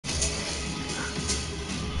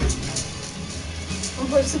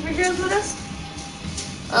play superheroes with us?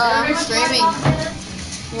 I'm streaming.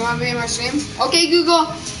 You want to be in my stream? Okay, Google.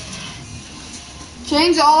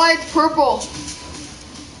 Change all lights purple.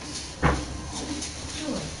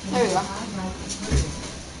 There we go.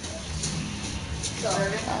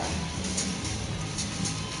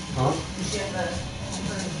 Huh?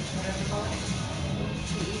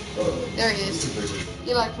 There he is.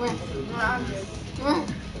 You like, come here. No, I'm good. Come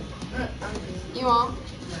here. I'm good. You won't.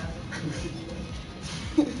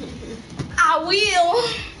 I will.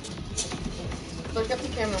 Look up the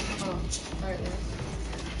camera. Oh, right there.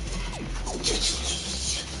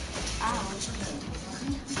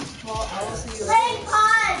 Well, I will see you later. Play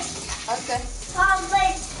pause. Okay. Pause,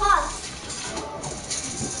 play pause.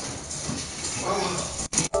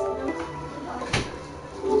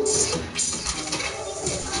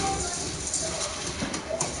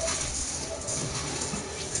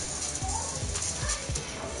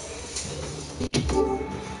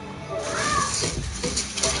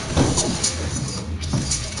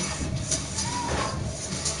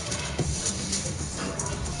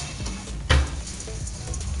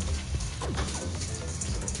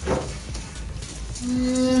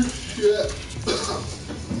 Shit.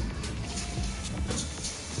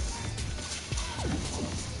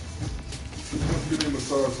 Give me a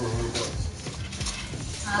massage for $100.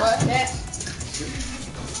 What? Yeah.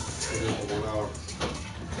 For 1 hour.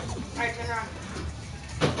 Alright, turn around.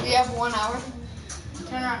 We have 1 hour.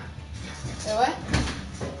 Turn around. Wait, what?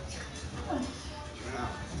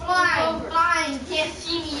 Blind, blind, you can't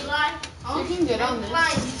see me, blind. You can get on this.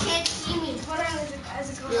 Blind, you can't see me. Put on as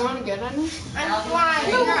a You want to get on this? I'm blind.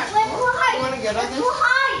 No, You let's fly. want to get on Let's this?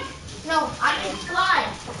 fly. No, I can fly.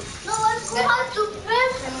 No, let's fly to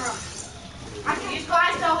Turn around. I can fly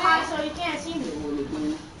so high so you can't see me.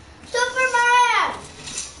 Superman.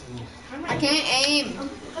 I can't aim.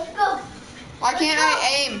 Let's go. Why can't I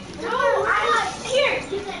aim? No, I'm here.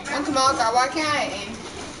 Uncle Malachi, why can't I aim?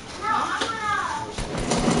 No, I'm gonna.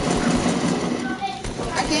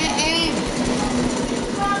 I can't aim.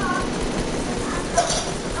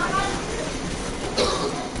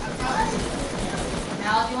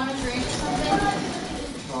 Al, do you want a drink or something?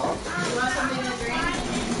 Huh? You want something to drink?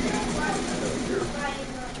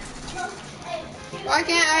 Why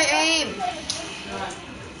can't I aim? You want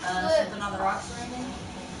something on the rocks or anything?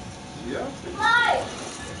 Yeah. Fly.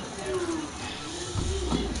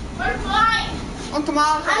 We're flying. Uncle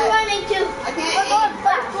Malachi, I'm running too. I can't We're going aim.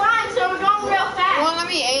 fast. We're flying, so we're going real You fast. won't let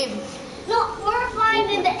me aim. No, we're flying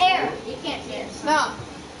in the air. You can't see us. No.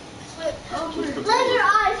 Laser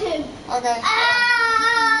eyes him. Okay. Ah!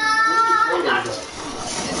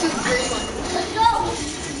 This is the green one. Let's go.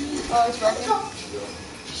 Oh, it's broken? Let's go.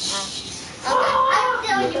 Oh. I'm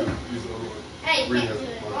telling you. Use the other one. Hey, you Green can't has do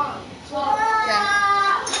it. one.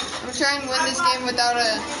 Ah! I'm trying to win this game without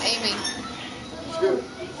aiming. Good.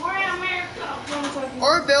 We're in America.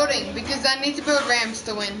 Or building, because I need to build ramps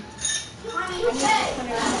to win. Mommy, you say.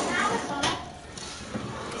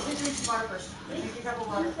 Just drink some water first. Drink a cup of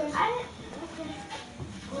water. Drink I didn't.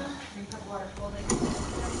 a cup of water. Hold it.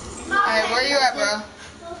 Alright, where you at, bro?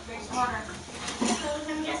 Drink some water.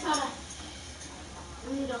 Let me get soda.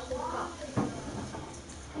 We need a whole cup.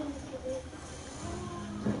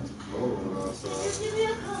 Oh, so. Give me a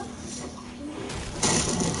cup.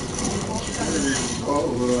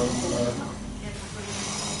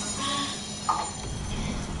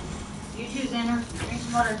 You too, Xander. Drink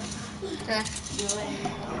some water. Okay.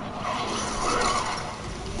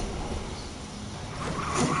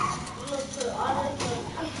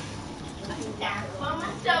 Mama,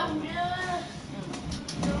 soda.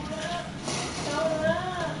 Soda.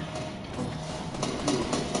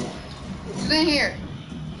 Who's in here?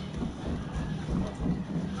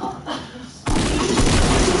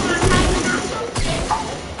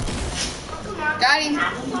 Got him.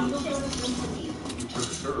 Turn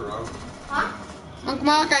the shirt around. Uncle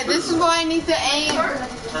Malachi, this is why I need to aim.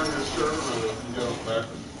 Turn your shirt around and go back.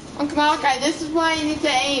 Uncle Malachi, this is why I need to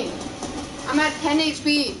aim. I'm at 10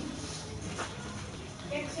 HP.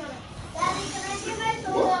 Daddy, can I get my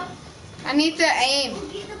soda? I need to aim.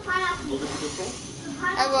 Get the pineapple. Look at the pistol. The I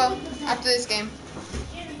pineapple. will, after this game.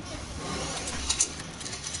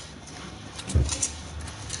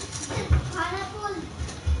 Pineapple.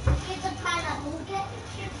 Get the pineapple. Get the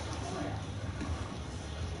chips.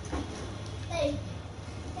 Hey.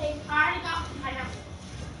 Hey. I already got the pineapple.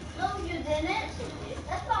 No, you didn't.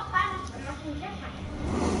 That's not pineapple. I'm not gonna get pineapple.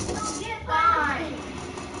 No, get pineapple.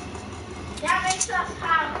 That makes us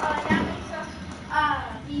have,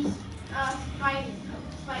 these, fighting.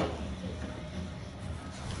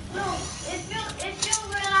 No, if you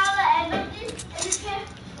run out of energy, and you can't,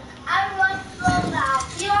 I run slow now.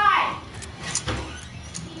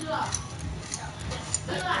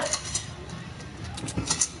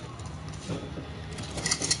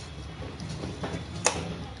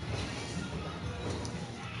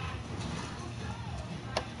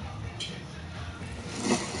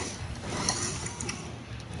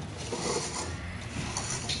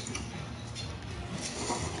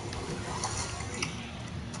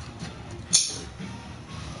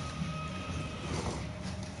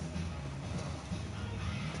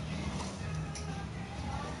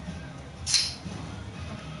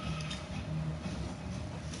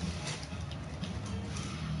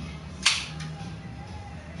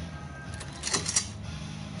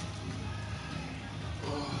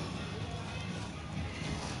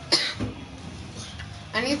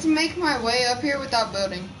 I need to make my way up here without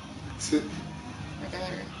building. Sit. Okay,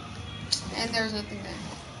 there. And there's nothing there.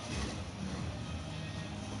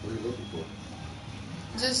 What are you looking for?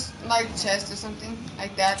 Just like chest or something,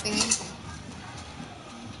 like that thingy.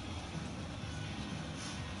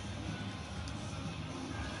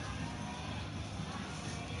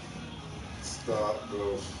 Stop,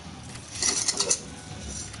 go.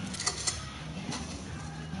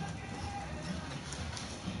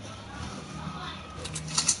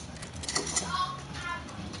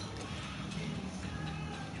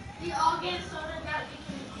 We all get soda that we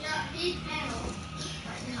can eat animals.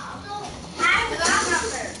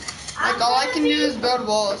 Like all I can do is build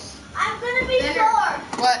walls. I'm gonna be sore.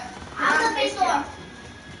 What? I'm gonna be sore.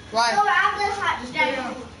 Why? So I'm gonna hot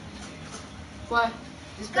down. What?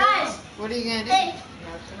 Guys, What are you gonna do? hey,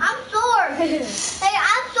 I'm sore. Hey,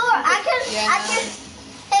 I'm sore. I can.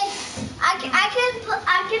 Hey, I can put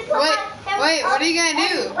Wait, my wait, what are you gonna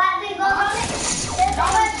do? Let me go on it.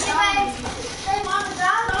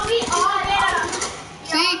 We all get up.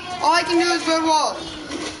 See? All I can do is build walls.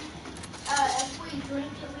 If we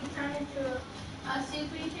drink till we turn into a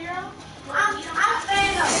superhero, I'm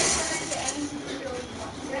Thanos.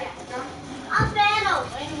 I'm Thanos.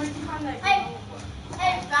 Hey,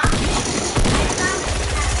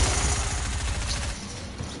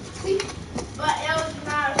 but it was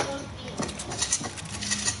not supposed to be.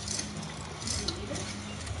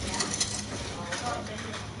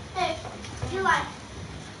 Hey, you like?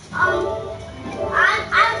 I'm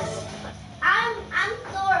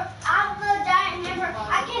sore. I'm the giant hammer. I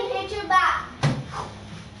can hit you back.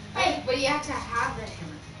 Hey, But you have to have the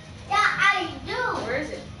hammer. yeah, I do. Where is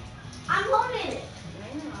it? I'm holding it.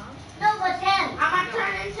 No, but then I'm gonna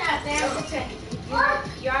turn into a Thanos. What?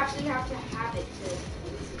 You actually have to have it to.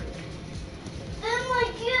 Then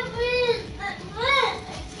I can't breathe. I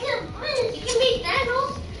can't breathe. You can be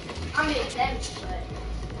Thanos. I mean, Thanos, but.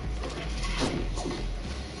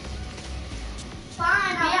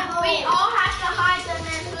 Fine, we all have to hide them,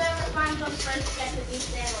 and whoever finds them first gets to be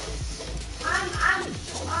Thanos. I'm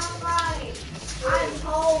right. I'm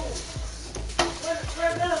cold.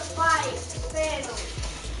 We're gonna fight Thanos.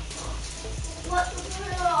 What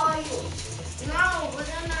superhero are you? No,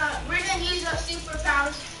 we're gonna use our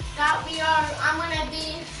superpowers that we are. I'm gonna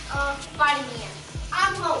be Spider-Man.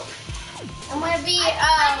 I'm Hulk. I'm gonna be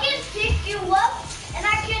I can pick you up, and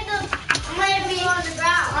I can do. I'm gonna be on the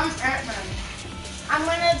ground. I'm Ant-Man. I'm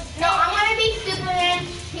gonna be Superman.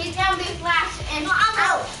 He's gonna be Flash, and I'm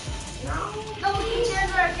out. No, he's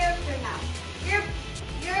our character now. You're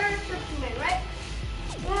Superman, right?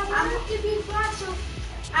 Yeah, I'm gonna be Flash, so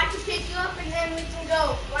I can pick you up, and then we can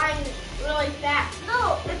go flying really fast.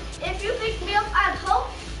 No, if you pick me up as Hulk,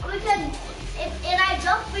 we can. If I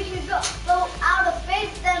jump, we can go out of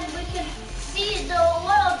space. Then we can see the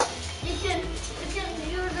world. We can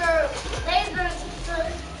use our lasers to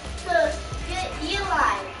get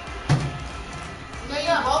Eli. No,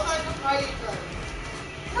 you both have to fight each other.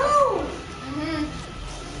 No.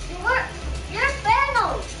 You're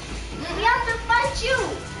Thanos. We have to fight you.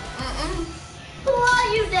 Who are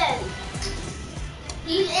you then?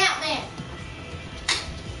 He's Ant-Man.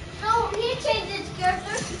 So he changed his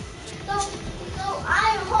character. So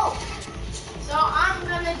I'm Hulk. So I'm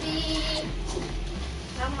gonna be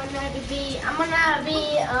I'm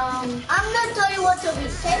gonna tell you what to be.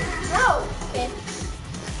 Okay? No. Okay.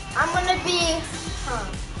 I'm gonna be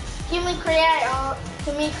Can we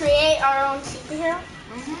create our own superhero?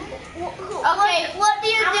 Okay. What do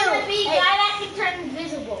you do? I'm gonna be a guy that can turn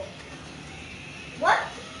invisible. What?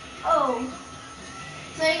 Oh.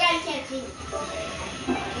 So you guys can't see me.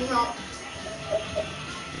 No.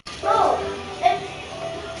 Oh.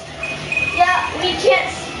 Yeah, we can't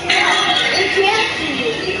see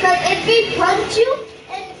you because if we punch you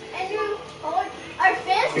and you hold our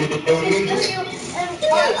fist, we can kill you and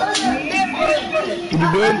You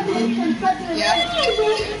good? Yeah.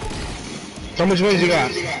 How much weight you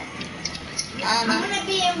got? I don't I'm know. gonna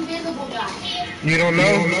be an invisible guy. You don't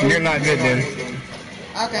know? You're not good then.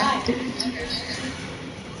 Okay.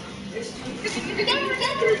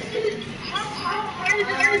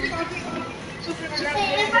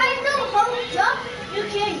 Hey, if I do Hulk jump, you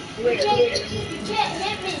can't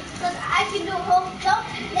hit me because I can do Hulk jump.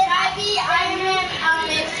 Then I be Iron Man. I'll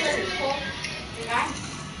make sure Hulk.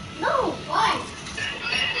 No, why?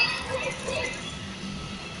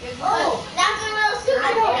 Oh, that's a real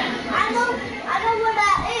superhero. I know what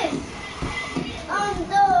that is.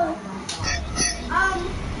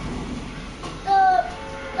 The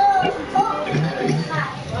Hulk is not.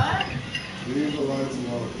 What? Leave the lights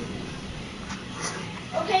on.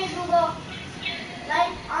 Okay, Google.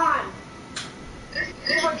 Lights on.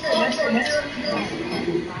 Okay,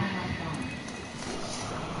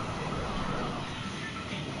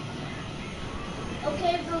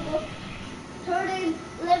 Google. Turn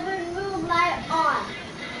living room light on.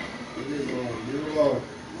 Leave it alone. Leave it alone.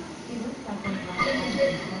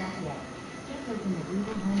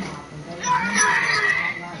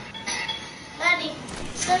 Daddy,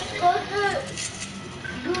 just go to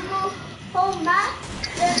Google Home Map,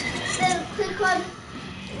 then click on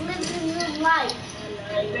living room light.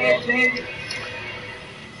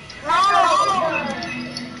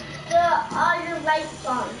 All your lights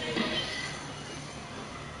on.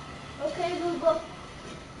 Okay, Google.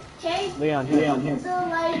 Change Leon, here. the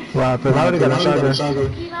lights. Wow, I already got a charger.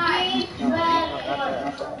 Green, red,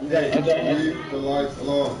 orange. You got it. Leave the lights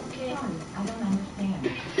alone.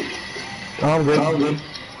 Oh, I'm good. Are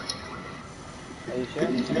you sure?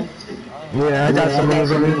 Yeah, I got some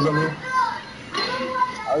minutes on me.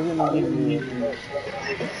 I was gonna give you.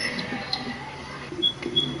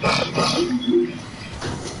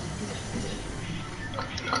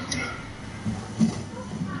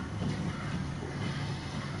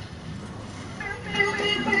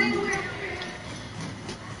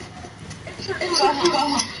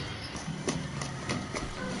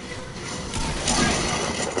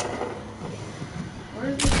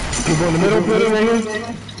 You go in the middle, put it right here.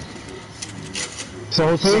 So,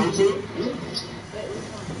 two.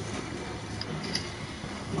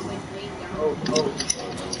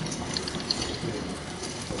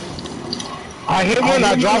 I hit one,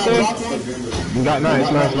 I dropped one. You got nice.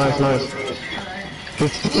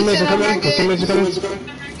 15 minutes coming.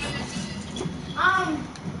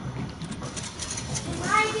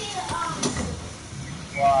 Might be,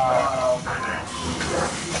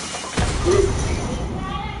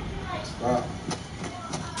 Stop.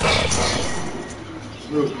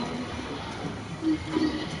 Snoop.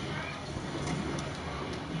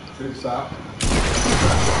 Take a shot.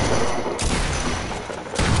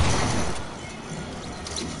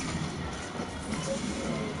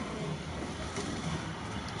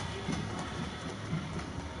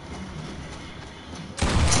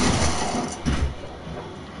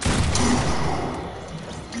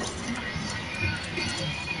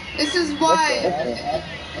 This is why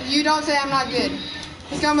you don't say I'm not good.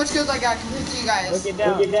 Look how much kills I got compared to you guys. Look it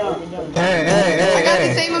down. I got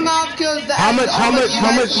the same amount of kills that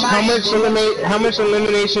How much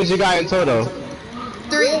eliminations you got in total?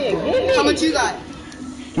 3. How much you got?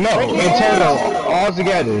 No, in total, all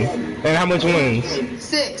together. And how much wins?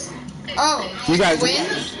 6. Oh, You got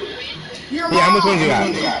wins? Yeah, how much wins you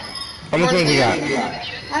got? How much wins you got?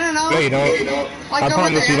 I don't know. No, you don't. Like I over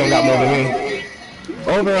promise you don't got more than me.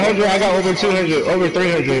 Over 100, I got over 200, over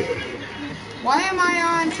 300. Why am I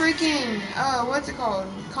on freaking, what's it called?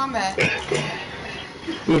 Combat.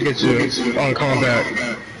 Look at you on combat.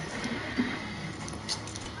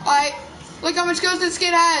 Alright, look how much kills this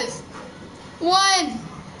kid has. 1.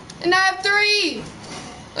 And I have 3.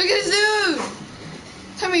 Look at this dude.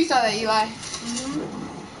 Tell me you saw that, Eli.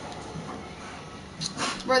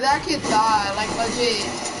 Bro, that kid died, like legit.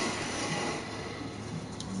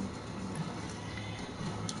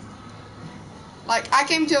 Like, I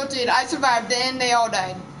came tilted, I survived, then they all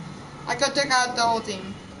died. I could take out the whole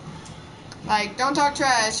team. Like, don't talk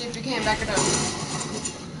trash if you can't back it up.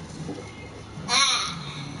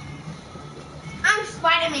 I'm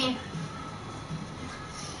Spider-Man.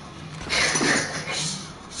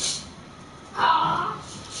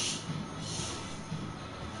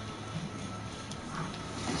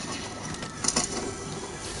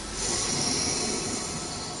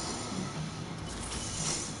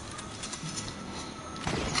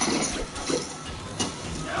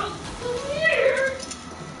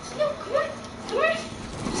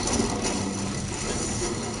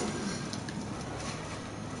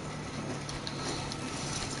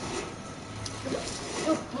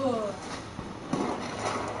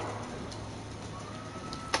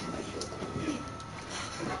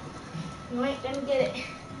 You ain't gonna get it.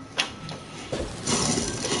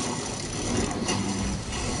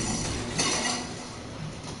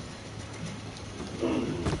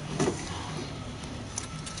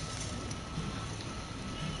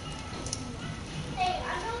 hey,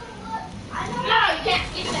 I know what? No, you can't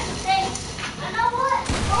get that. Hey, I know what?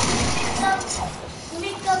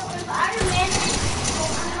 Make up with Iron Man.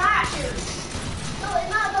 No, it's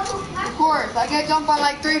not the whole Of course, I get jumped by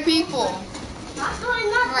like 3 people. Not doing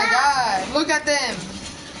Oh my god, look at them.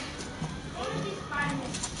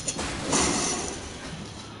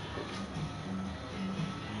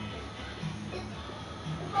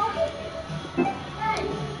 Hey.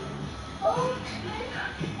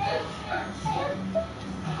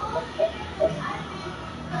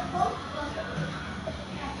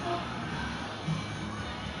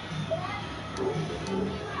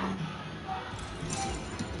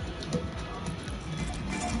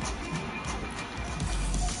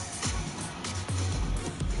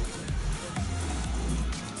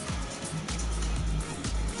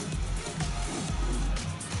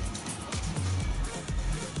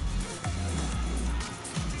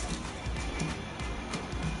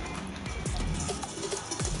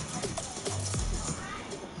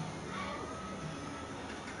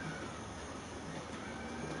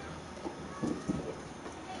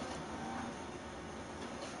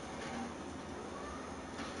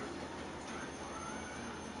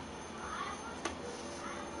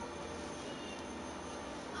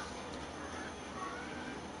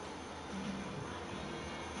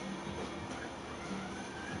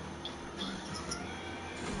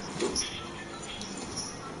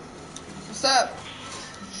 What's up?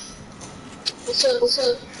 What's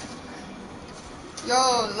up? Yo,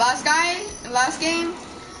 last game,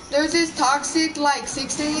 there was this toxic, like,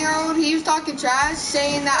 16-year-old. He was talking trash,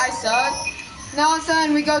 saying that I suck. Now all of a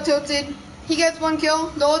sudden, we go tilted. He gets 1 kill.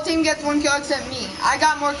 The whole team gets 1 kill except me. I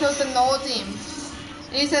got more kills than the whole team.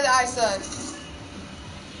 And he said that I suck.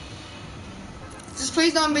 Just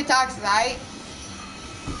please don't be toxic, alright?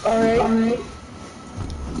 Alright.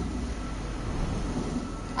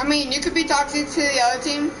 I mean, you could be toxic to the other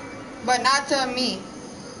team, but not to me.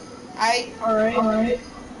 Alright? Alright.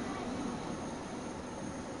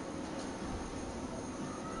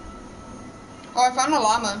 Oh, I found a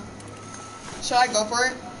llama. Should I go for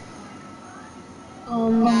it?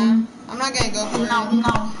 Nah. I'm not gonna go for it. No.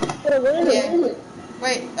 Yeah.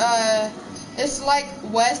 Wait, it's like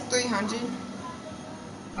West 300.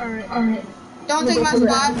 Alright. Don't take my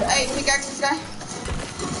spot. Hey, pickaxe this guy.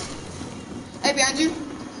 Hey, behind you.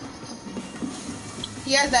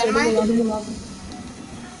 He has dynamite.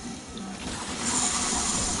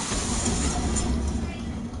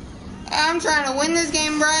 I'm trying to win this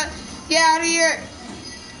game, bruh. Get out of here.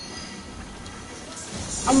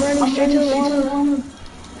 I'm running straight to the water.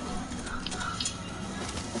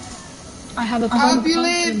 I have a I hope you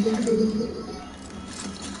live.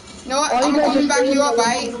 You know what? I'm gonna back you up,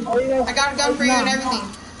 right? I got a gun for you and everything.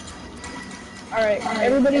 Alright,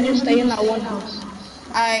 everybody just stay in that one house.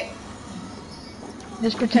 Alright.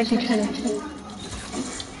 Just protect each other.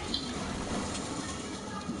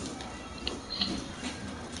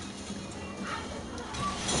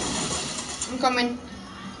 I'm coming.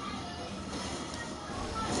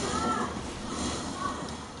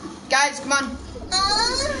 Guys, come on.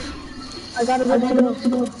 I got a go.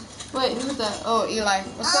 Wait, who's that? Oh, Eli.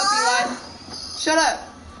 What's up, Eli? Shut up.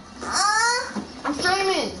 I'm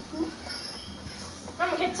streaming. I'm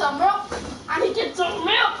gonna get some milk. I need to get some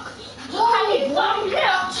milk. I need some milk. No,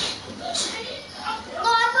 I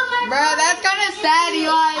thought my Bro, that's kind of sad,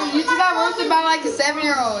 Eli. You just got roasted by like a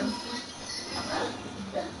 7-year-old.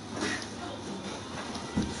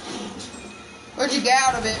 What'd you get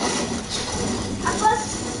out of it?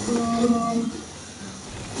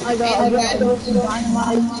 I got Anything good? those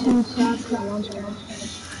dynamite, 2 traps, and 1 trap.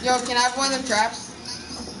 Yo, can I have one of them traps?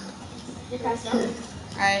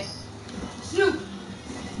 Alright.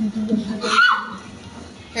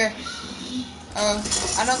 Here. I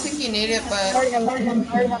don't think you need it, but...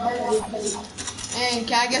 And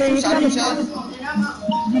can I get some shotgun shells?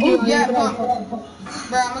 Yeah, come on.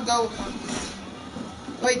 Bro, I'm gonna go with one.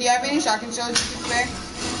 Wait, do you have any shotgun shells you can spare?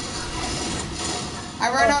 I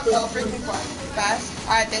run out so freaking fast.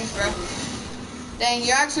 Alright, thanks, bro. Dang,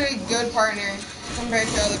 you're actually a good partner compared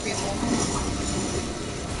to other people.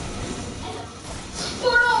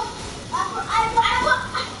 portal. I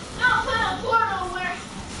put a portal where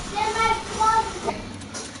then my closet.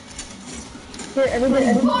 Here, everybody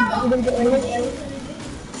get ready.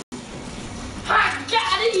 I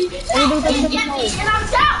got it. Get me, and I'm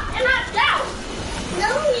down. No,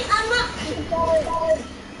 I'm not.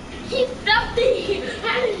 He's filthy.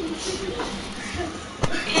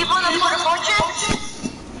 People in the porta fortress?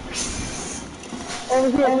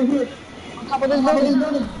 Over here. On top of this building.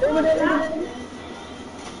 Over there.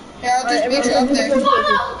 Here, I'll just meet you up there.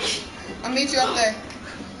 Portal. I'll meet you up there.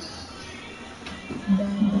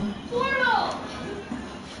 Portal.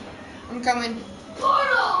 I'm coming.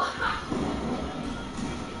 Portal.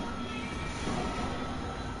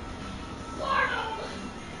 Portal.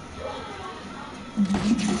 I'm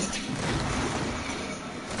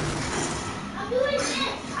doing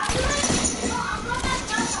this. No, I'm not that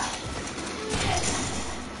done.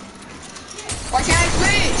 Why can't I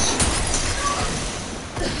switch?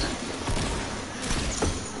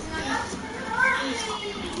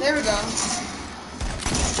 There we go.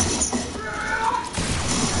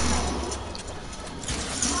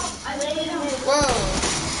 Whoa.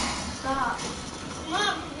 Stop.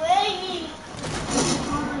 Mom, wait.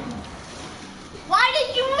 Why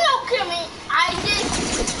did you milk me? I did.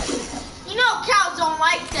 You know cows don't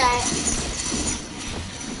like that.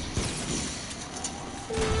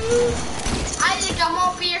 I think I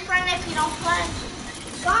won't be your friend if you don't play.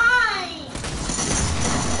 Fine.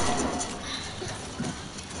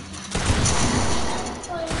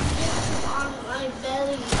 On my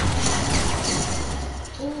belly.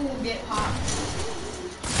 Ooh, get hot.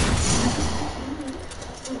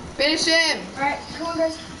 Finish him. Alright, come on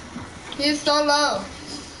guys. He's so low.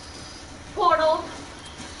 Portal.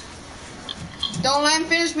 Don't let him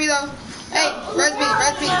finish me though. Hey, res me.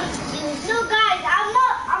 No guys, I'm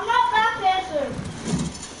not back dancer.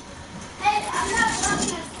 Hey, I'm not back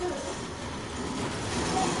dancer.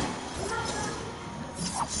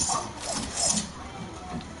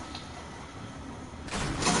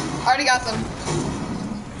 Already got some.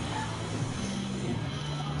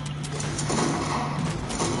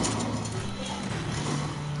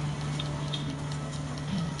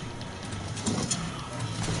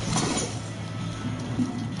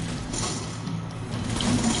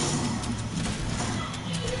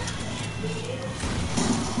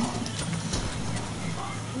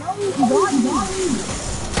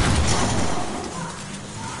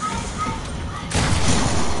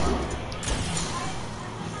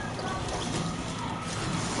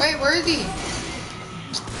 Wait, where is he?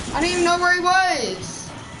 I didn't even know where he was.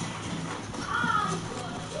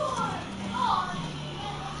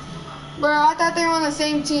 Bro, I thought they were on the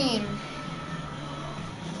same team.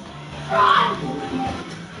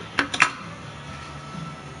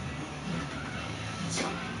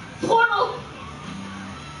 Portal!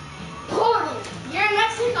 Portal! You're in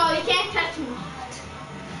Mexico, you can't touch me.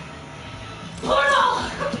 Portal!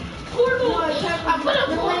 Portal! No, I put a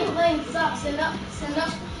portal. Lane sucks. Send up. Send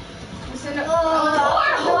up. Send up.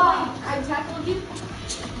 Portal! I tackled you.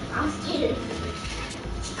 I'm scared.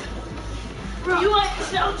 Bro. You went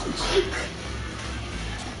so cheap.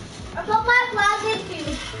 I put my plastic too.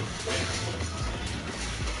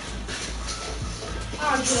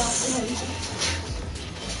 Oh, get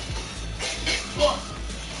off.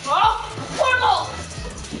 Oh! Portal!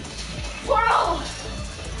 Portal!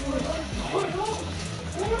 Portal!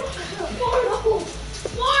 Portal!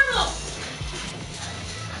 Portal!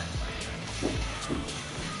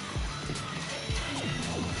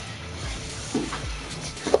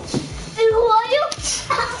 And who are you?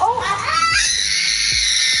 Oh!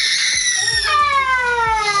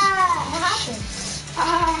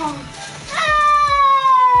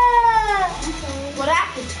 What happened? What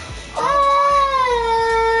happened?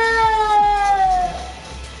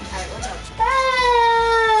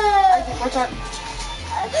 Watch out.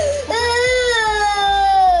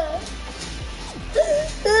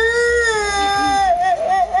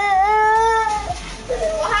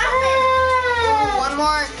 What happened? One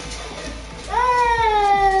more.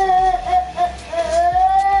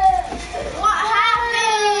 What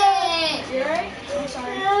happened? You alright? I'm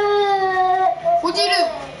sorry. What'd you do?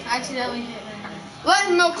 I accidentally hit her. Let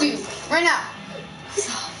him milk you right now.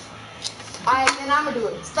 Alright, then I'm gonna do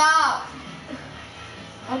it. Stop.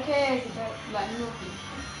 Okay, let me milk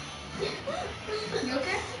you. You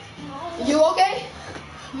okay? You okay?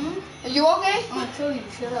 Are you okay? I'm gonna kill you.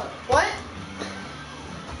 Shut up. What?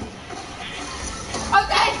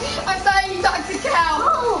 Okay, I'm sorry, you toxic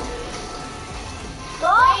cow.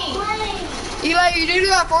 Eli, you do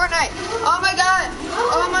that Fortnite. Oh my god.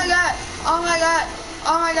 Oh my god. Oh my god.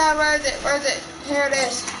 Oh my god, where is it? Where is it? Here it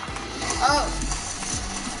is. Oh.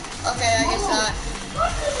 Okay, I guess not.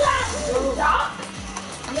 What is that? Stop.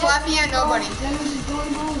 I'm clapping at nobody.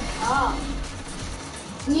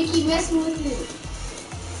 You keep messing with me.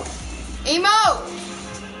 Emo!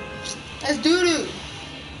 That's doo-doo.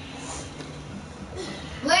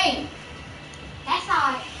 Lane. That's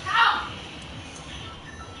all right. Ow.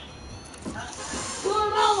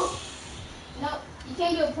 Portal. No, you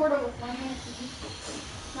can't do a portal with one hand.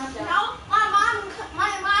 Not that. No,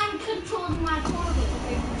 my mind controls my portal.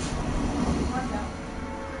 Okay. Watch out.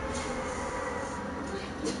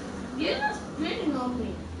 You're just spitting on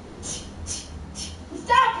me.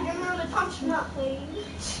 Stop! You're gonna punch me up,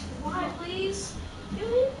 please. Why, please?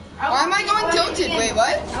 Why am I going tilted? Wait,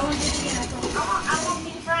 what? I won't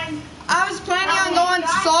be friends. I was planning on going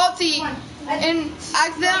salty and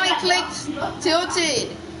accidentally clicked tilted.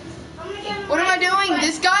 What am I doing?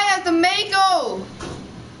 This guy has the Mako.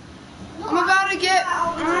 I'm about to get,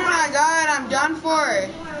 oh my god, I'm done for.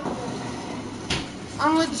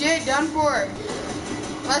 I'm legit done for.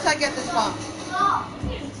 Unless I get this pump. Stop.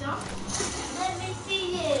 Let me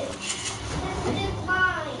see it. This is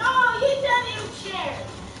mine. No, you said you shared.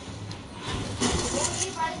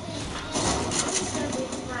 If I said this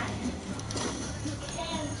is mine. You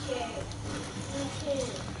can share. You can.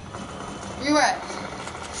 Where you at?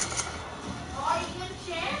 Are you going to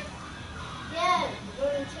share? Yes,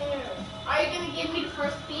 we're going to share. Are you going to give me the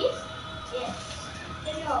first piece? Yes.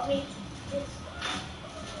 Can you help me? Yes.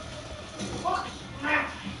 What?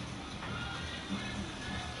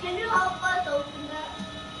 Can you help us open that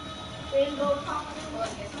rainbow pumpkin?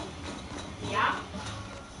 Yeah.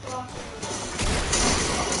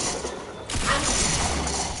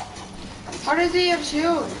 How does he have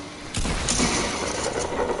shield?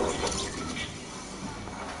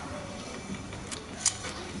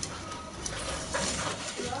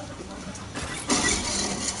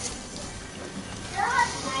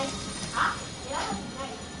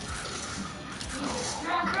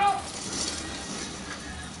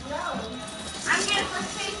 I'm getting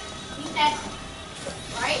first piece.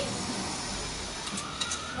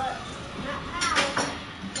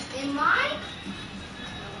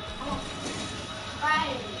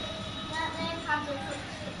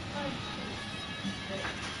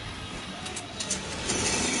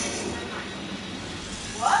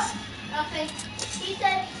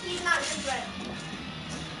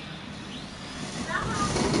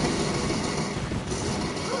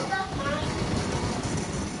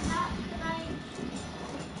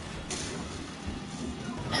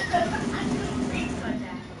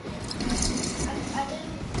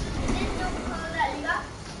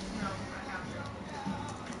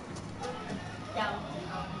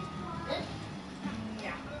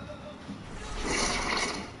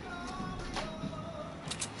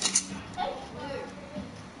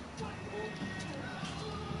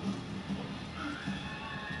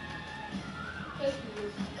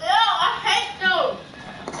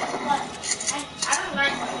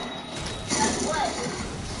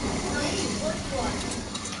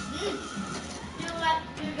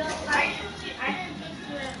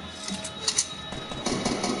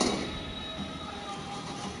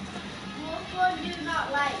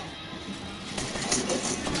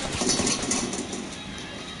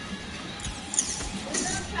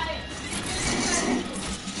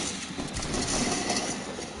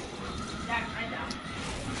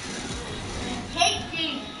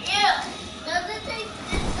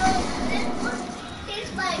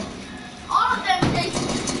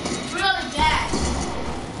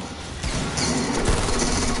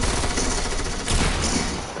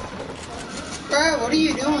 What are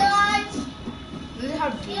you doing? Eli, This is how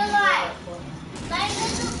deep Eli, like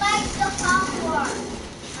this is like the power.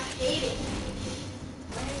 I hate it.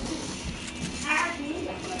 I hate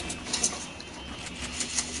it.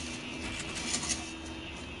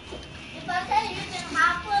 If I say you can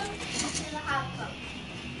have one, you can have some.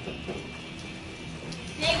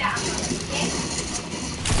 Take that one, okay?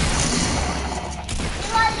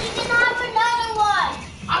 Eli, you can have another one.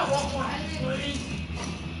 I want one.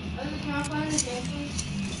 Can I find the game, please?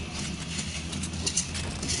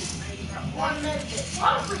 One minute.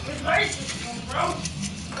 What a freaking racist, bro.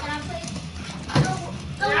 Can I please?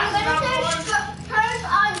 So we're gonna search hers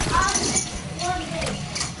on this one thing.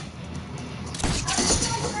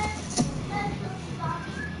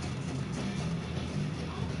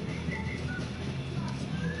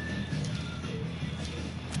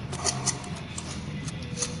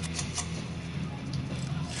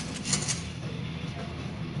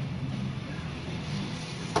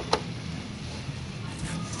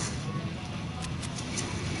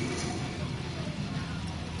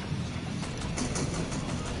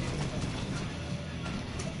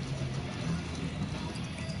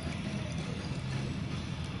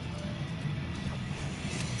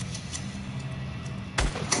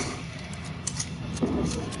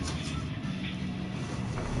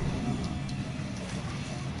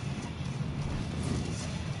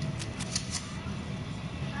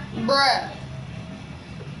 Bruh.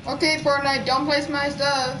 Okay, Fortnite, don't place my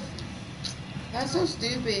stuff. That's so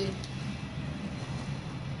stupid.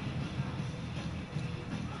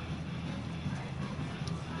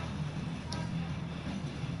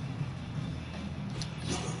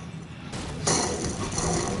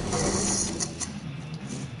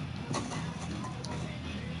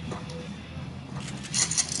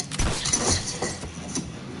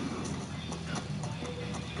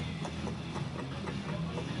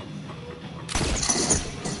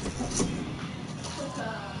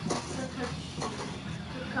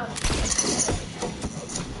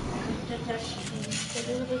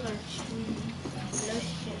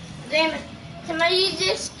 Damn it. Can I use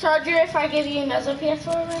this charger if I give you another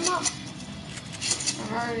PS4 remote?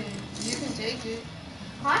 Alrighty, you can take it.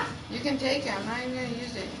 Huh? You can take it. I'm not even gonna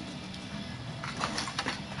use it.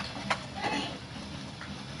 Hey,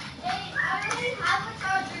 I already have a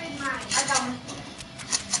charger in mine. I got one.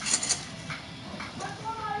 Which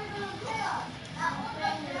one are you going to play on? That one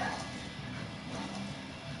right there?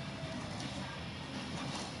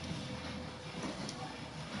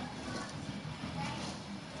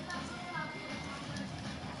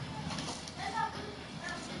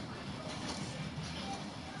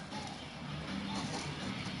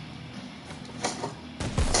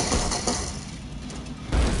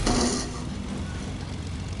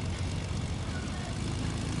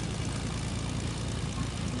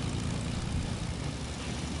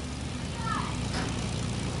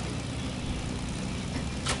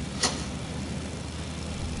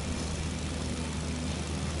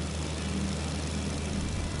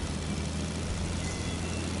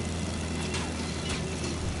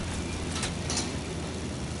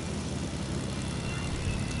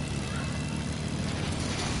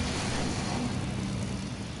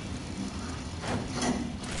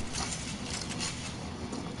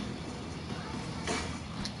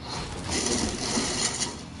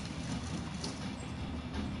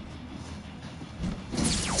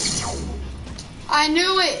 I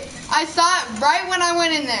knew it. I saw it right when I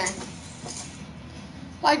went in there.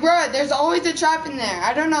 Like, bro, there's always a trap in there.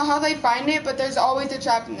 I don't know how they find it, but there's always a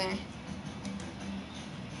trap in there.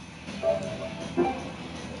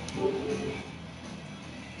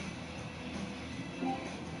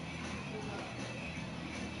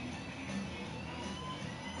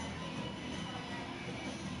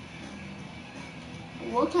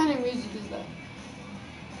 What kind of music is that?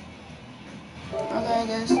 Okay, I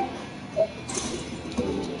guess.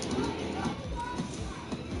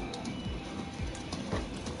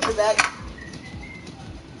 We're back.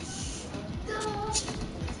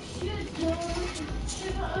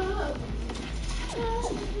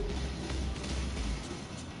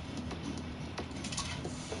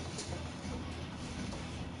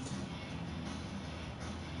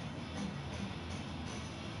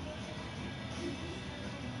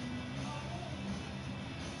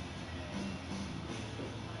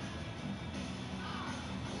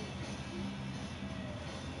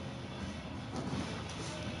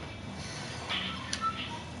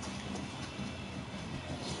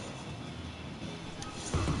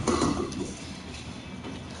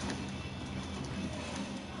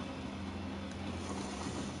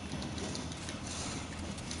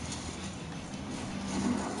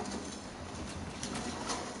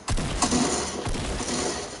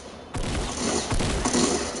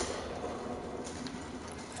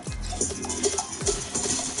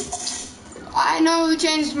 who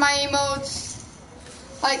changed my emotes.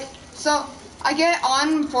 Like, so I get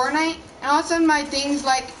on Fortnite and all of a sudden my thing's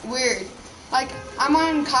like weird. Like, I'm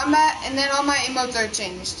on combat and then all my emotes are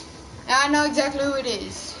changed. And I know exactly who it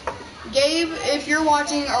is. Gabe, if you're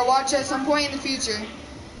watching or watch at some point in the future,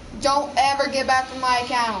 don't ever get back on my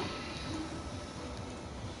account.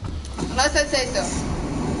 Unless I say so.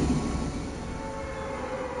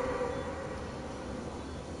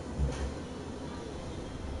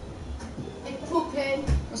 Hey, poopin'.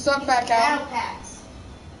 What's up, fat Battle cow? pass.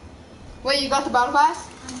 Wait, you got the battle pass?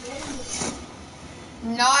 I'm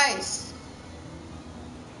getting it. Nice.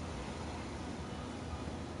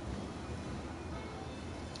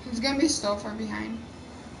 He's gonna be so far behind.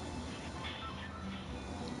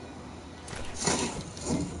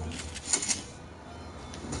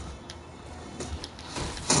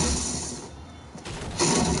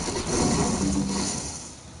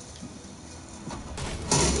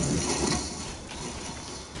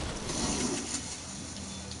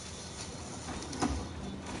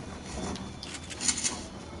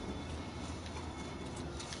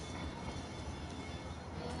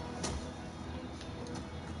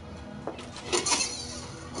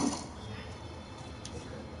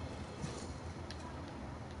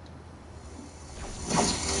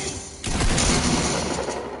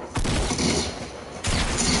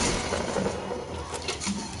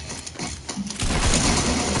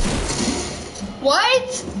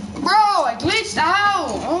 What? Bro, I glitched out.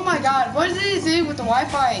 Oh my god, what does it do with the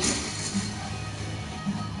Wi-Fi?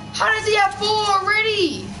 How does he have 4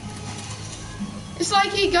 already? It's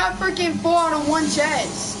like he got freaking 4 out of 1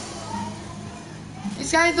 chest.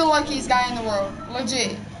 This guy's the luckiest guy in the world.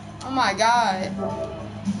 Legit. Oh my god.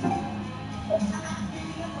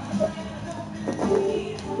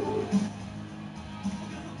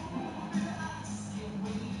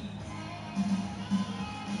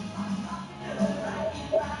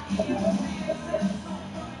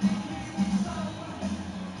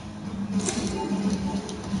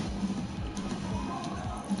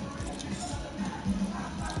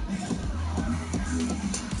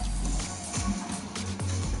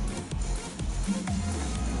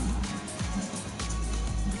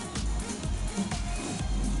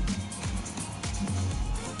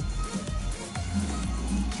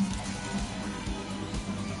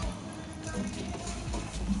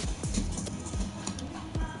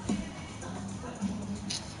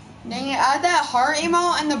 Dang it, add that heart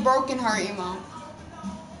emote and the broken heart emote.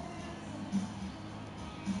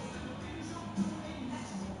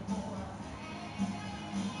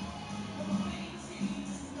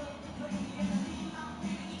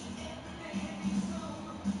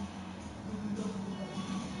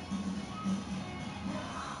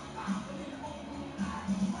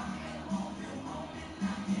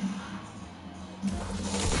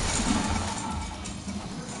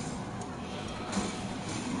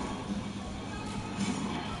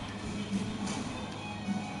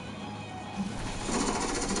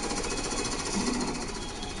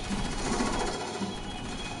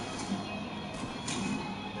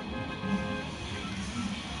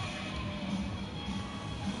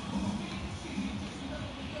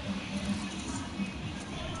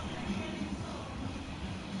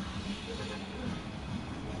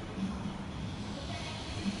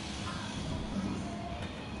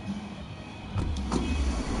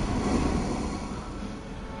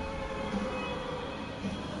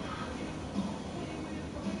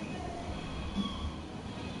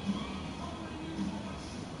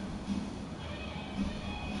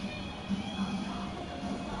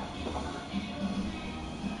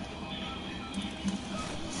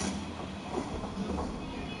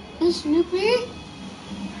 Snoopy?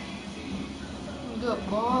 Good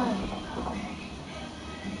boy.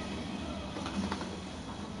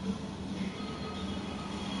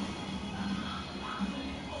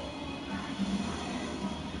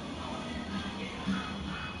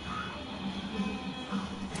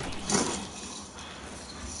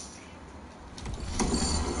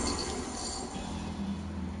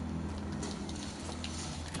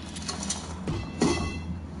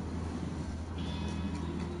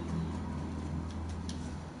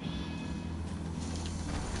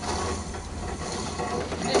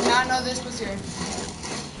 Did not know this was here.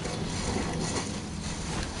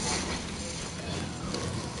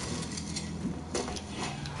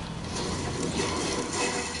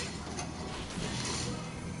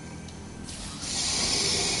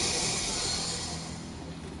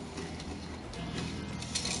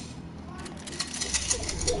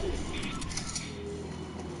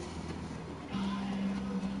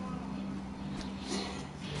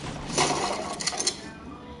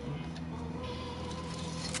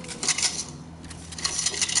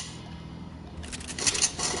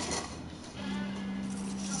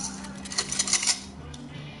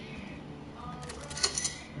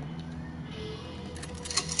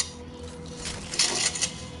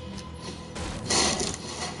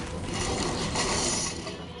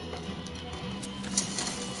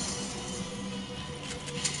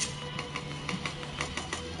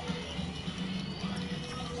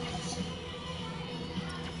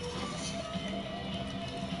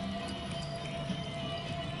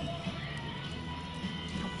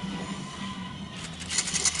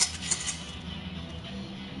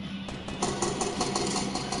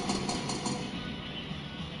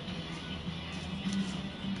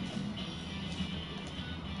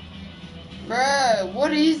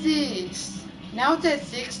 What is this? Now it's at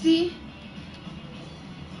 60?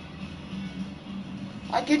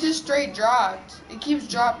 Like it just straight dropped. It keeps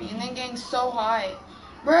dropping and then getting so high.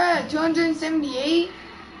 Bruh, 278?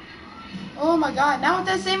 Oh my god, now it's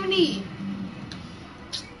at 70.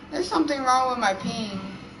 There's something wrong with my ping.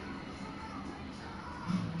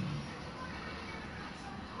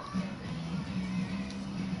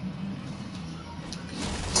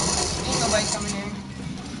 Ain't nobody coming here.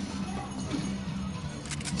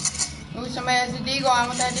 Ooh, somebody has a deagle. I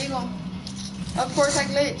want that deagle. Of course I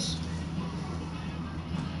glitched.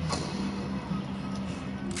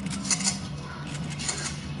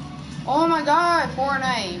 Oh my god,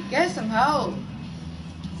 Fortnite, get some help.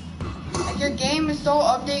 Like your game is so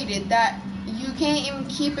updated that you can't even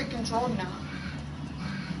keep it controlled now.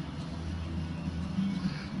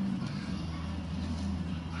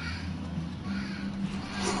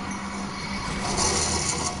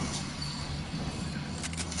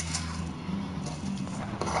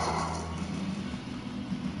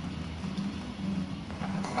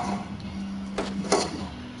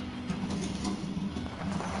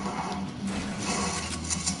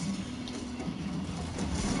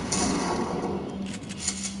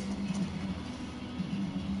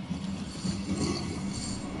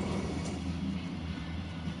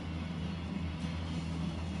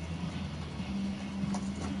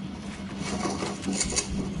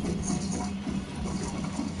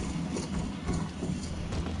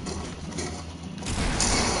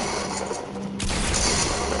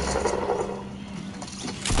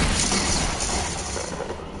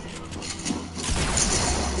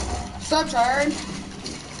 What's up, Chard?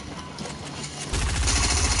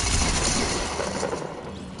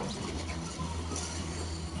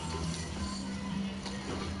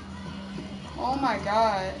 Oh my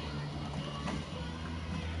god.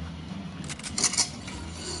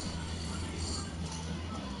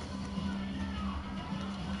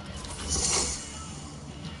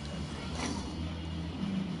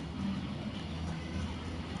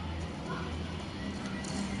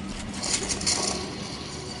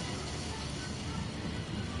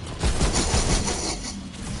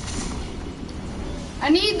 I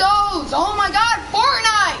need those! Oh my god,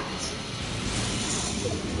 Fortnite!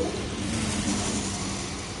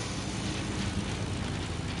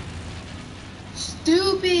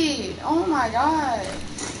 Stupid! Oh my god.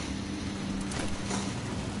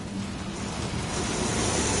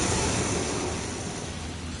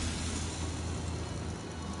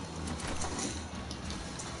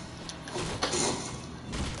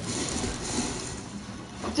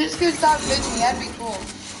 If this could stop glitching, that'd be cool.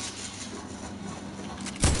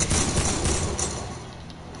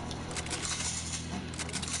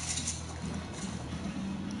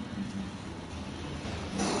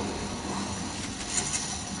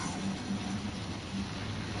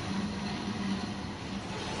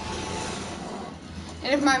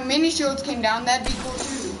 And if my mini shields came down, that'd be cool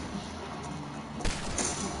too.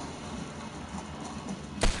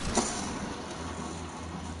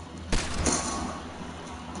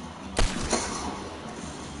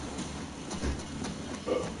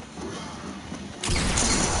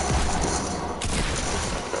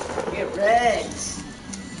 Get wrecked.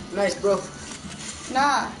 Nice, bro.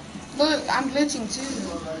 Nah, look, I'm glitching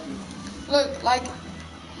too. Look, like,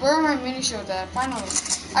 where are my mini shields at? Finally.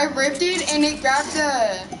 I ripped it and it grabbed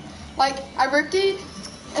the, like, I ripped it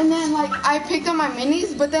and then, like, I picked up my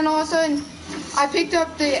minis, but then all of a sudden, I picked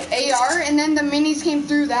up the AR and then the minis came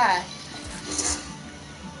through that.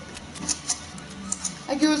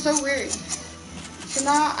 Like, it was so weird. So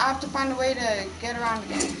now I have to find a way to get around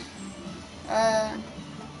again.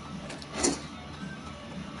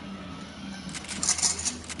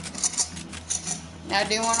 Now,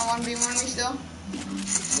 do you want to 1v1 me still?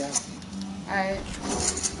 Yeah. Alright.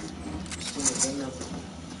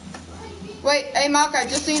 Wait, hey Malachi,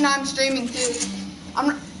 just so you know I'm streaming too.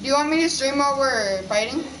 Do you want me to stream while we're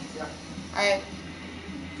fighting? Yeah. Alright.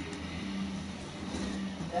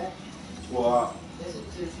 What? This is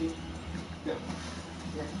 2 feet. Yeah.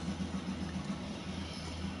 Yeah.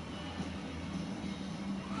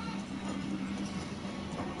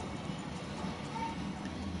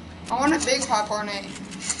 I want a big pot Fortnite.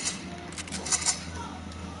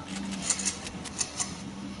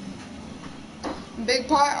 Big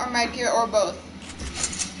pot or medkit or both.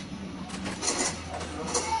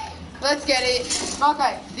 Let's get it.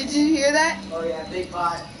 Okay, did you hear that? Oh yeah, big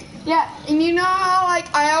pot. Yeah, and you know how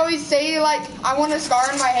like I always say like I want a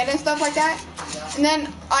scar in my head and stuff like that? Yeah. And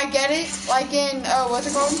then I get it like in what's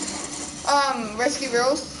it called? Risky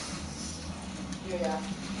Reels. Yeah.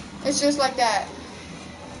 It's just like that.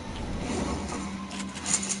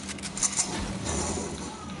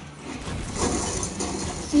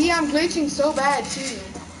 See, I'm glitching so bad too.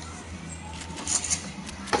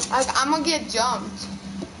 Like, I'm gonna get jumped.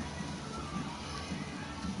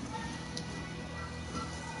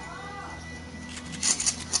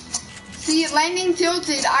 See, landing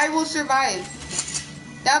tilted, I will survive.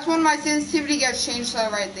 That's when my sensitivity gets changed to the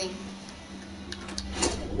right thing.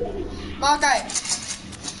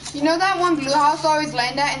 Okay. You know that one blue house I always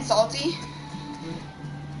land at in Salty?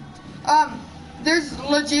 There's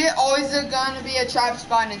legit always gonna be a trap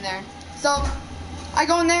spawn in there. So, I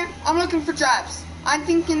go in there, I'm looking for traps. I'm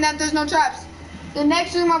thinking that there's no traps. The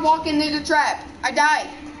next room I walk in, there's a trap. I die.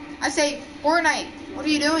 I say, Fortnite, what are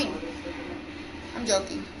you doing? I'm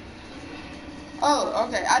joking. Oh,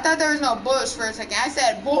 okay. I thought there was no bush for a second. I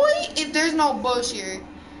said, boy, if there's no bush here.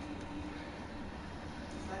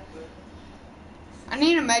 I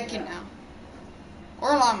need a medkit now.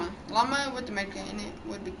 Or a llama. Llama with the medkit in it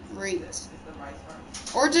would be great.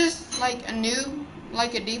 Or just like a new,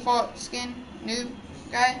 like a default skin, new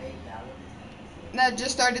guy that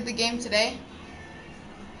just started the game today.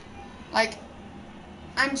 Like,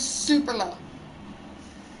 I'm super low.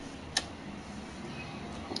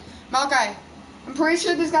 Malachi, I'm pretty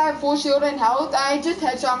sure this guy had full shield and health. I just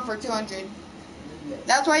headshot him for 200.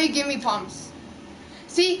 That's why you give me pumps.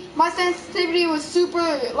 See, my sensitivity was super,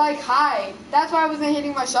 like, high. That's why I wasn't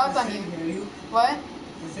hitting my shots on you. What?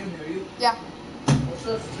 Yeah. What's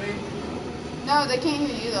up, stream? No, they can't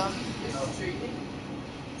hear you, though. No, stream.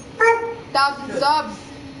 1,000 subs.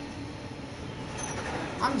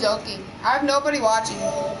 I'm joking. I have nobody watching.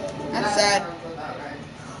 That's sad.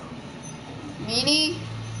 Meanie?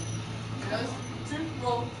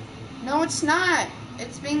 No, it's not.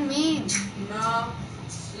 It's being mean. No,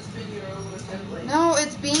 just been your own template. No,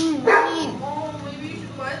 it's being mean. Oh, maybe you should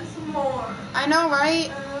find some more. I know, right?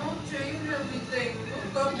 I don't change everything.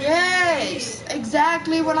 Yes,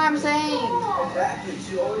 exactly what I'm saying. Exactly,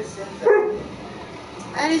 she always says that.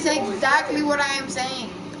 That is exactly what I am saying.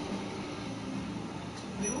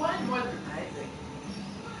 You want more than I think.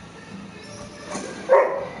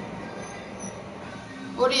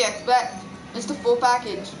 What do you expect? It's the full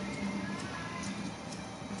package.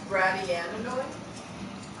 Bratty and annoying?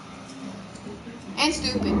 And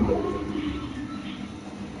stupid.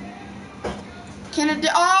 Can it do?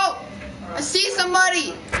 Oh! I see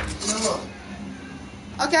somebody! No.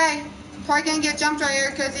 Okay. Probably gonna get jumped right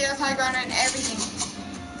here because he has high ground and everything.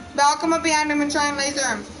 But I'll come up behind him and try and laser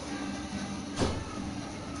him.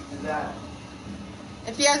 Is that?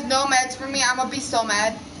 If he has no meds for me, I'm gonna be so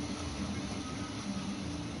mad.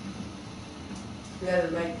 Yeah,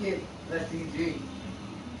 the main kid. That's PG.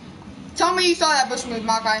 Tell me you saw that bush move,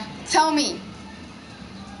 Malachi. Tell me.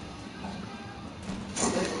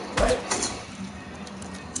 What?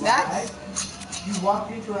 That's... You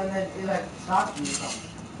walked into it and then it like stopped you or something.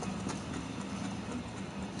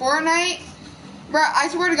 Fortnite? Bro, I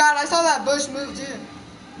swear to God, I saw that bush move too.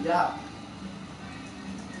 Yeah.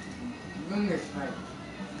 You're doing this right.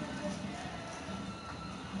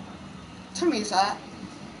 Tell me you saw that.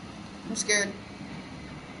 I'm scared.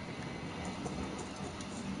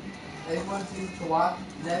 I want you to walk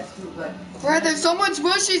next to like. Bro, there's so much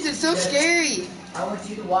bushes, it's so scary. I want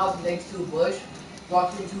you to walk next to a bush,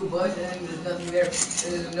 walk into a bush, and then there's nothing there. And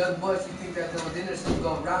there's another bush. You think that no one's in there, so you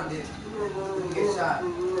go around it. You get shot.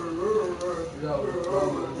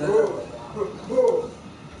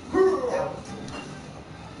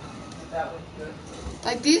 That was good.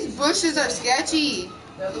 Like, these bushes are sketchy.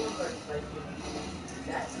 The other ones are like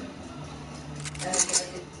that. And I'm gonna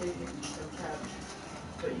get taken some time.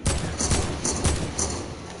 So you can have.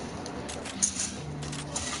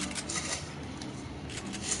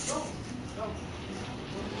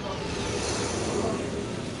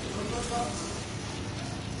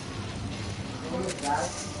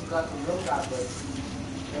 Guys, you got the real guy, but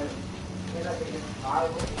you're not gonna get the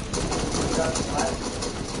Bible. You got the Bible.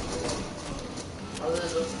 Other than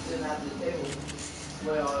those who didn't have the table,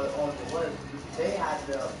 where all the was, they had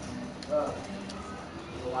the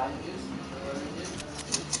lime juice, the lemon juice,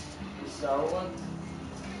 the sour one,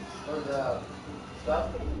 or the stuff.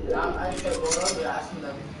 And I kept going over asking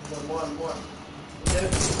them for more and more.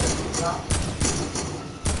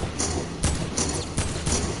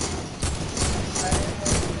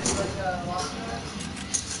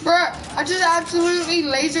 Bruh, I just absolutely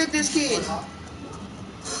lasered this kid.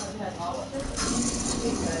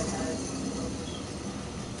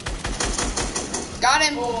 Got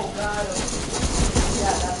him. Oh, God.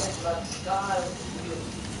 Yeah, that's like God.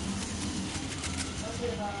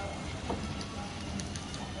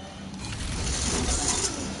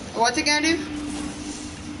 What's it gonna do?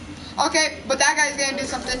 Okay, but that guy's gonna do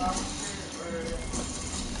something.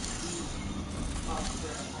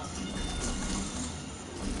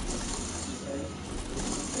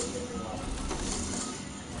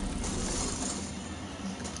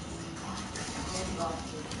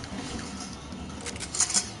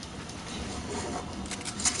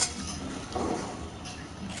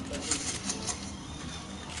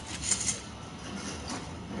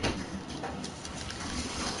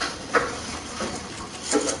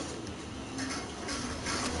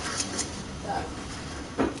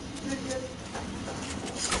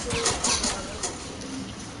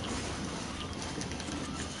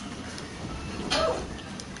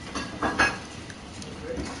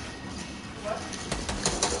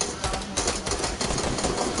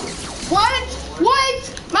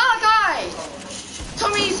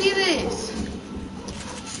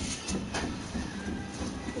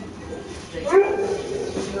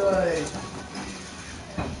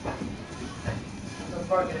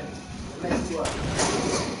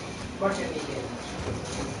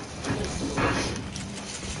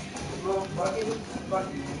 Oh,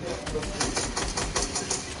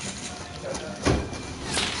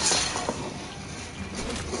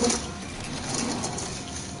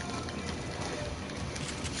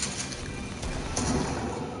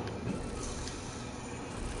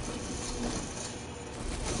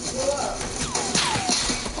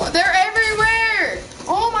 they're everywhere!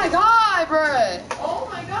 Oh my god, bruh! Oh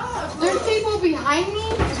my god. There's people behind me,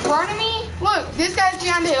 in front of me. Look, this guy's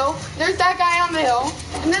behind the hill. There's that guy on the hill.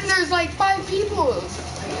 And then there's like 5 people.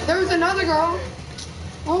 There's another girl.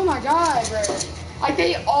 Oh my god, bruh. Like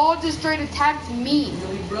they all just straight attacked me.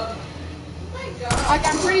 Like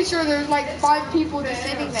I'm pretty sure there's like 5 people just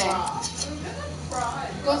sitting there.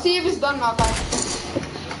 Go see if it's done, Malachi.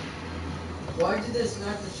 Why did this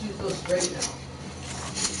sniper shoot so straight now?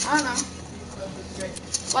 I don't know.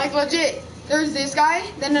 Like legit. There's this guy,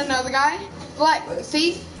 then another guy. Like,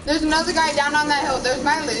 see? There's another guy down on that hill. There's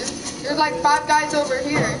my loot. There's like 5 guys over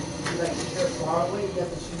here. Like if they're far away, you have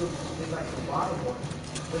to shoot them with like the bottom one.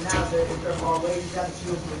 But now if they're far away, you got to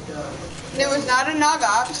shoot them with the... There was not a Nog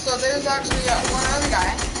Op, so there's actually one other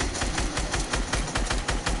guy.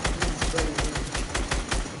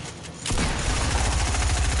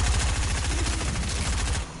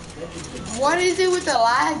 What is it with the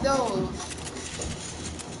lag though?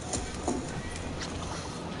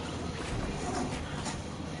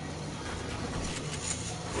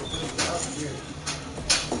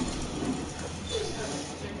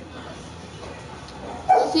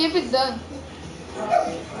 Let's see if it's done.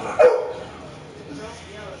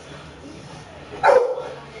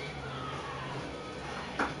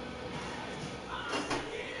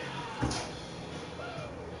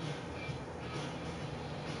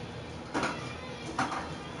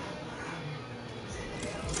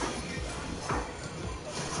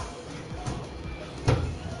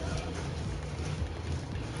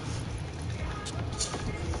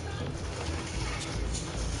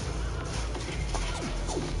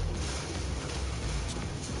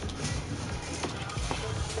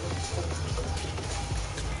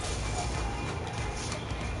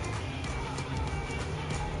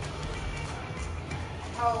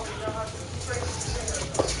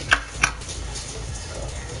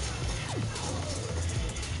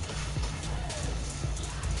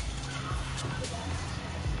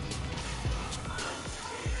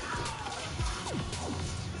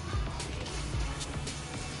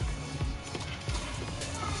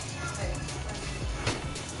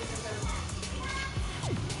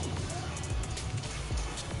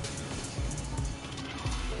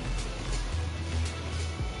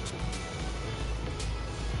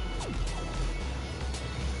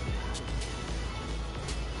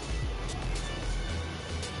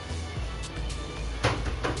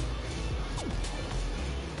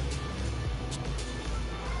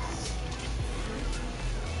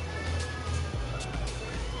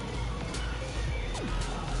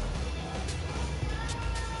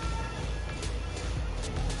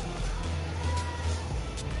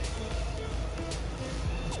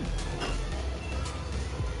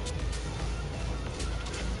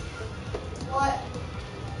 What?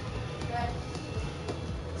 Okay.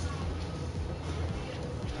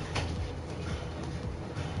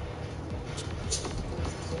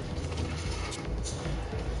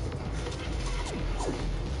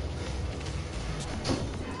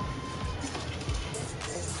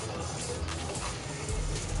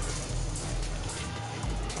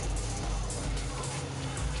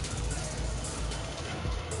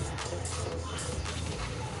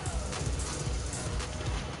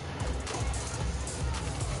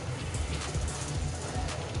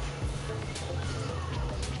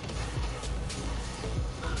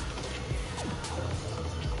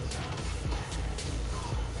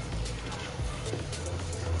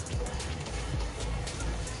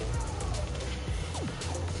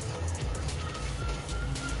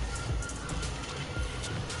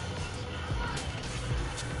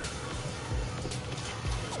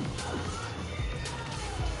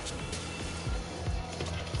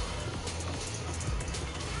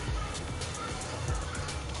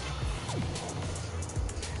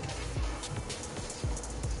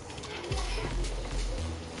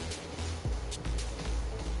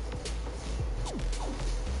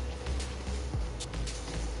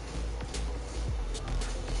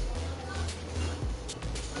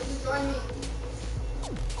 Join me.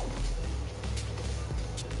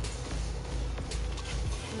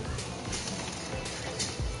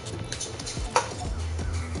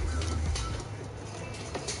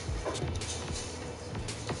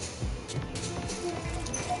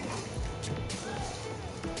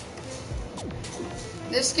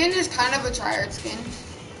 This skin is kind of a tryhard skin.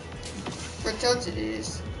 For Tilted it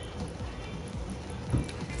is.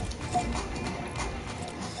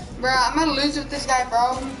 Bro, I'm gonna lose with this guy,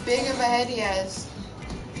 bro. Big of a head he has.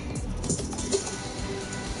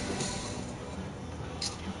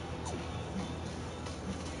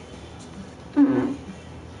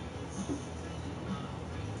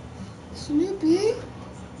 Snoopy?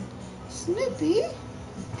 Snoopy?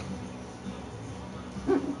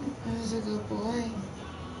 That was a good boy.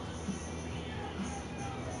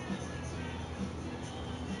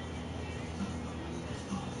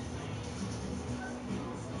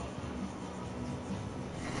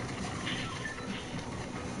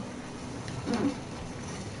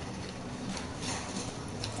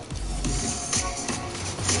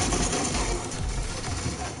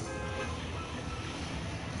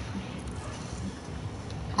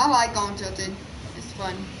 I like going tilted. It's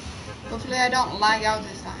fun. Hopefully I don't lag out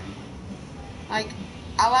this time. Like,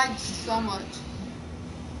 I lagged so much.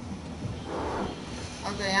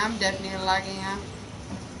 Okay, I'm definitely lagging out.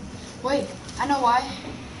 Wait, I know why.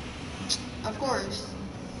 Of course.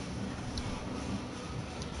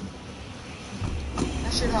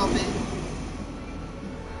 That should help it.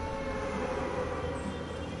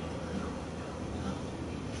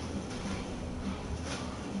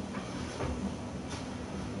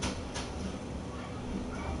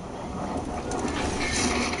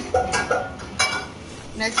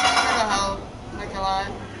 Next time it'll help, like a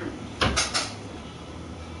lot.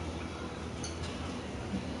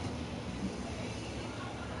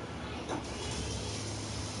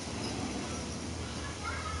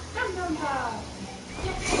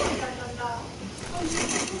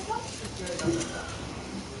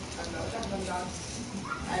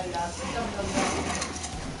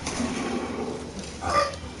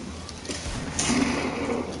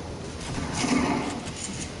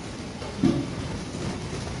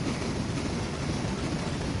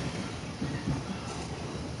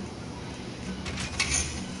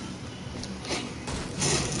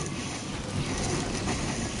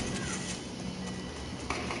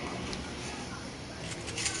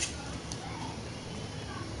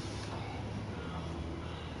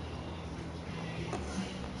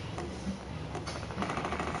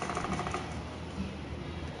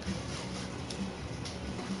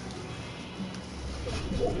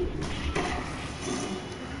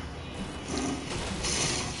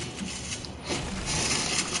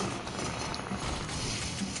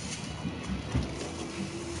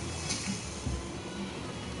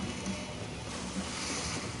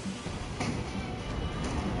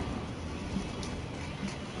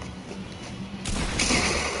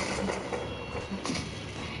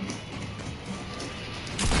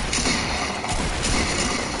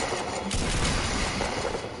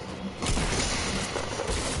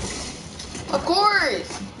 Of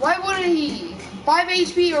course! Why wouldn't he? 5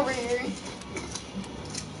 HP over here.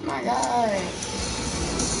 Oh my god.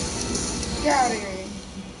 Get out of here.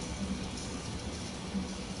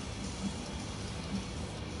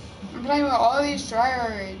 I'm playing with all these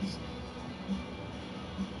tryhards.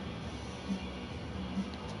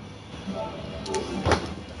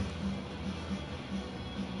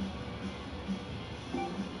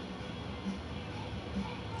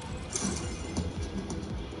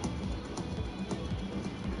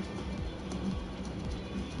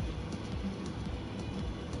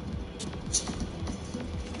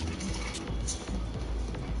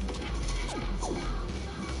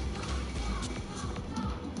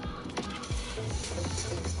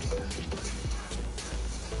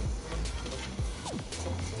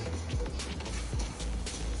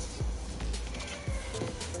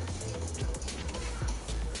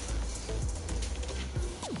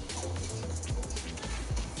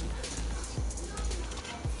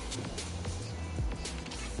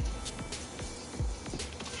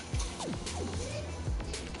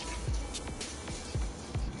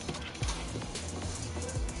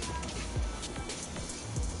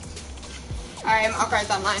 Alright, I'll cry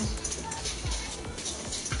that line.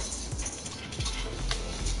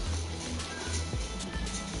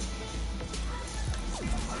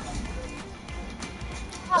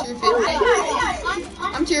 Tier 50.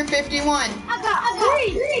 I'm tier 51. I got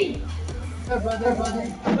three. What's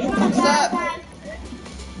up?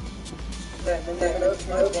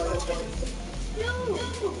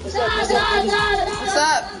 What's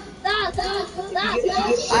up?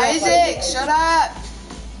 Isaac, shut up.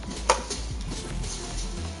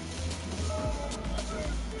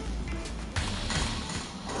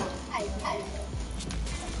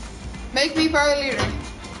 Make me pro leader.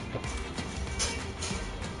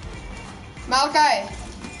 Malachi.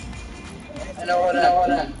 I know what I.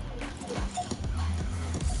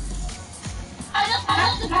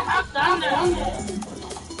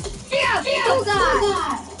 Yeah, oh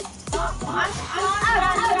God.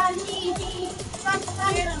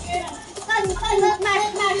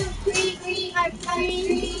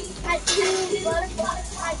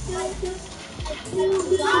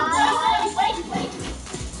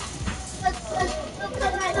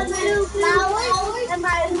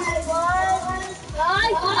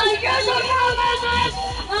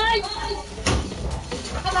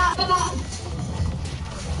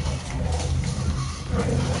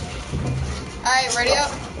 Alright, ready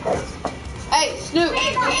up? Hey, Snoop! Come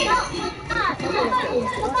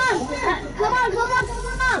on.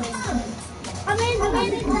 I'm in the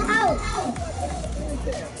house.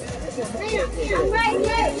 I'm right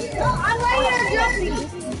here. No, I'm right here, jumping.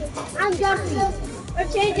 I'm jumping. We're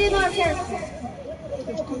changing our character.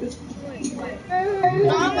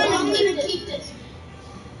 No, I'm gonna keep this.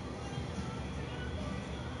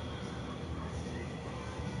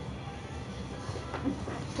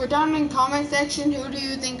 Put down in the comment section who do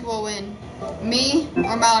you think will win? Me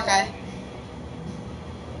or Malachi?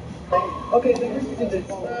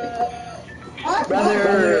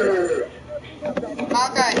 Brother.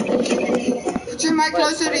 Malachi, put your mic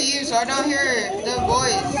closer to you so I don't hear the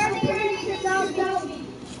voice.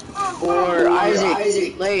 Or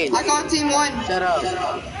Isaac. Lane. I call team 1. Shut up.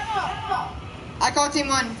 I call team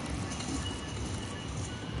 1.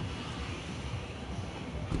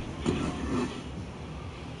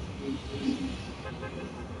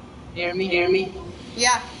 Hear me?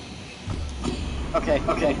 Yeah. Okay.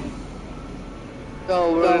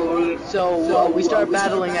 So we start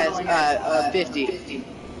battling at 50.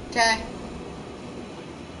 Okay.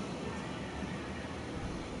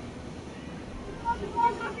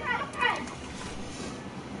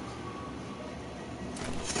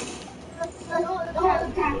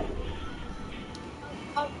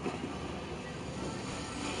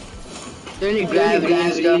 Is there any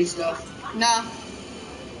gravity and stuff? No.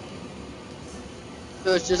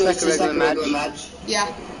 So it's just like a regular match? Yeah.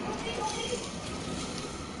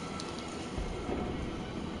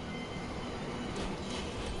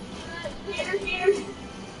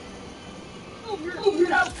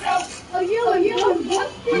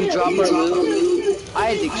 We drop our loot?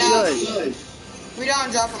 Isaac, shush. We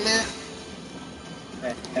don't drop a loot.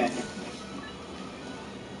 Okay.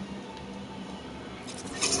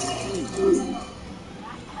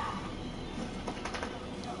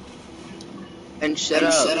 And shut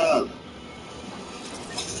up.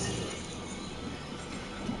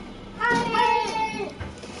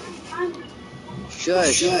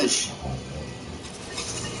 Shush.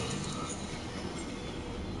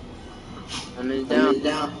 Sun is down.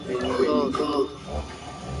 Cold.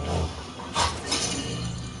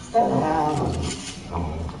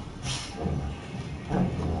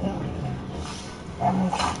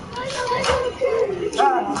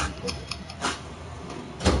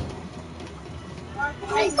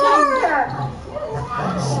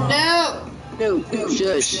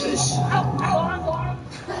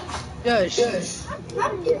 No, shush.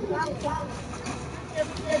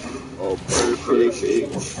 Oh, perfect.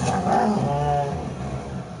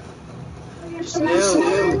 Snoop.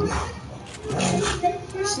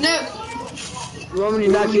 You want me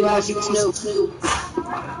to knock you out, Snoop? Snoop.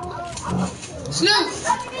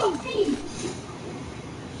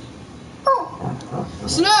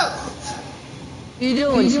 What are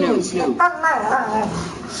you doing, Snoop?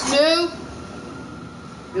 Snoop.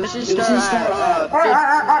 Let's just start at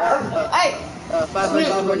Hey.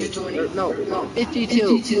 520. No,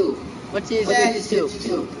 52. What's his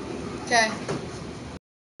 52? Okay.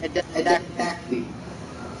 Exactly.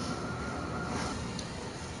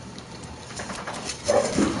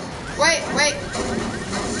 Wait.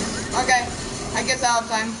 Okay. I guess out of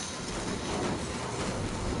time.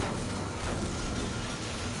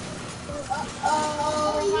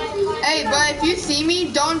 Hey, but if you see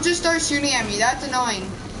me, don't just start shooting at me. That's annoying.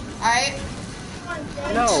 Alright?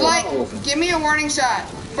 No. Just like, give me a warning shot.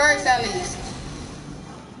 First, at least.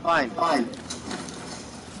 Fine.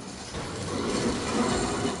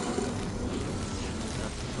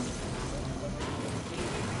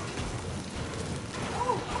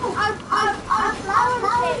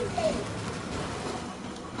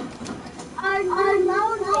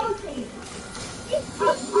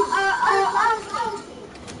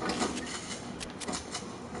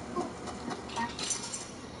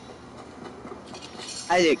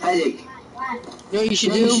 Isaac. You know what you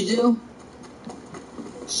should do?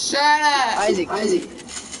 Shut up. Isaac. You know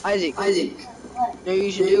what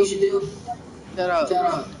you should do? Shut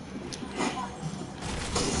up.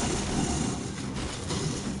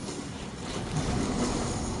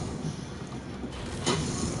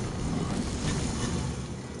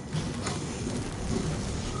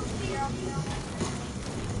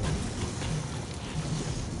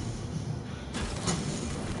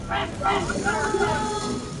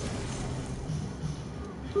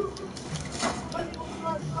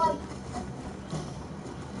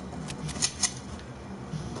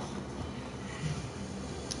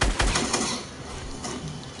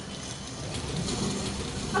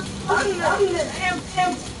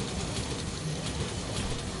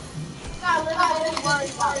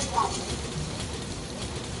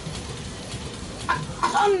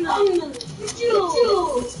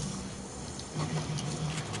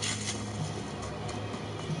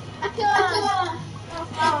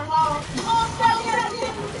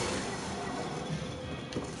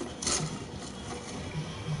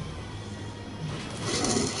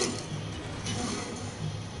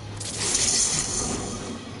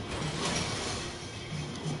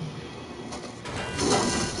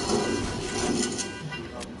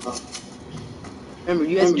 Remember,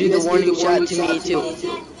 you have to do the warning shot to me too.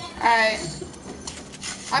 Alright.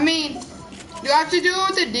 I mean, do I have to do it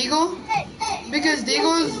with the Deagle? Because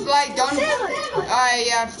Deagle's like, don't. Alright,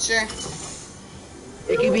 yeah, sure.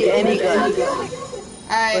 It could be any gun.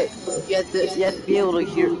 Alright. But you have to be able to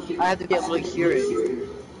hear. I have to be able to hear it.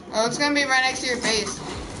 Oh, it's gonna be right next to your face.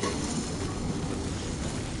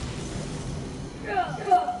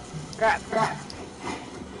 Crap.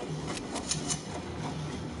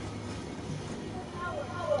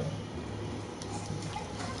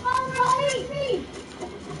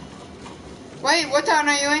 Wait, what town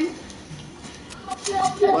are you in?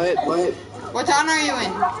 What? What town are you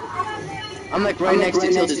in? I'm like right next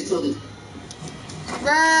to Tilted.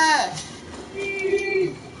 Bruh!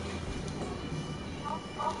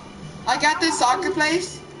 Like at this soccer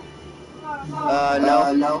place?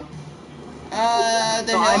 No.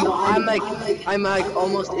 The hill? I'm like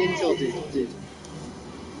almost in Tilted.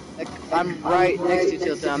 Like I'm right next to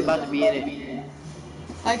Tilted. I'm about to be in it.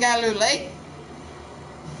 Like at Loot Lake?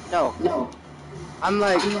 No. I'm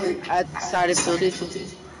like at the side of Tilted.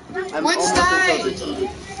 I'm Which almost side? in Tilted.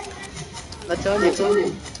 I told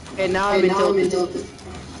you. Okay, now I'm in Tilted.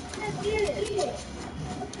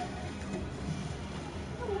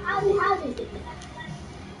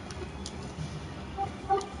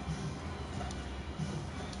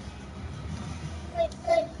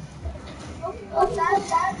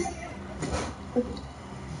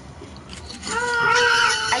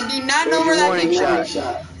 I do not know where that warning came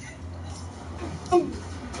shot.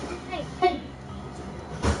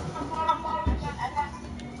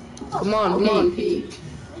 Come on, Pete.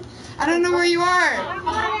 I don't know where you are.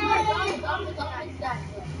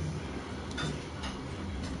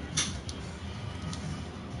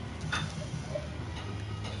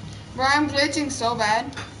 Bro, I'm glitching so bad.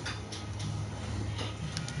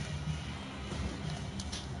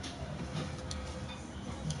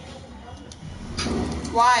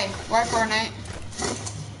 Why? Why Fortnite?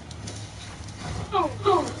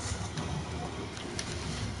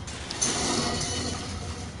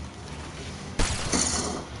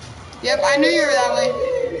 Yep, I knew you were that way.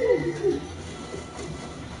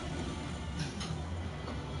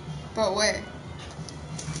 But where?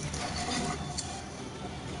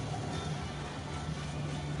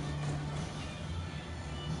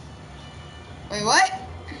 Wait, what?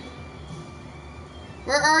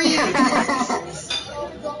 Where are you?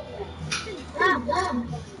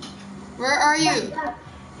 Where are you?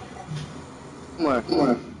 Where?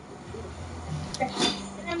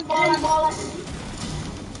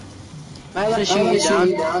 Am I allowed to shoot you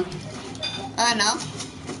down? No.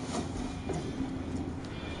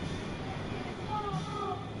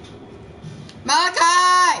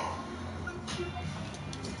 Malachi!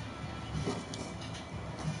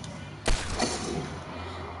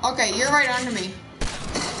 Okay, you're right under me.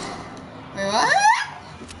 Wait, what?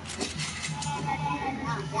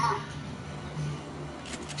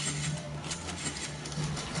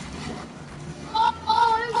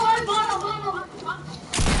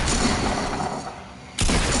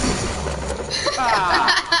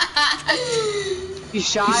 You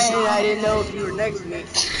shot and I didn't know if you were next to me.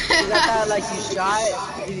 Because I thought like you shot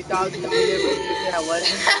and you thought it was going to be there, but I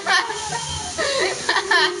wasn't.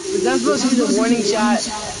 Was that supposed to be the warning shot?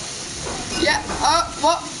 Yeah,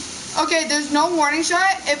 well, okay, there's no warning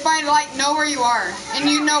shot if I, like, know where you are, and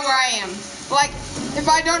you know where I am. Like, if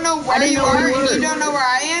I don't know where you are, and you don't know where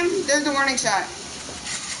I am, there's a warning shot.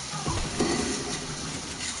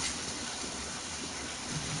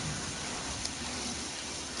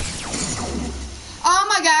 Oh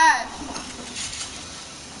my god!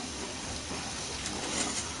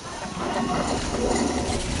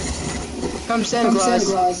 Come Santa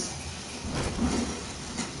Claus.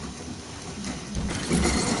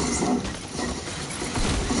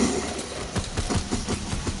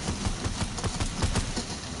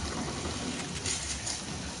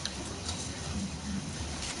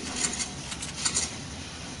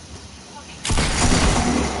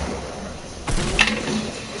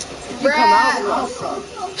 you come out?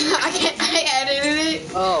 I edited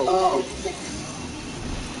it. Oh.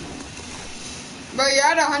 Bro, you're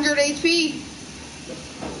at 100 HP.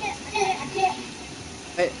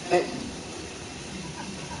 Hey.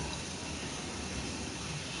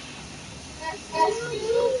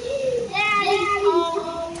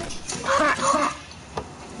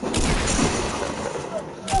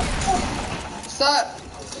 What's up?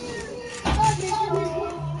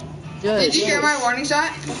 Did you hear my warning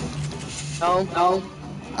shot? No.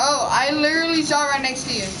 Oh, I literally saw right next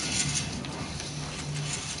to you.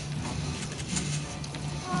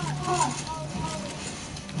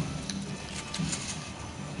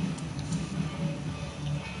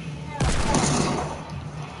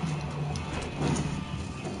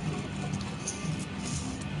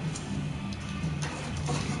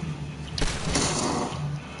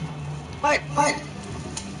 What?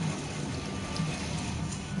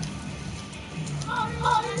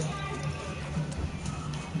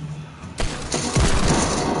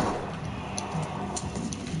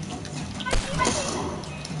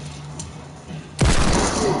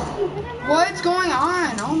 What's going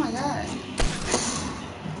on? Oh my god.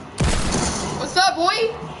 What's up,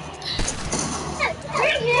 boy?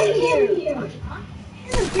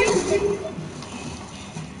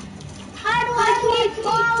 How do I keep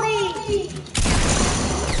falling?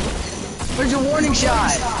 Where's your warning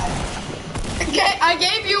shot? I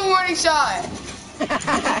gave you a warning shot.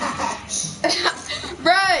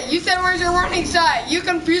 Bruh, you said where's your warning shot? You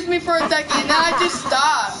confused me for a second, and then I just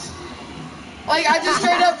stopped. Like, I just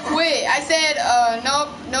straight up quit. I said, nope.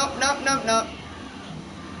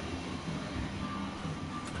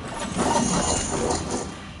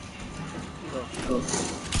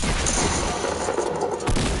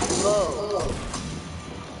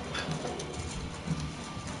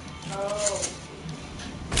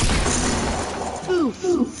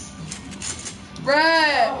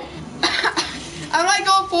 Bruh. I'm like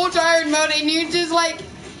on full tired mode, and you just like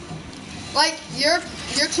you're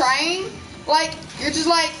trying, like you're just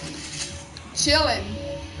like chilling.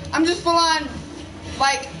 I'm just full on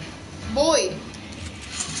like boy.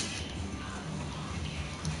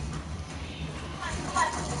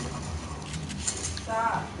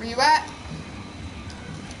 Stop. Where you at?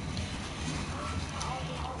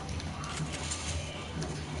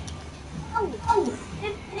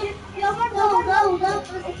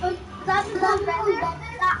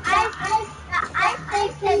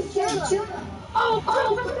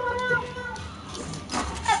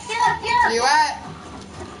 Where you at?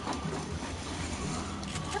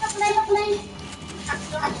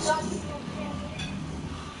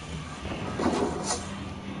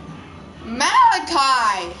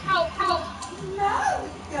 Malachi! No,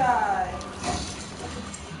 guy.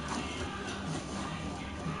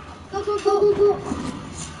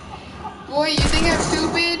 Boy, you think I'm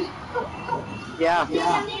stupid? Yeah.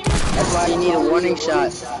 That's why you need a warning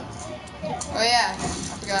shot. Oh yeah, I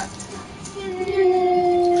forgot.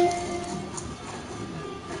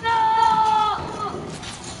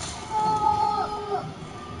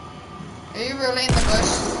 Are you really in the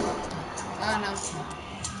bush? I don't know.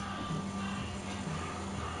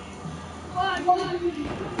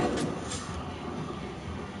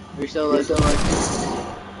 You're so lucky.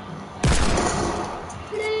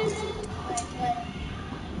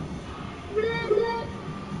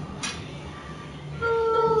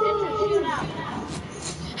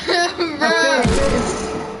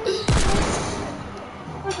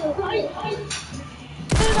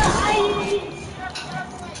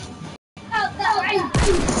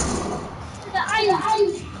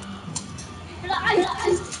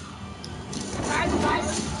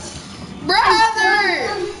 Brother!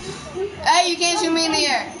 Hey, you can't shoot me in the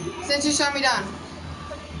air since you shot me down.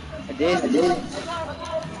 I did.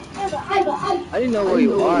 I didn't know where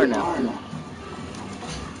you are now.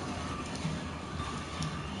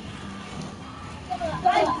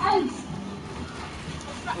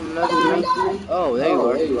 Oh, there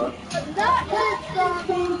you are.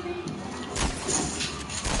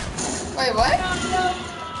 Wait, what?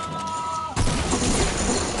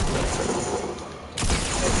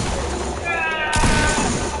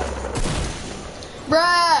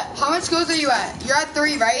 Bruh, how much kills are you at? You're at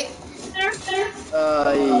 3, right?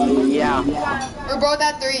 Yeah. We're both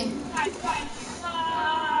at 3.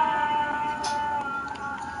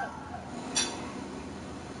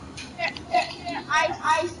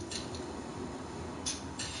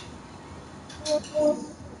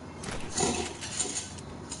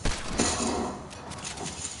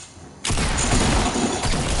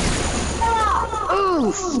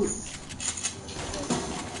 Oof.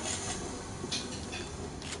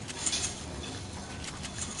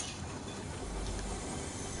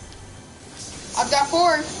 got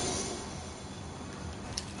 4.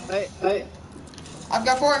 Wait. I've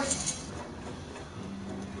got 4.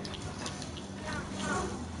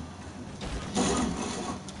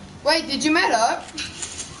 Wait, did you met up? Did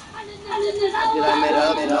I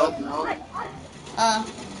made up? No.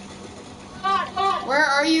 Where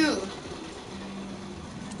are you?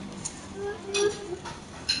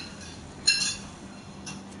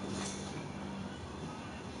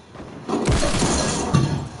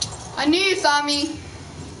 I knew you saw me.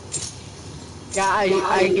 Yeah,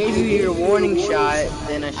 I gave you your warning shot,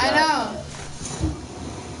 then I shot. I know.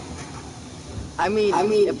 I mean,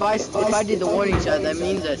 if I did the warning shot, that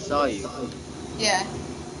means I saw you. Yeah.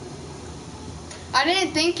 I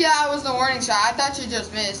didn't think that was the warning shot. I thought you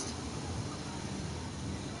just missed.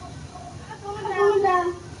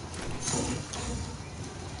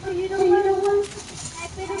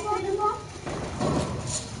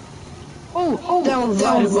 Oh, that was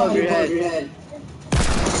right above your head.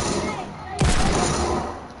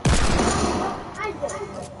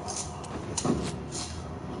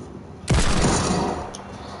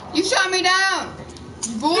 You shot me down.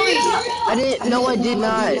 You bully. I didn't. No, I did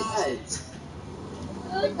not.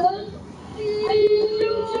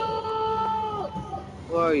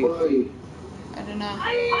 Where are you? I don't know.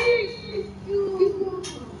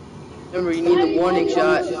 Remember, you need the warning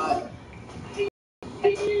shot.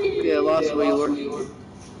 Okay, I lost where you were.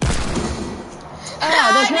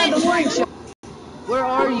 That's not the warning shot. Where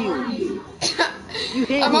are you? You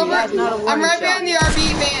hit I'm me. over. That's not a warning I'm right shot. behind the RV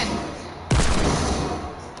van.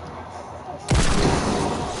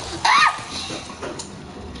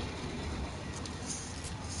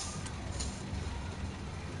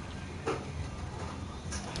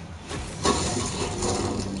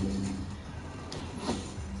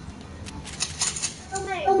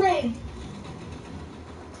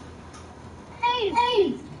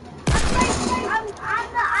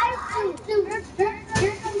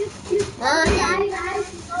 Where are you?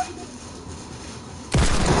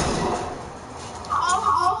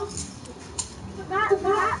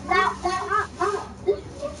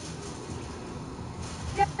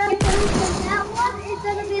 That one is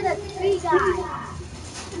gonna be the tree guy.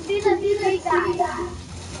 Be the tree guy.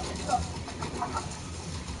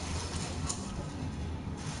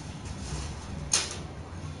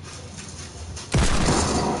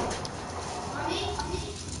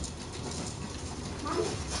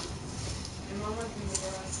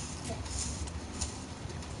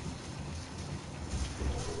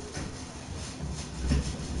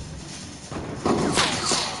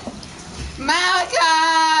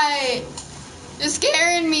 Malachi! You're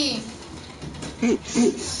scaring me.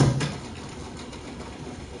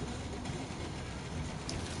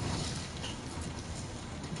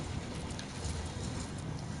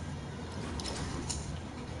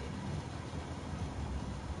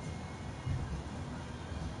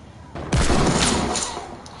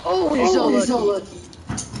 Oh, you're so lucky.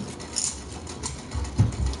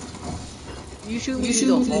 You shoot me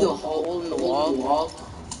through the hole in the wall.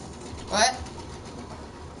 What?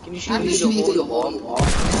 Can you shoot me through the hole in the wall?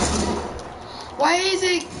 Why does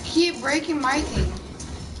it keep breaking my thing?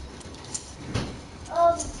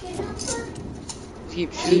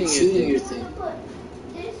 Keep shooting your thing.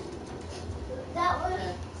 No,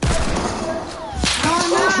 I'm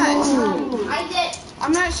not. I did.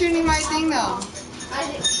 I'm not shooting my thing though.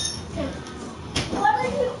 I did. What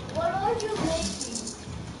are you making?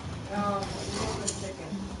 Noodles and chicken.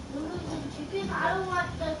 Noodles and chicken? I don't want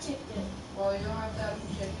the chicken. Well, you don't have to have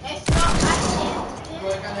chicken. It's not, I can't.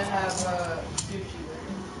 We're gonna have sushi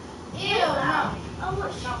later. Ew, no. No, I don't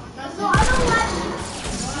like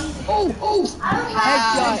I don't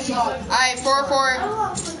Headshot. Alright, 4-4. I don't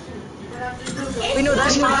want sushi. Wait, no,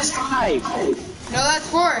 that's 5. No, that's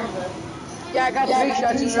 4. Yeah, I got 3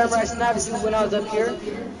 shots. And remember, I sniped you when I was up here.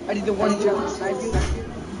 I did the one shot and sniped you.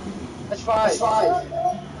 That's 5.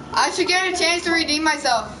 I should get a chance to redeem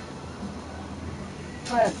myself.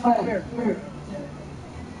 Come here.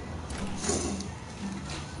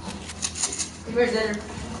 Come here, Dinner.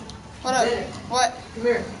 What up? What? Come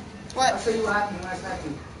here. What? I'll show you what happened when I smacked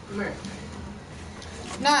you. Come here.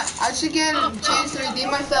 Nah, I should get a chance to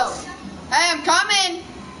redeem myself. Hey, I'm coming!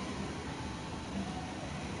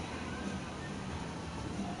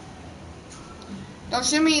 Don't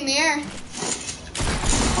shoot me in the air.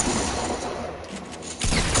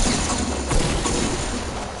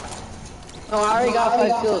 No, I already got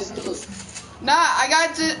 5 kills. Nah, I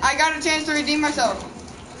got a chance to redeem myself.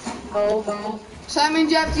 Oh. So that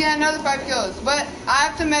means you have to get another 5 kills. But I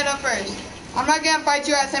have to med up first. I'm not gonna fight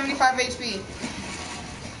you at 75 HP.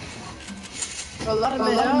 A lot of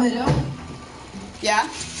men up. Yeah?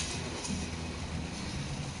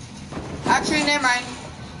 Actually, never mind.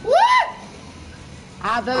 What?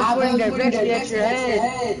 Ah, those pointing directly at your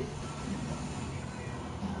head.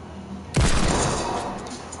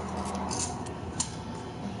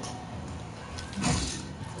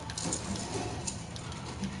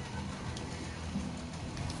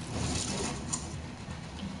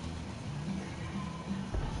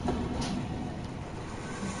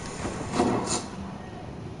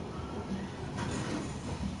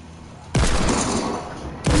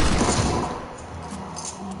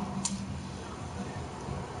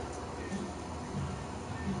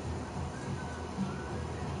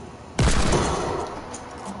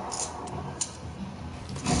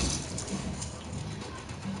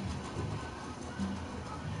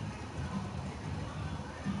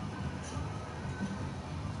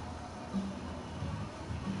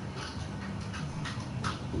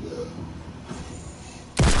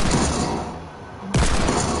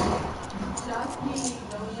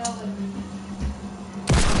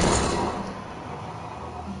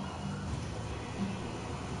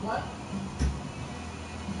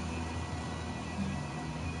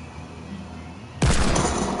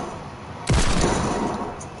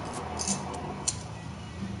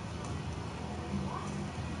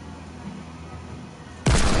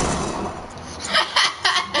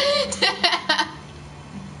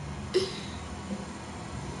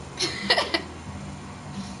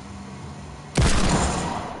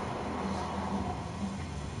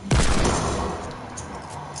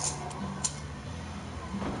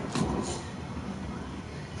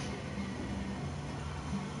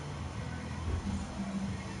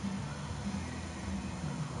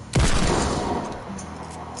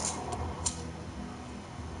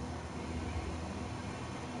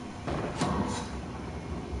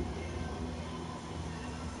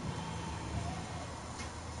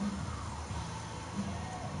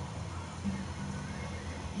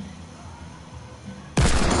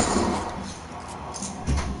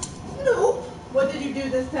 What did you do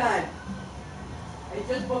this time? I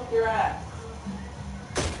just booked your ass.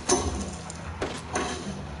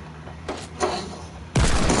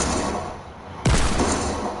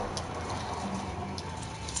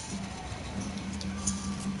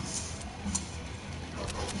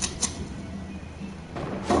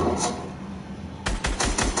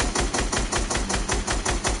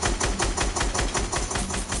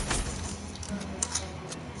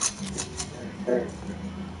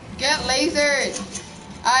 Get lasered.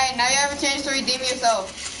 Alright, now you have a chance to redeem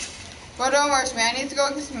yourself. But don't rush me, I need to go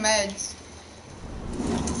get some meds.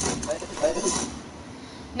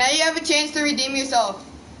 Now you have a chance to redeem yourself.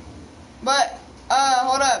 But,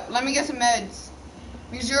 hold up, let me get some meds.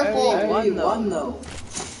 Because you're full. I already won though.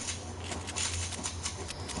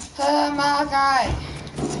 Oh my god.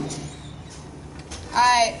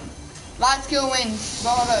 Alright, last kill wins.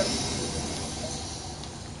 But hold up.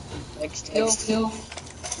 Next kill.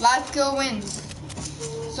 Last kill wins.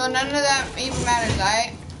 So none of that even matters,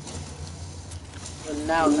 alright?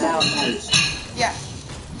 Now. Yeah.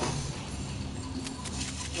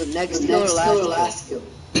 The next kill or last kill?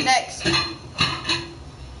 Next.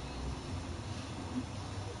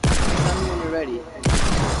 Tell me when you're ready.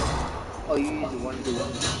 Oh, you use it 1 to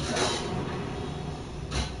 1.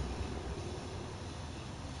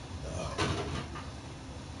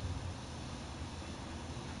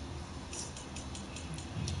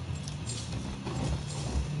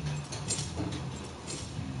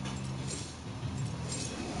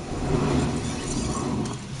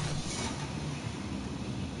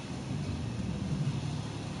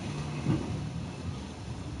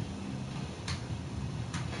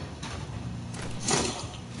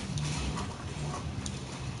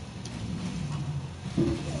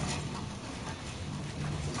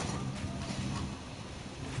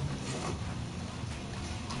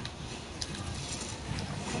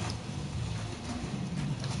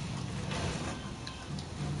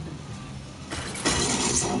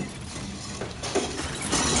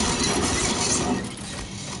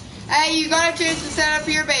 Hey, you got a chance to set up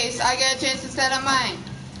your base. I get a chance to set up mine.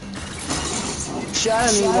 Shot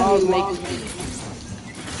at me while I was making.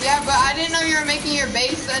 Yeah, but I didn't know you were making your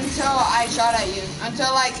base until I shot at you.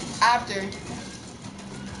 Until, like, after.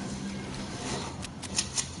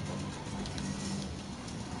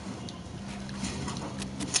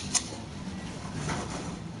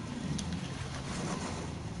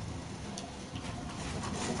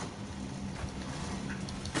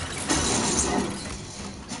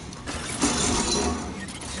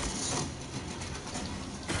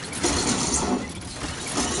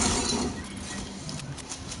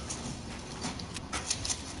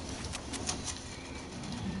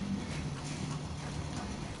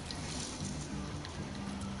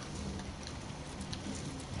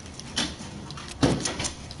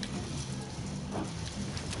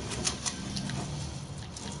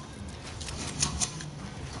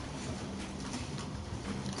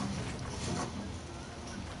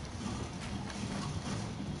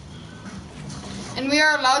 And we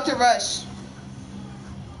are allowed to rush.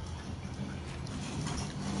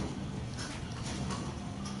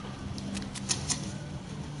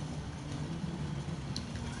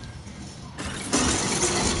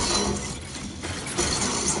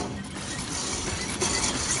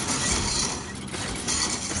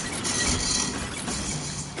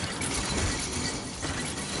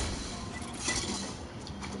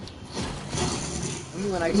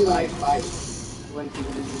 When I fight. When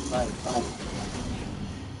people do fight.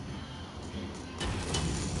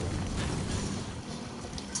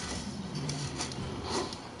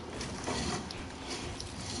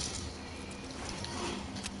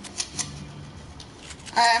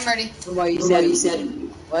 Alright, I'm ready. What you said?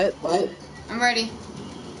 What? I'm ready.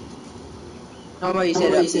 No, what you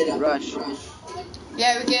said? Rush.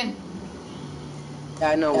 Yeah, we can. Yeah,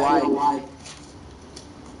 I know why.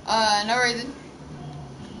 No reason.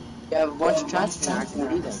 You have a bunch of chances now.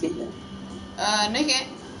 I can see them. No, you can't.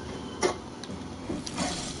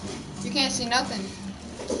 You can't see nothing.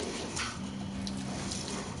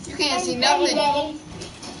 You can't see nothing.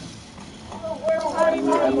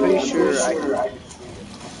 I'm pretty sure I can.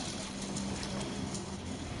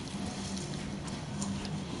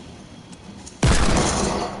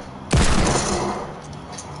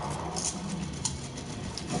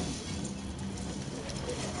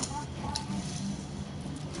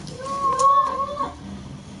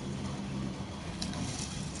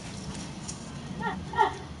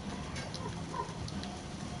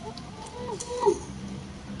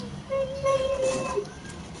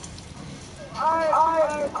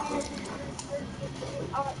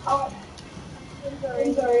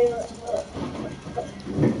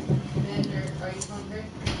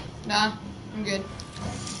 Nah, I'm good.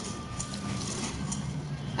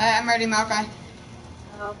 Alright, I'm ready, Malachi.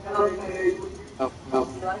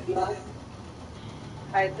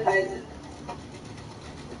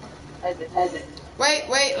 Wait,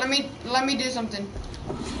 let me do something.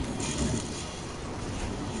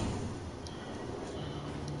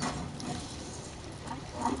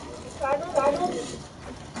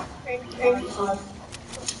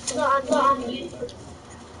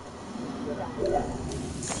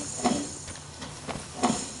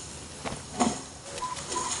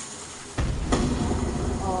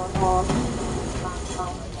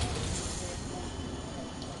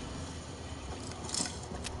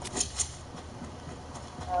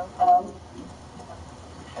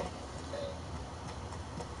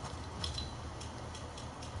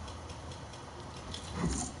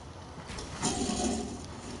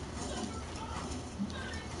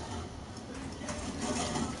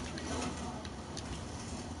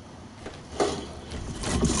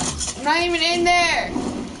 I'm not even in there.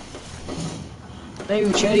 I'm not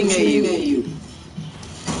even shooting at you.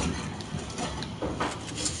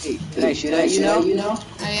 Hey, can I shoot at you now?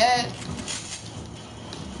 Not yet.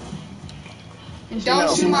 And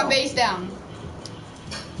don't shoot my base down.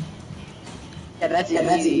 Yeah, that's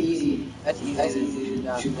easy. That's easy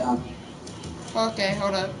to shoot down. Okay,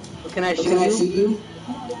 hold up. Can I shoot you?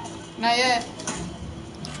 Not yet.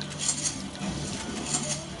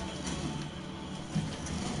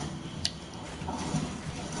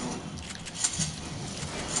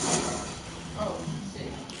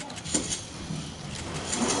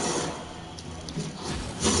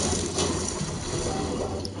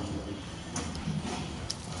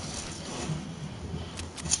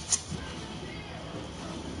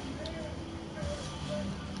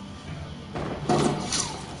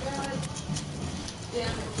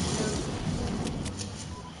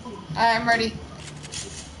 I'm ready.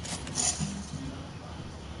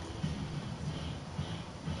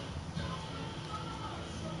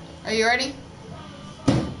 Are you ready?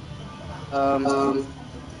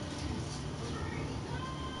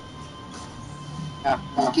 Yeah.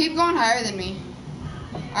 Just keep going higher than me.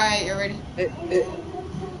 Alright, you're ready. Yo!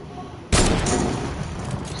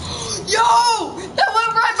 That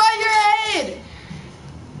went right by your head!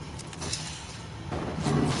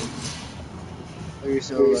 Oh, you're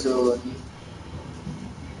so lucky.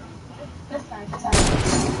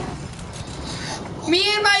 Me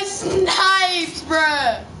and my snipes,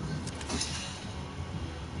 bruh!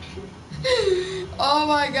 Oh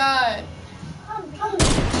my god.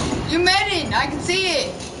 You made it! I can see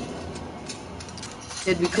it!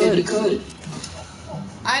 Said we could.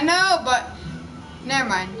 I know, but never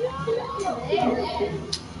mind.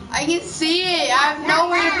 I can see it! I have no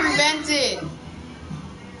way to prevent it!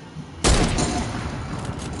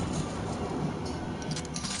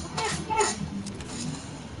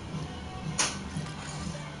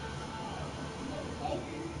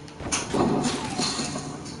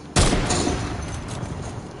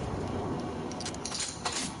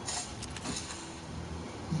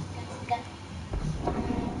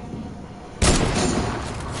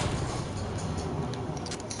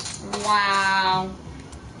 wow.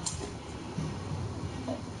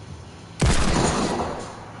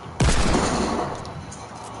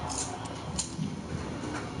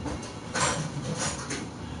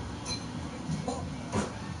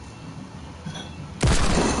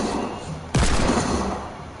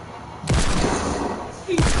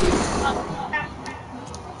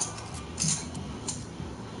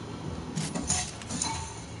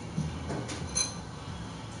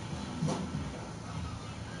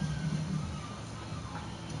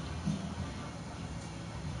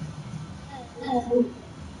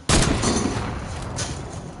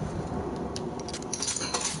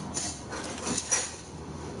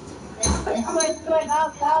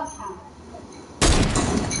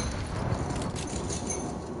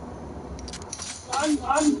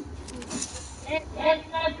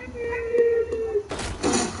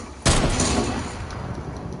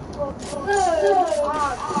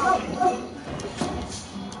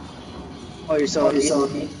 Oh, you're so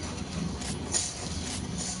lucky.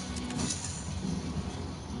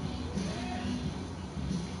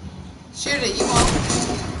 Shoot it, you won't.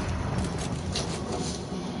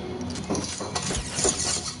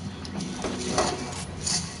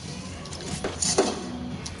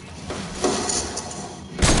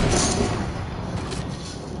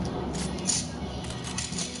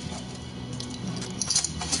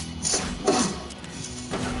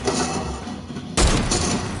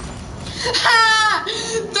 Ha!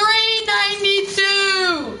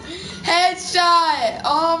 392! Headshot!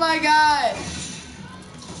 Oh my god.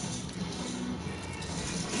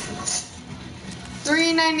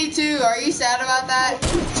 392. Are you sad about that?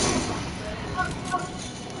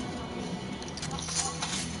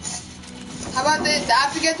 How about this? I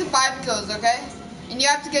have to get to 5 kills, okay? And you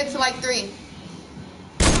have to get to like 3.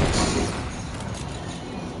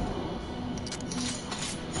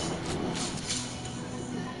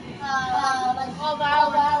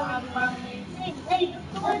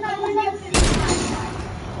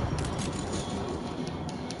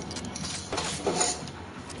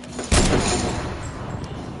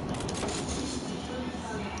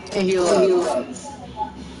 Hey, heal up.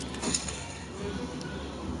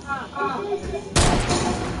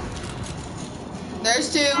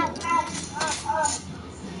 There's 2.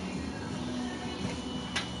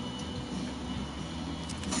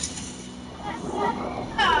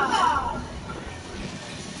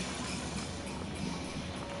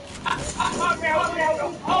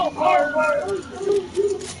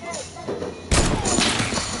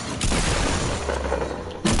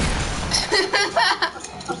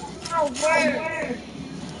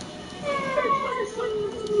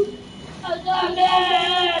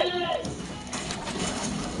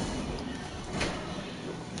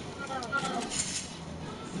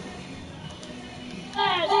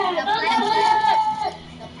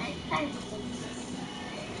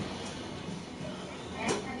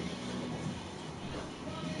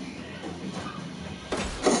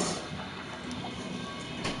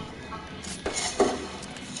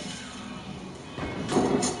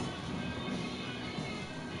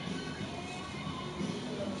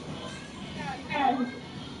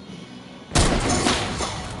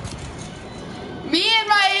 Me and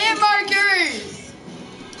my hit markers!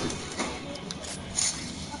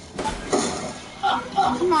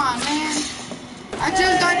 Come on, man. I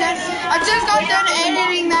just got done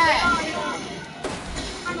editing that.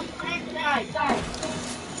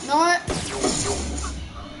 You know what?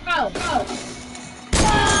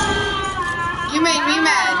 You made me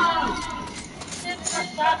mad.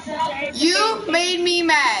 You made me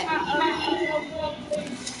mad.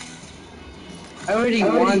 I already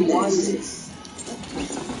won this.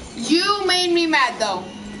 You made me mad though.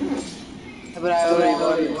 But I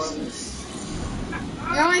already won this.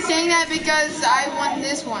 You're only saying that because I won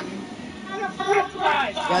this one.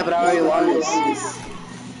 Yeah, but I already won this.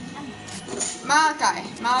 Malachi.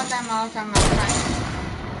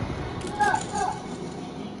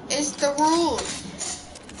 It's the rules.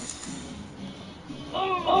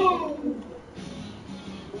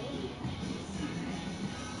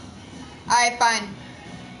 Alright, fine.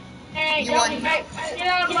 You won.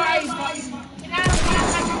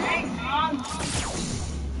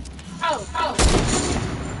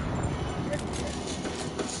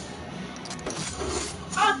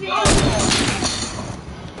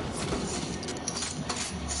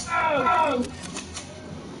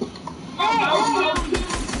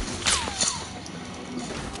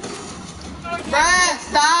 Bruh,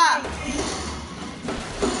 stop.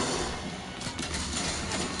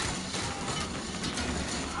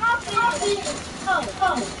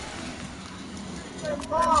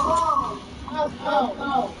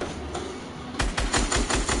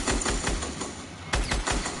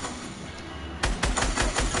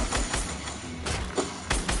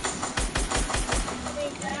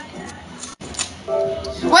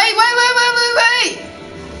 Wait!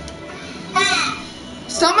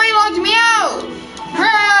 Somebody logged me out!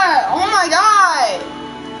 Bruh! Oh my god!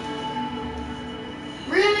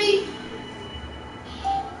 Really?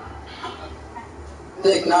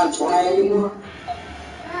 Like not trying anymore.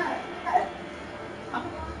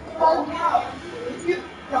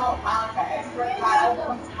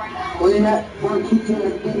 Well, you're not going to keep doing the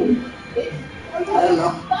thing. I don't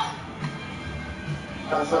know.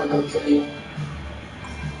 I'm trying to kill you.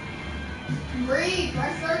 Breathe, my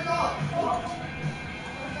circle.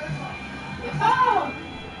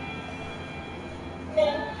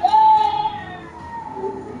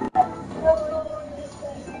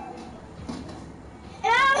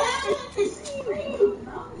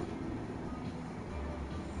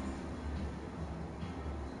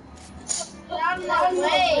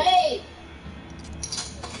 Wait.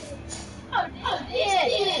 Oh,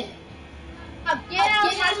 this.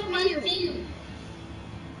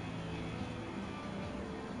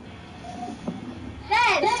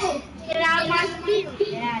 Get out of my view.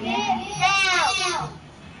 Get out of my view. Get out.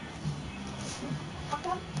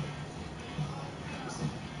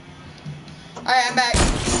 Alright, I'm back.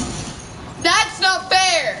 That's not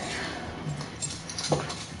fair!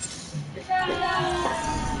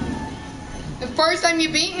 The first time you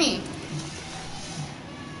beat me.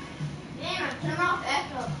 Damn, turn off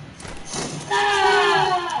echo.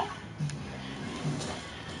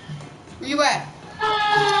 Where you at?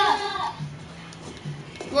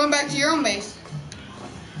 You going back to your own base.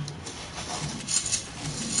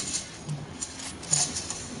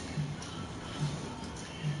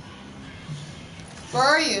 Where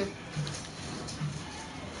are you?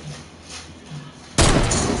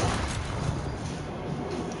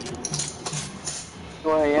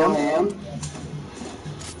 Where I am.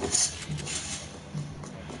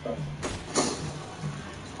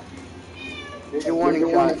 There's your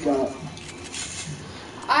warning shot.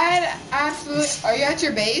 I had absolute. Are you at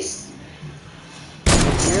your base?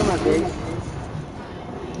 You're in my base.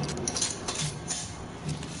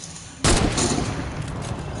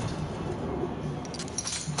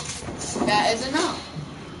 That is a no.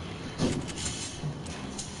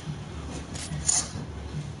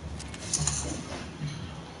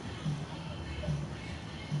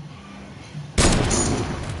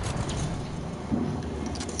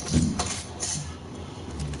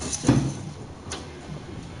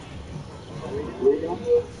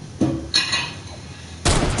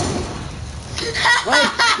 Wait,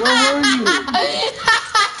 where were you?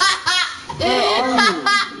 Where are you?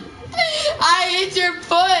 I hit your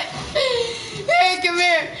foot. Here, come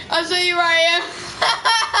here. I'll show you where I am.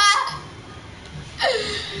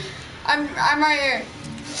 I'm right here.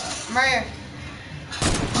 I'm right here.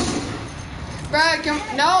 Bro, come.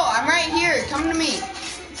 No, I'm right here. Come to me.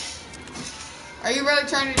 Are you really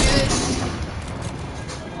trying to do this?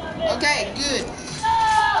 Okay, good.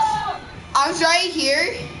 I was right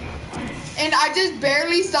here, and I just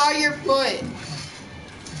barely saw your foot.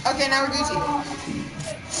 Okay, now we're Gucci.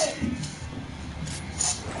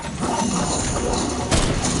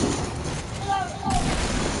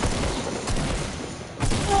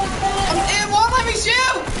 It won't let me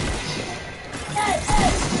shoot!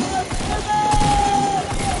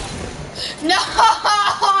 No!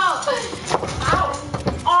 Ow!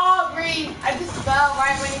 Oh, green. I just fell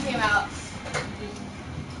right when you came out.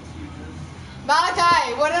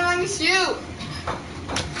 Malachi, wouldn't let me shoot.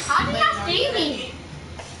 How did y'all see me?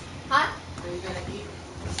 Huh? Are you gonna eat?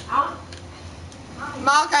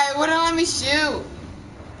 Malachi, wouldn't let me shoot.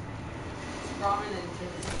 Ramen and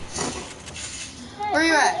chicken. Where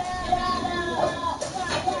you at?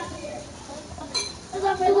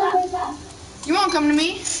 You won't come to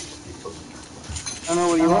me. I don't know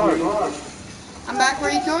where you are. I'm back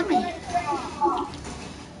where you killed me.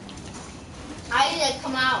 I need to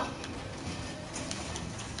come out.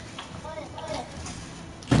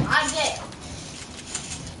 I did.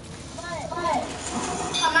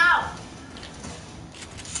 Come out.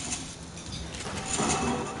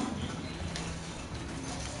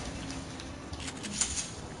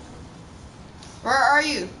 Where are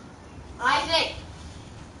you? Isaac.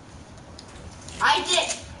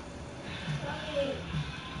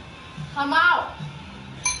 Come out.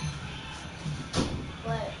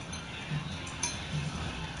 What?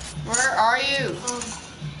 Where are you?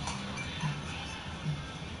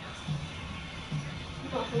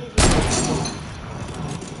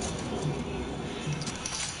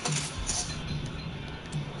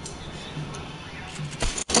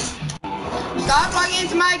 Stop logging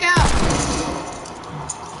into my account.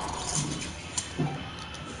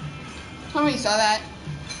 Somebody saw that.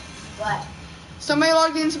 What? Somebody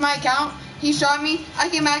logged into my account He shot me. I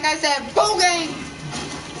came back. I said, "Go gang!"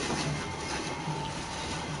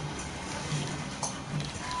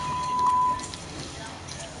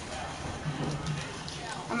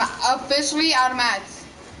 I'm officially out of mats.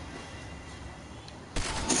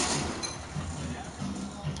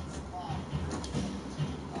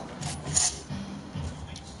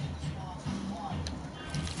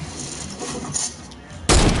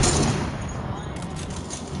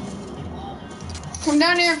 Come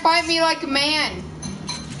down here and fight me like a man.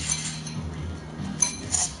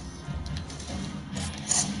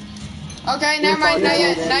 Okay, never mind. Not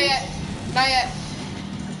yet. Not yet. Not yet.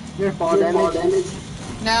 Your fall damage.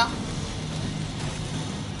 No.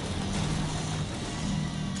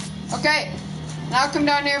 Okay. Now come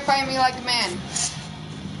down here and fight me like a man.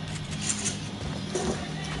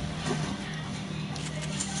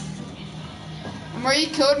 And where you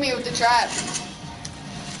killed me with the trap.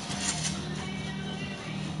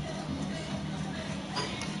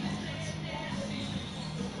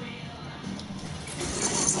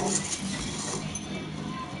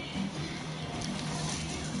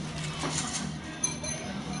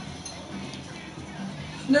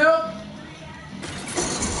 Nope.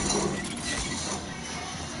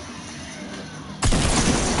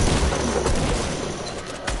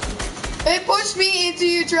 It pushed me into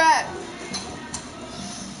your trap.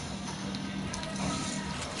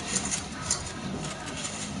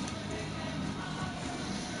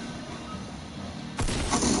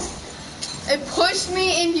 It pushed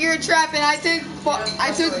me into your trap, and I took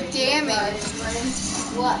damage.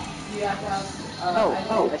 What? You have to have. I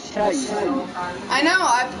shot you. I know.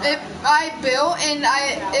 I built, and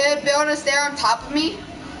it built a stair on top of me,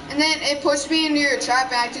 and then it pushed me into your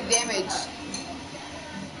trap, and I took damage.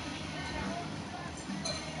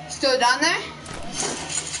 Still down there?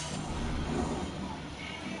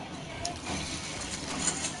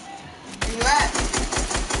 Where you at?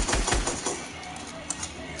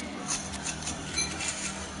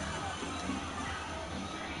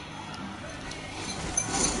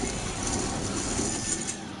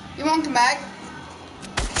 You won't come back?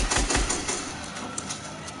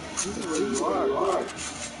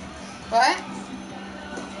 What?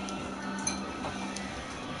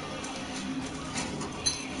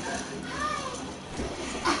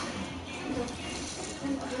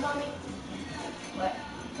 What?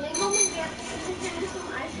 Can you help me get some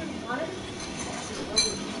ice and water?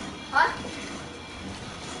 Huh?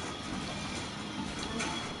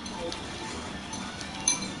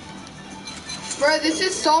 Bro, this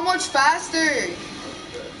is so much faster.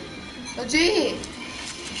 Legit.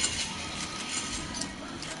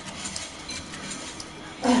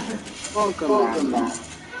 Welcome back.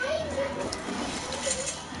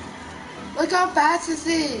 Look how fast this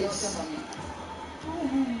is.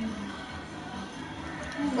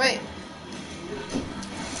 Wait.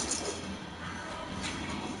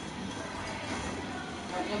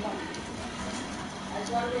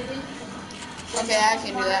 Okay, I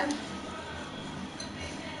can do that.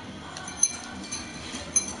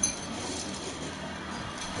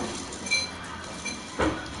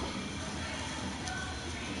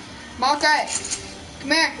 Malachi,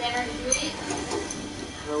 come here. Dinner, did you eat?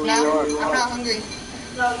 No, I'm not hungry.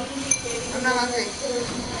 No, you can eat baby. I'm not hungry.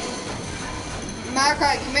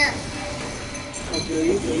 Malachi, come here.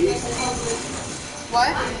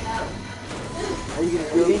 What? Are you gonna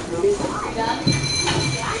kill me?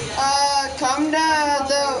 Come to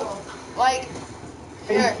the, like,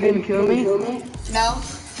 here. Are you gonna kill me? No.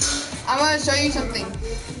 I'm gonna show you something.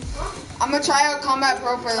 I'm gonna try out Combat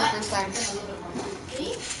Pro for the first time.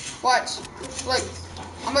 Watch. Look.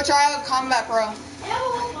 I'm gonna try out Combat Pro. They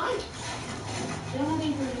don't have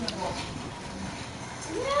any food in the bowl.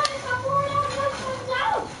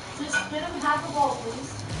 Just get them half a bowl,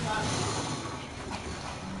 please.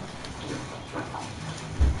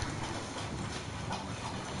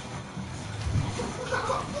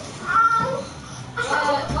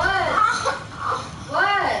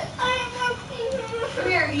 What? Come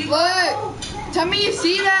here, you. Look. Tell me you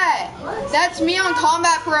see that. That's me on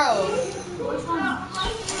Combat Pro.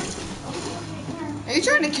 Are you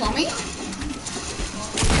trying to kill me?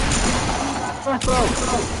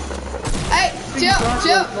 Hey, chill.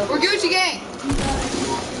 We're Gucci gang.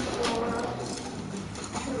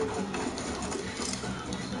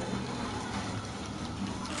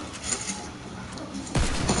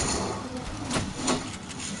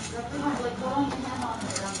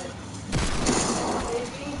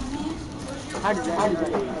 How did that?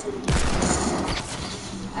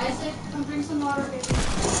 Isaac, come drink some water, baby.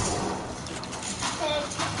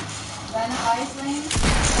 Lemon ice, Lane?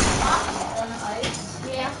 Lemon ice?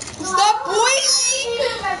 Yeah. Stop boing!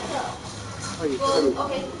 you. Well,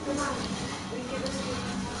 okay, come on.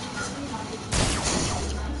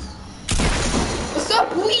 What's up,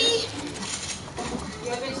 boy? You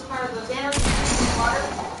have been part of the Tanner, water?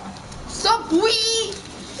 What's up, boy?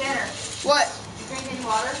 Tanner, What? you drink any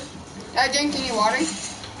water? I drink any water?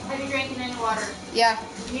 Have you drinking any water? Yeah.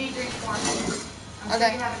 You need to drink more. I'm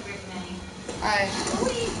Okay. sure you haven't drinking any. Alright. Who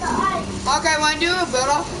needs the ice? Okay, wanna do a build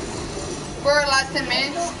off for the last 10 Who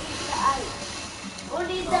minutes? needs the ice? Who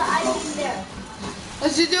needs the ice in there?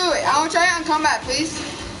 Let's just do it. I wanna try it on combat, please.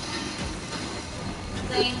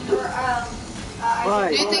 Thing, or, Why?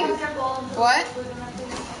 Do you think? What?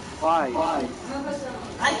 Why?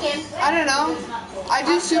 I can. I don't know. I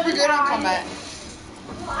do super good on combat.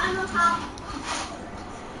 Well, I'm a cop.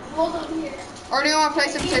 Hold on here. Or do you wanna play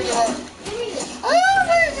some Save the World? Give me this. Oh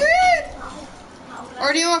my god!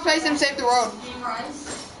 Or do you wanna play some Save the World?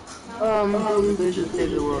 They should save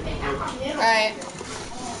the world. Alright.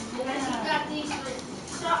 Got these three.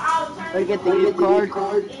 So I'll turn I get the gift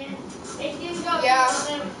card. and it didn't go Yeah.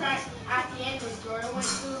 through, it crashed at the end of the door. It went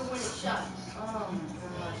through when it shut.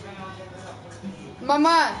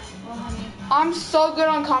 Mama, I'm so good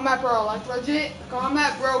on Combat Pro. Like legit,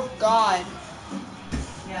 Combat Pro God.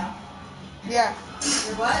 Yeah. Yeah.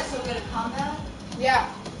 You're what? So good at combat? Yeah.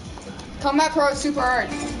 Combat Pro is super hard.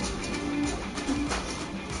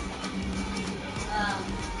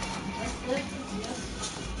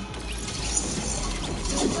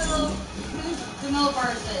 Whose granola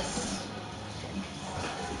bar is this?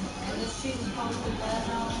 And this cheese is probably bad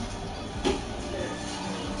now.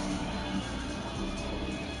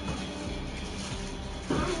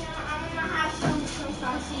 I'm gonna have some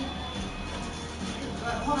saucy.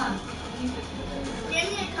 Hold on. Give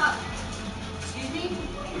me a cup. Excuse me?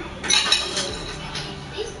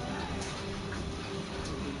 Please.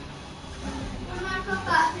 Where's my cup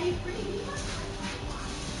at? Are you free?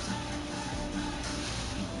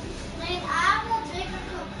 Lane, I have a bigger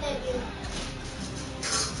cup than you.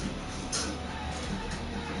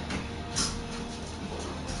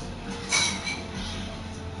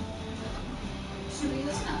 Should we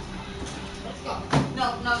listen up? Let's go. No.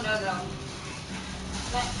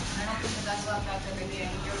 I don't think that's left out there, baby.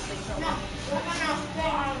 You're really trouble. No, we're gonna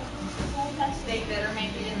They better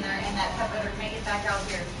make it in there, and that cup better make it back out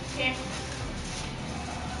here. Okay.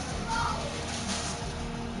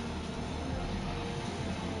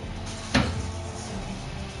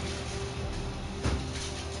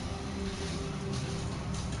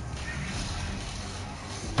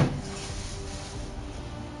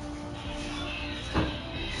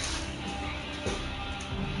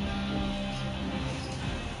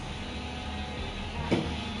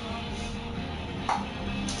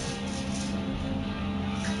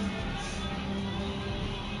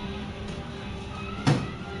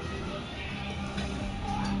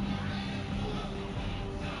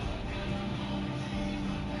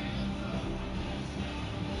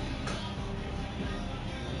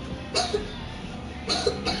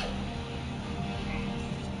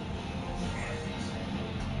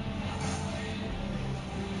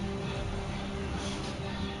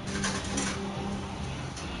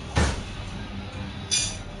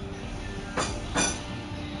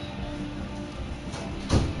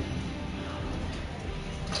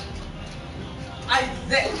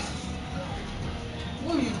 Isaac!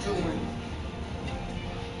 What are you doing?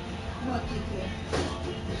 What you doing?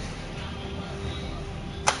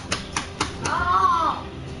 Ah!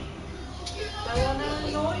 I wanna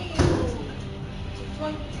annoy you. It's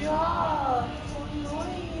my job to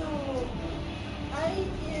annoy you.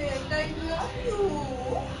 Isaac, I love you.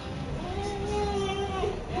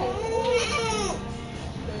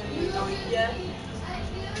 You know it yet?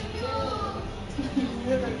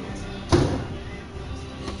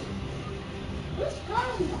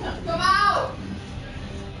 Come out!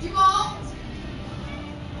 You won't.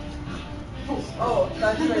 Oh,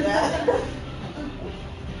 that's for that.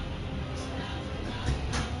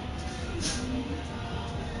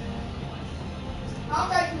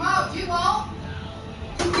 Okay, come out. You won't.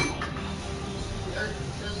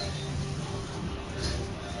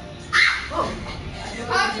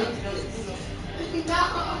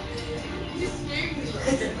 No. You scared me.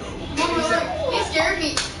 Mama, look. He scared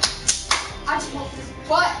me. I just want this.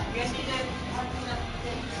 What? You guys need to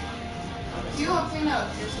You don't clean up.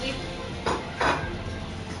 You're asleep.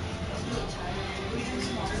 We drink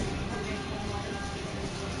some water.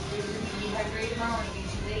 You're dehydrated tomorrow and you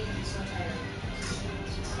get too late and you're so tired.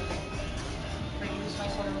 Bring this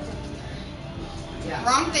nice water with it. Yeah.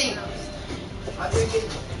 Wrong thing. I'll drink it.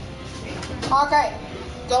 Okay.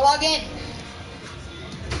 Go log in.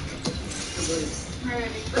 Wait,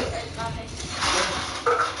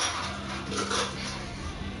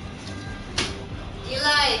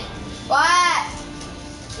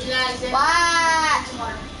 Sam. What? Drink some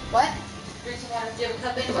water. What? Drink some water. Do you have a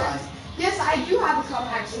cup anywhere? Yes, I do have a cup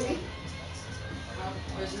actually.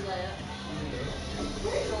 Where's your layup?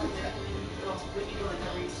 What are you doing?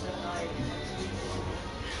 Are you so tired?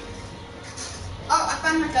 Oh, I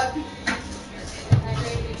found my cup.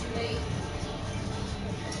 Hydrated, too late.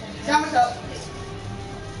 Found my cup.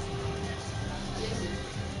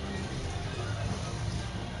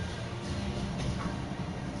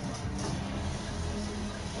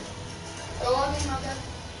 Go on in, my cup.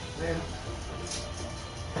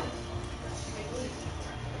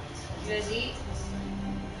 You guys eat?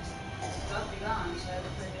 Well, you're gone, so I have to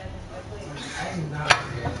put it in my plate. I am not. I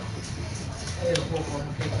had a full form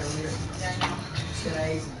cake earlier. Yeah, I know. Should I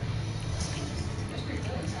eat? That's pretty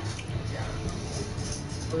good, huh?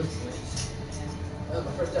 That was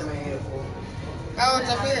the first time I ate a full. Oh, it's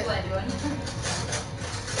up How's here. the play doing?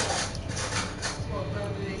 Well,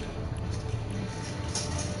 probably.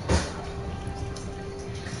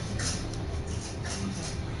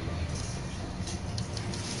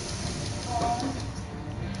 Oh,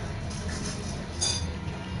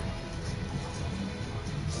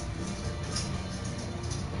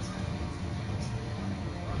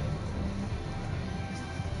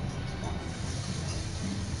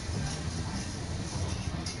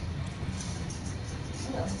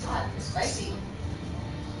 that's hot. It's spicy.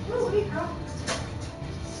 Ooh, what are you girl?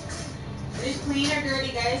 Are these clean or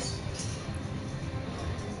dirty, guys?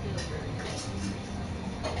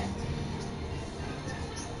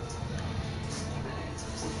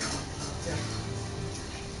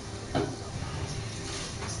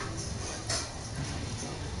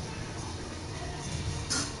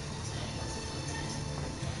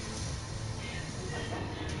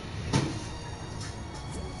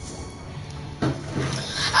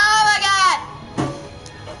 Oh my god!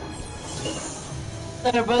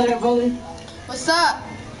 Brother. What's up?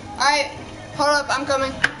 Alright, hold up, I'm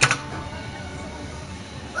coming.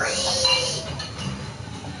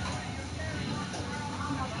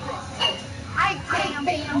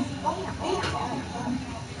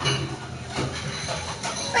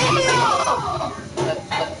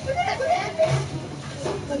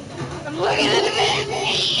 I'm looking at the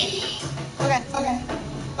Okay.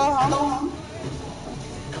 Go home.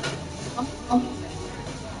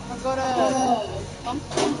 I'll go to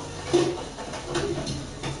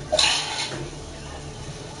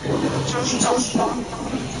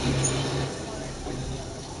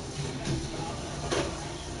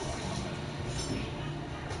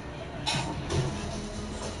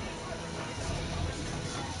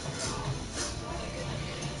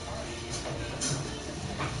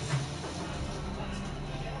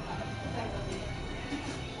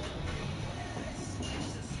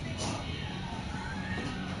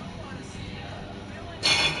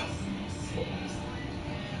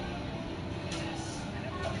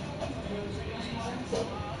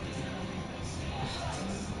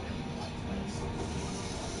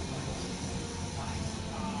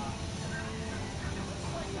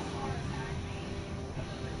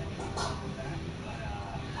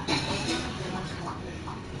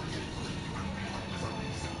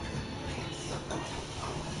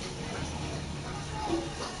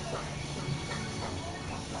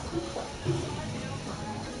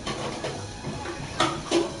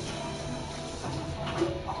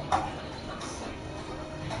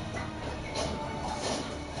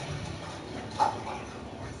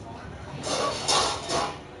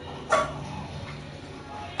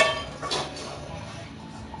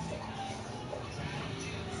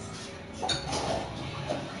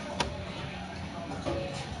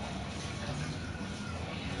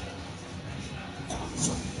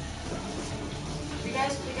You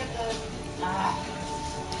guys pick up the.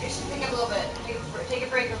 You should pick up a little bit. Take a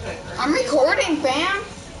break real quick. I'm recording, fam.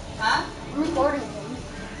 Huh? I'm recording.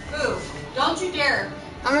 Who? Don't you dare.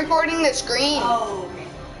 I'm recording the screen. Oh, okay.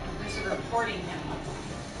 There's a recording now.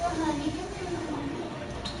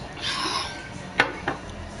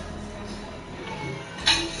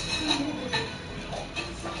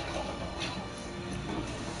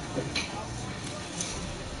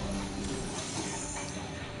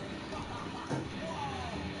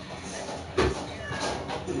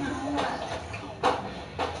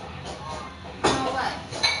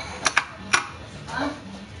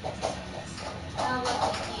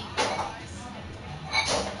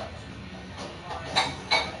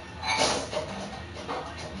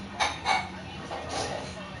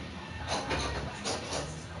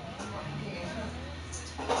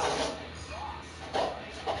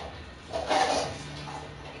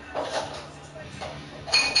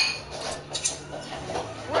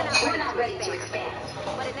 We're not ready to expand,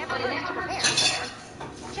 but in effort to prepare,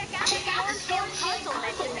 check out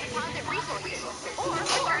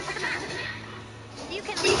You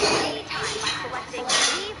can leave anytime by selecting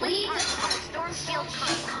Leave with Heart on the Storm Shield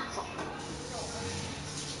console.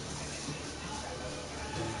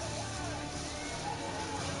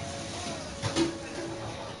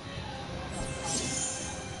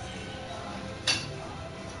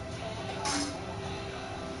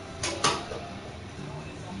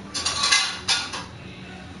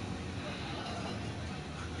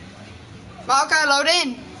 Malachi, load in.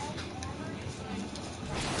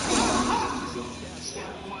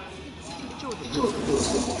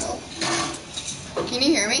 Can you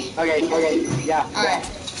hear me? Okay, yeah. Alright.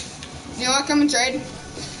 You want to come and trade?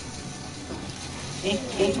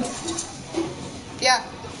 Yeah.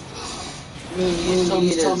 You told me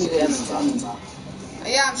to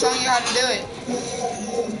Yeah, I'm showing you how to do it.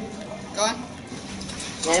 Go on.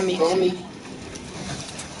 Hand me.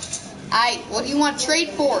 Alright, what do you want to trade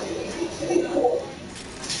for?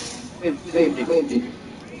 50.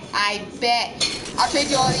 I bet. I'll trade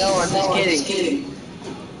you all these. No, I'm just kidding.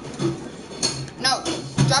 No.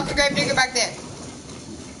 Drop the Gravedigger back there.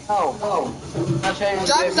 No. Not trading.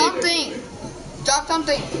 Drop something. Drop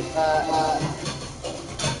something.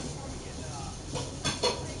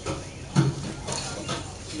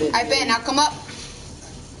 I bet. Now come up.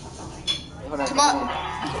 Come up.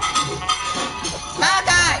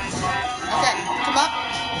 Malachi! Okay, come up.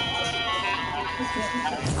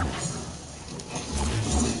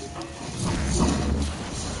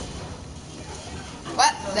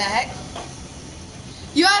 What the heck?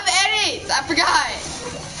 You have edits! I forgot.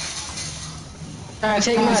 Trying to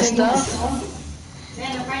take my stuff.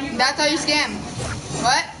 Man, find your That's how you scam.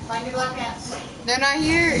 What? Find your black pants. They're not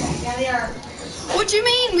here. Yeah, they are. What you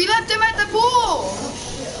mean? We left them at the pool.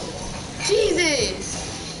 Jesus.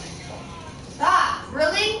 Stop.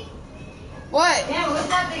 Really? What? Damn, what's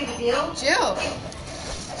that big of a deal? Chill.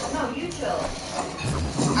 No, you chill.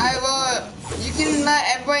 I will. You can let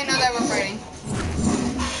everybody know that we're fighting.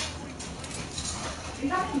 You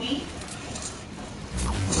talking to me?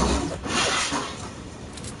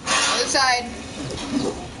 Other side.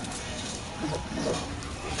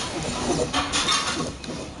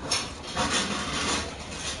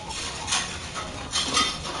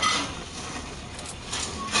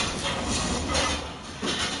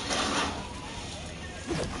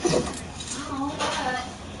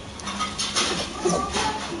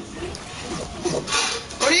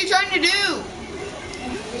 What are you trying to do?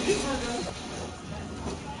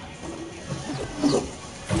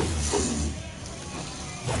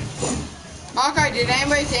 Malachi, did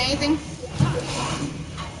anybody say anything?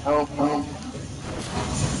 Oh.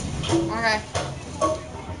 Okay.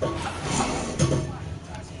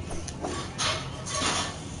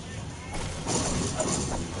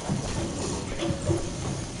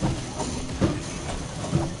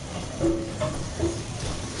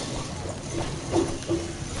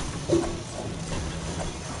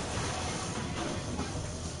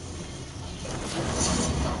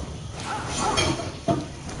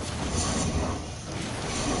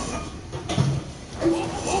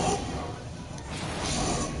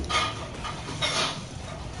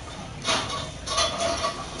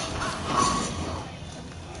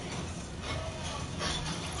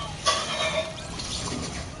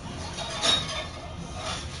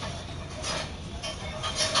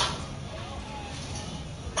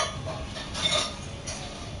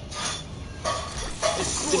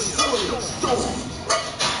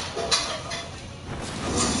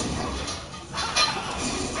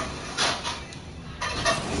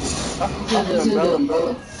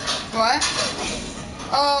 Umbrella. What?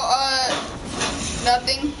 Oh,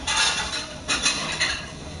 nothing.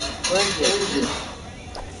 Where is it?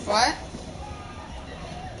 What?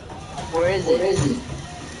 Where is it?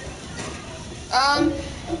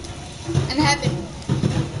 In heaven.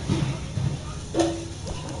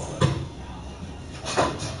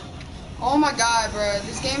 Oh my god, bro.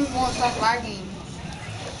 This game won't stop lagging.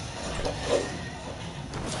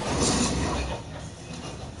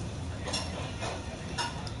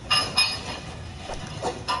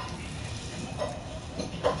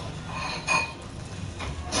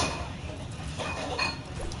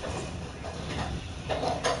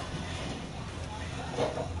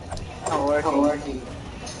 Not working.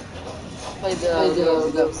 Play the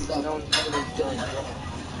don't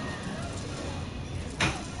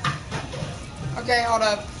Okay, hold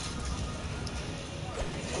up.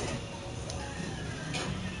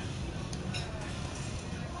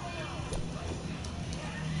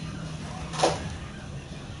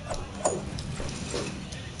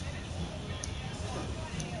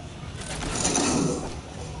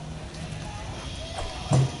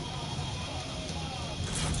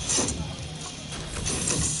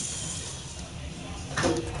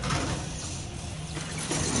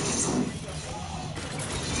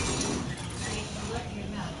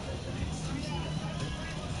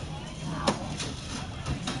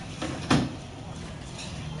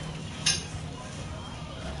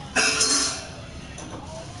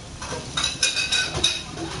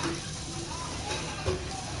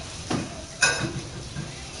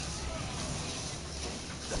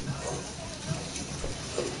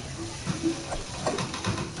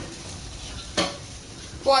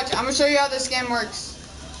 Watch, I'm gonna show you how this game works.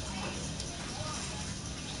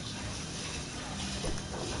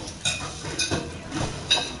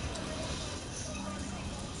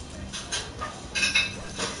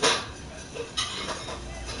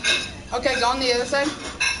 Okay, go on the other side.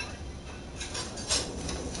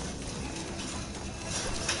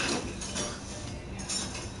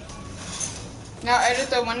 Now edit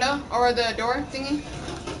the window or the door thingy.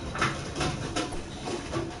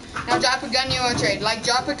 Now drop a gun you want to trade. Like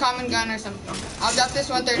drop a common gun or something. I'll drop this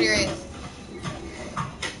 138.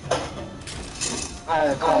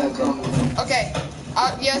 Okay.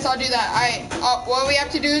 Yes, I'll do that. Alright. What we have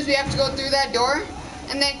to do is we have to go through that door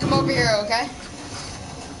and then come over here, okay?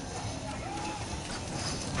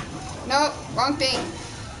 No, wrong thing.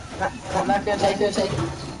 I'm not gonna take it.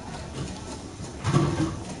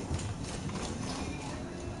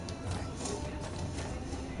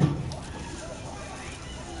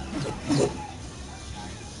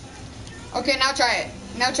 Okay, now try it.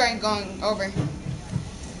 Now try going over.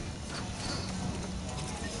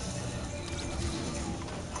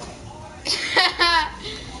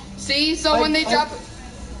 See, so when they drop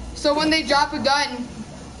a gun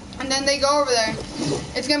and then they go over there,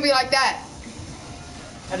 it's gonna be like that.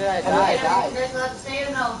 How did I die? You guys allowed to stay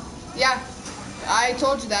or no? Yeah, I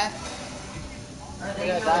told you that. Are they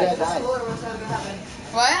Yeah, going to die. school or what's going to happen?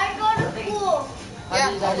 What? I go to school.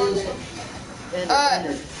 Yeah.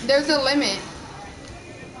 There's a limit.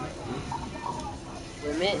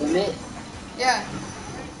 Limit? Yeah.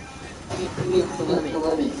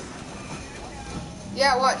 Limit.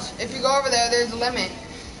 Yeah, watch. If you go over there, there's a limit.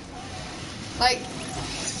 Like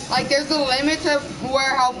there's a limit to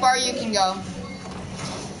how far you can go.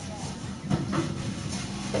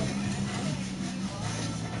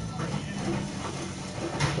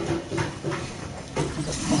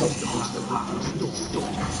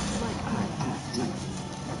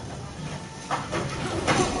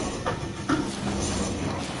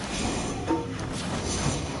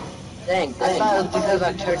 Dang, I thought it was because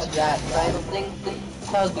I touched that final thing. I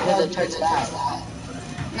thought it was because I touched that.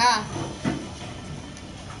 Nah.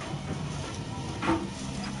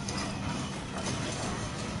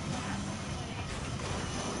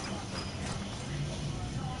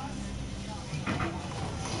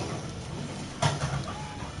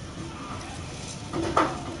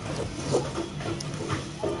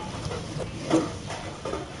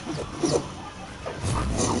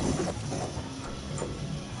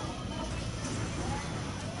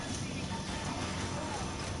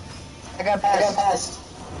 I got passed.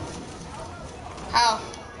 How?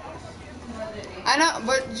 I know,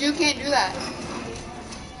 but you can't do that.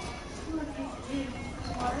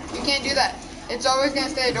 You can't do that. It's always gonna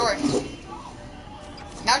stay a door.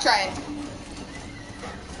 Now try it.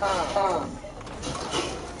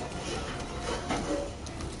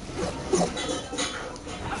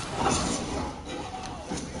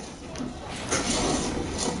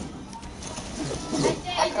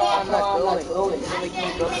 I'm not going. We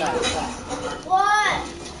can't go that. What?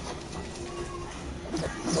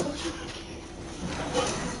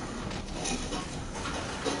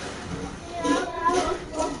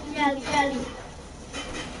 Jelly.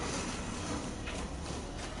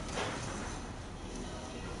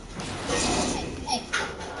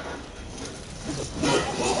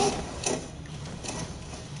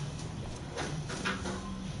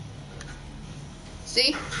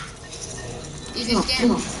 See? Easy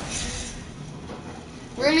scan.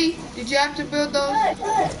 Really? Did you have to build those?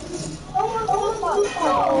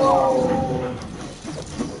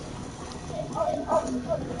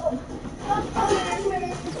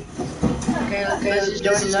 Okay, let's just do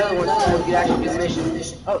another one so we can actually do the mission.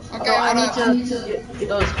 Oh, Okay, I hold need to get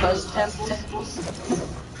those cuz temples.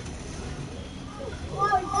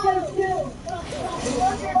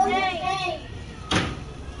 What's your name?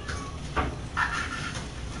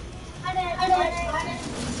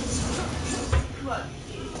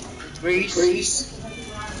 Reese.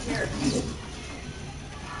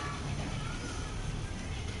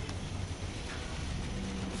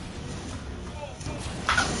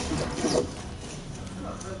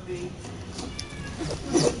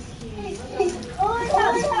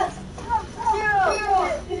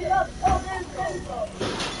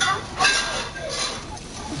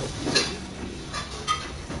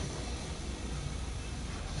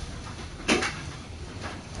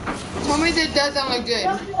 Tell me that doesn't look good.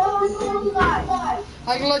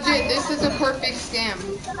 Like legit, this is a perfect scam.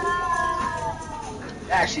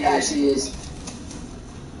 Actually is.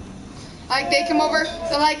 Like they come over,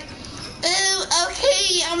 they're like, "Oh,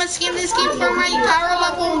 okay, I'm gonna scam this game for my power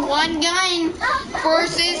level 1 gun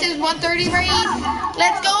versus his 130 raid.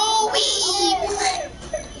 Let's go, wee!"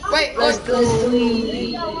 Wait, Let's look. go,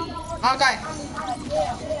 Lee. Okay.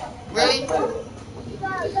 Really?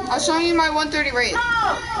 I'll show you my 130 rate.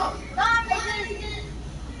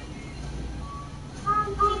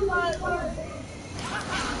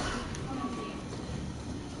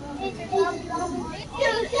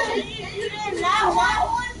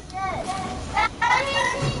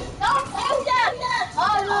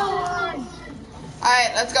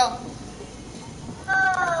 Alright, let's go.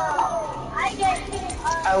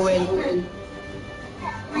 I win.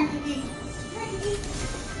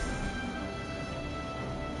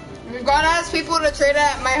 We've got to ask people to trade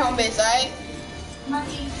at my home base, alright?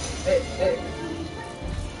 Hey.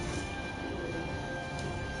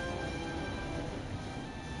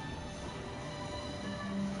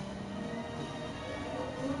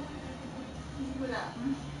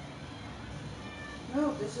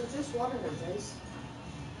 No, this is just water, guys.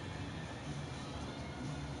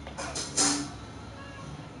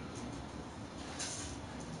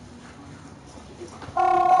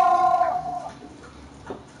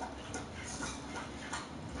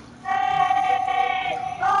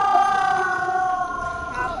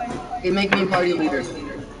 They make me party leader.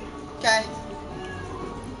 Okay.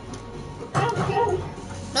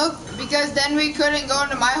 Nope, because then we couldn't go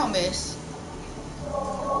into my home base.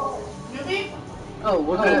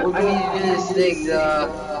 Oh, I need to do this thing,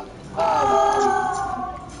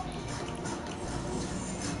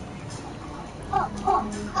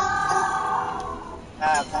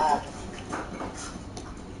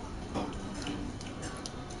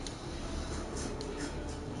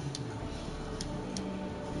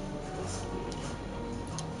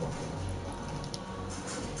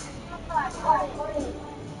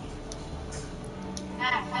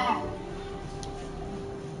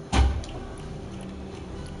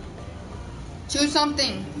 Choose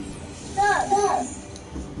something.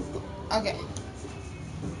 Okay.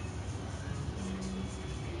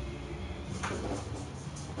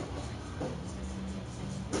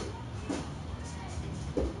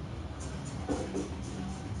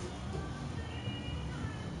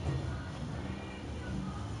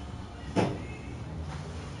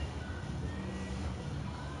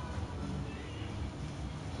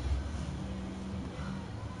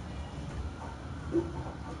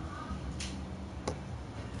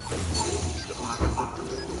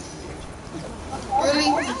 Really?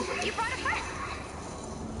 You brought a friend.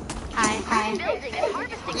 Hi. Building and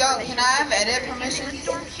harvesting. Yo, can I have edit permission?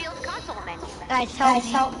 Storm Shield console menu. Guys,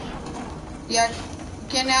 help. Yeah.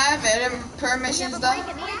 Can I have edit permissions though? Break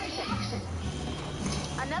in the action.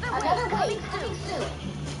 Another wave coming soon.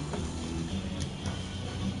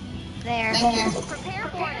 There. Thank you. Prepare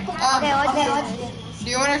for an attack. Okay, let's do this. Do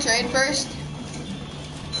you want to trade first?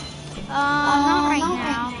 Not right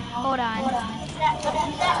now. Hold on.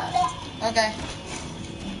 Okay.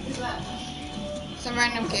 Some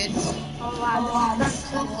random kids. Oh wow, this is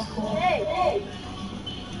so cool.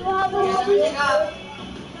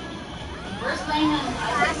 Where's Landon?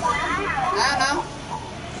 I don't know.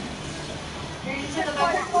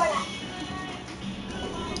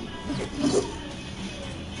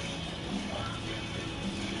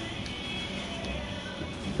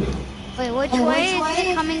 Wait, which way is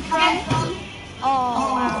it coming from?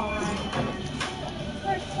 Oh wow.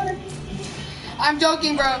 I'm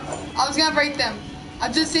joking, bro. I was gonna break them.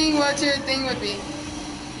 I'm just seeing what your thing would be.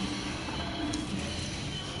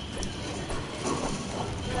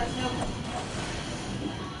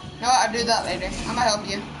 No, I'll do that later. I'm gonna help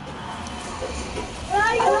you.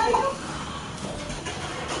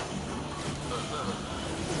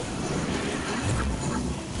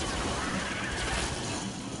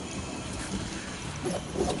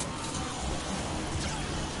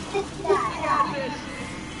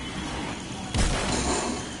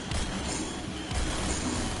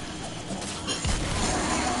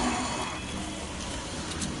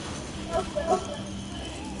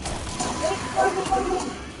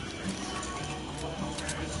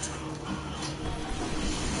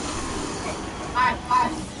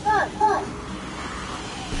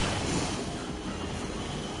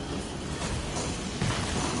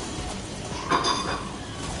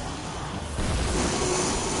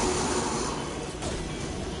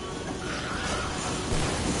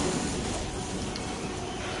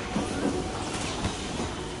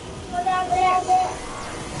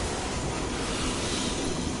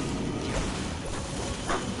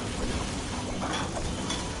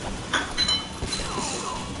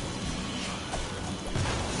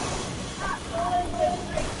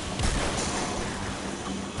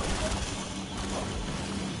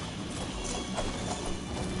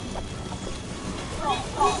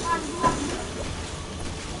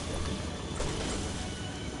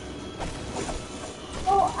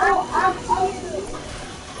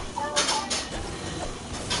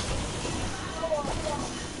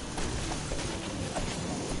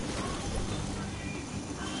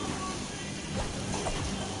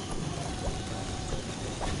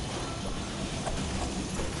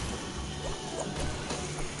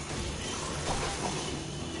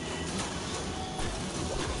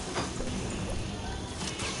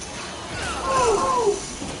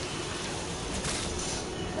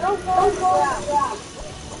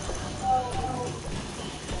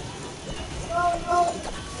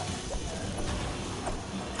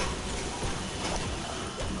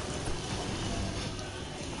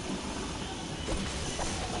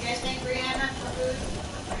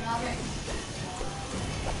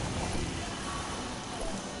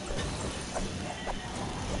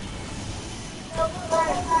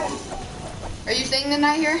 staying the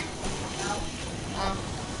night here? Oh.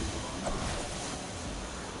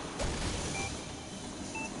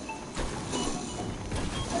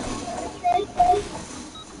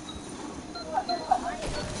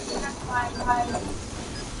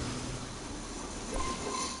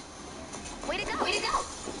 Way to go! Way to go!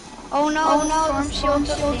 Oh no, storm shield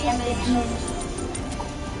took damage.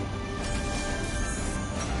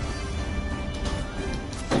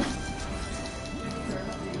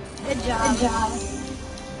 Good job. Good job.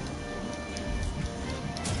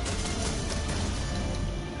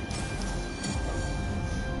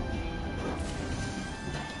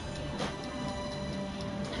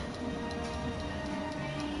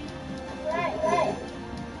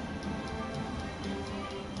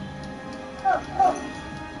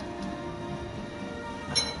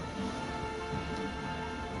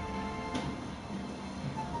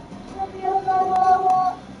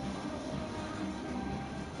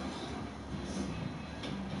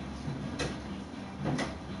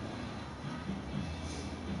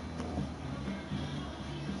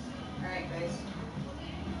 Alright, guys.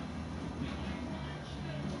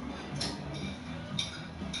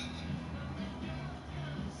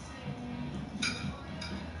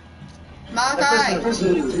 Malachi.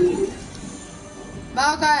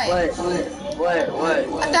 Malachi. What?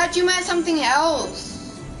 I thought you meant something else.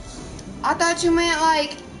 I thought you meant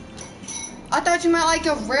like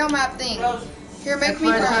a real map thing. Here, make That's me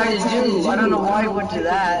what I'm cry. trying to do. I don't know why I went to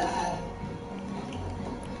that.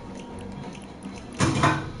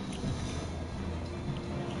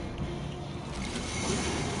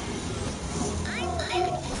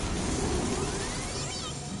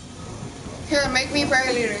 Here, make me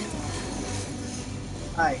prayer leader.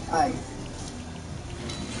 Aye.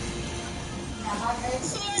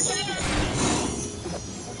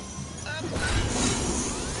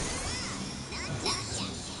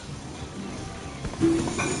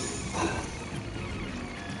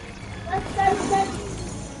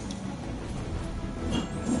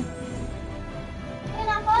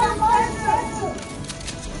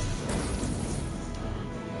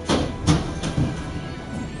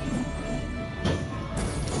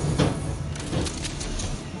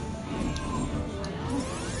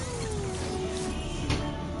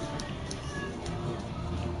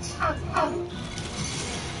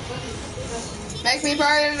 Make me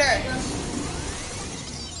prayer leader.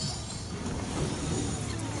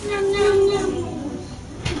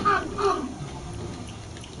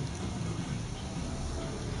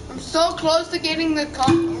 I'm so close to getting the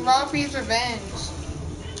Ralphie's revenge.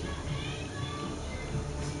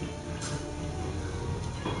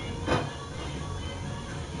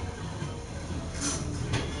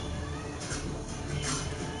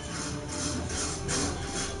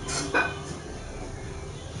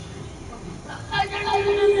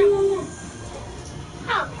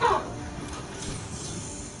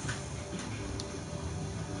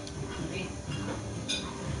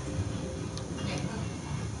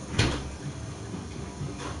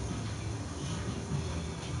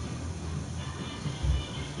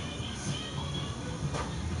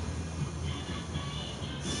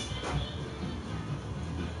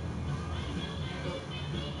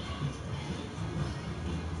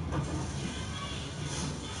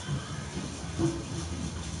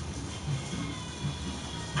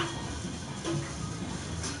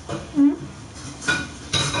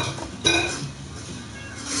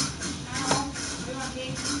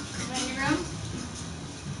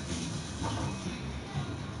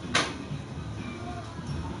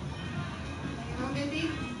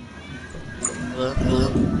 Hello.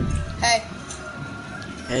 Hey.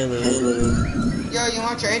 Hey, Lou. Yo, you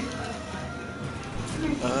want to trade?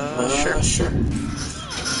 Sure.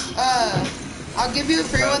 I'll give you a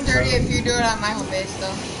free 130 if you do it on my home base,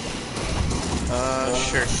 though.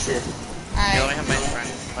 Sure. Alright. You only have my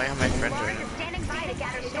friend doing it. Standing by to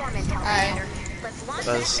gather storm intel. Alright. Let's launch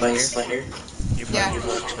Buzz Slayer? You Yeah.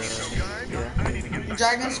 want to... Yeah.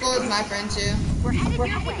 Dragon School is my friend, too. We're headed your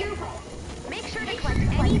way. Make sure to collect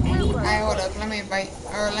any blue glows. Alright, hold up. Let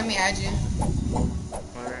me add you.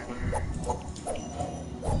 Alright.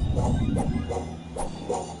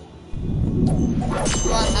 It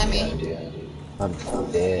won't let me. I'm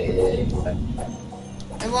dead.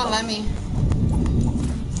 It won't let me.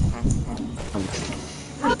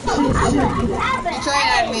 You try and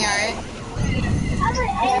add me, alright?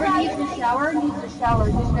 Whoever needs a shower.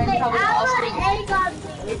 This guy's probably all asleep.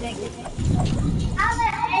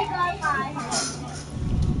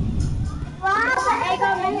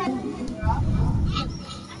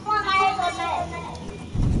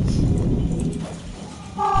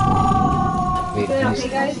 Wait, Okay,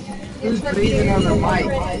 guys. Who's breathing on the mic?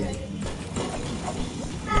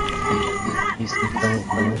 He's playing.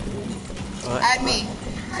 What? Add me,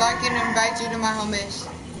 so I can invite you to my home base.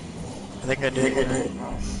 I think I did.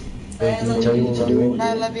 Wait, can you tell you what we're doing? Bye,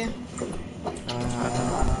 I love you.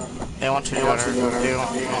 They want to join they want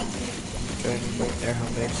to join their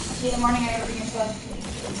home base. See you in the morning, I gotta bring your stuff.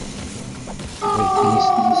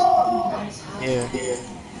 Wait,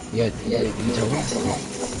 Yeah. yeah, can you tell me? No.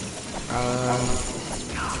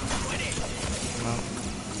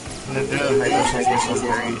 I'm gonna do a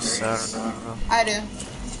hyper so I don't know. I do.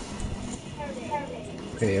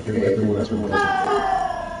 Okay, everyone's been present.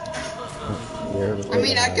 I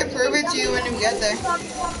mean, I could prove it to you when you get there.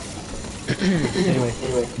 Anyway,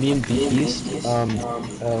 me and Beast,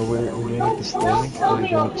 we're doing like this thing where we're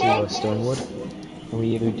going to Stonewood, and we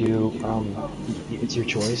either do, it's your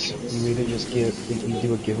choice. You either just we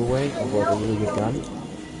do a giveaway of like a really good gun,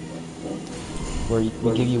 where we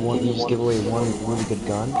give you one, you just give away one really good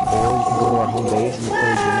gun, or you can go to our home base and you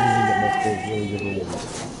play a game and you get multiple really good rewards.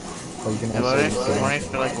 Or you can What also if I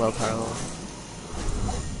feel like low power level?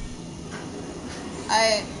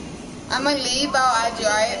 I'm gonna leave, I'll add you,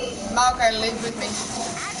 alright? Malachi, live with me.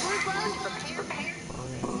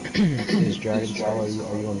 Is Dragon Style, are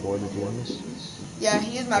you on board with doing this? Yeah,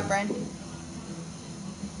 he is my friend.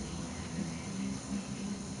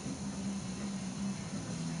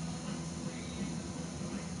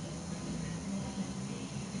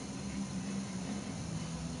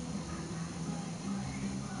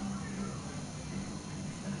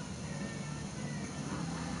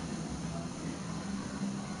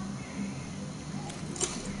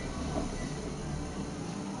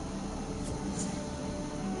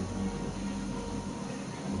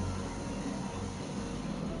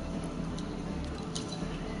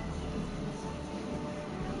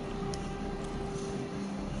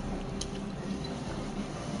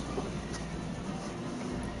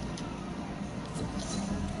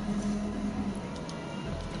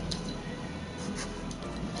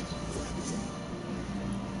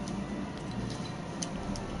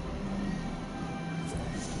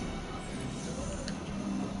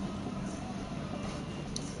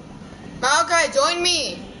 Malachi, join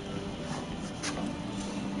me!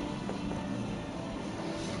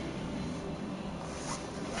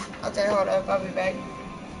 Okay, hold up, I'll be back.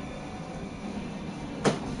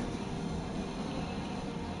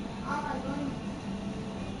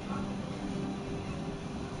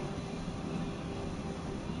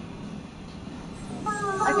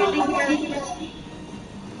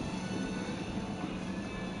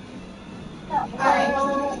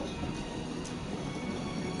 Alright.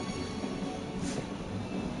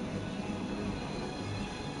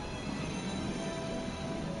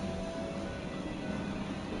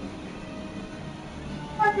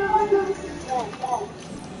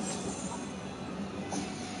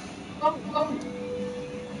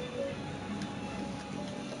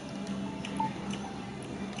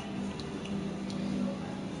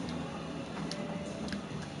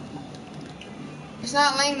 It's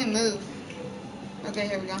not letting me move. Okay,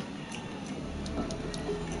 here we go.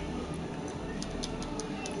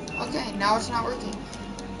 Okay, now it's not working.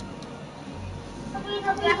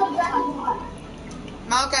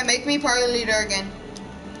 Malachi, make me party leader again.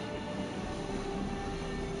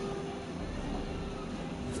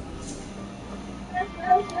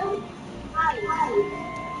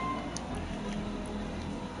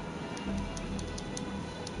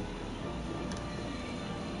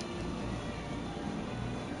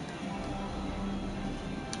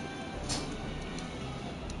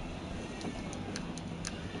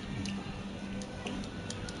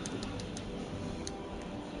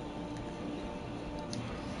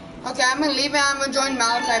 Okay, I'm gonna leave and I'm gonna join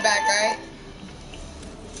Malachi back, alright?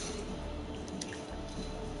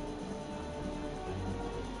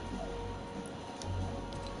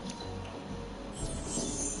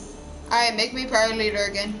 Alright, make me party leader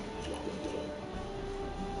again.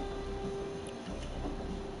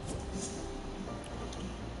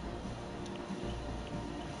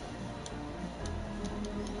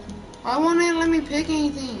 Why won't it let me pick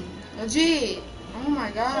anything? Legit. Oh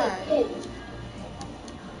my god.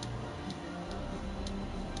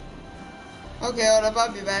 Okay, hold up,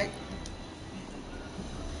 I'll be back.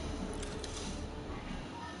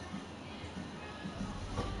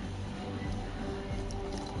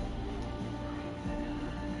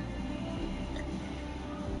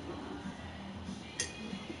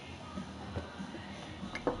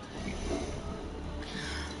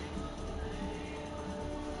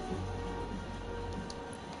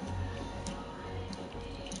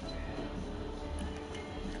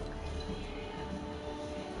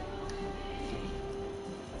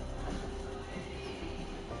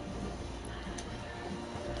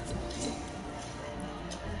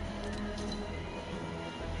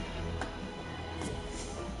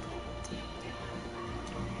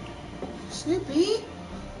 Snoopy?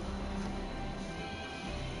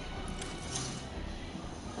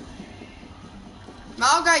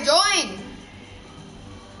 Malachi, join!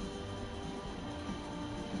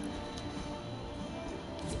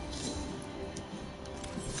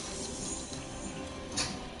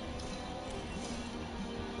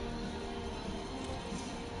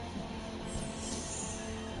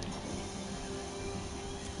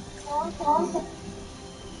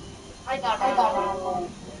 I got it.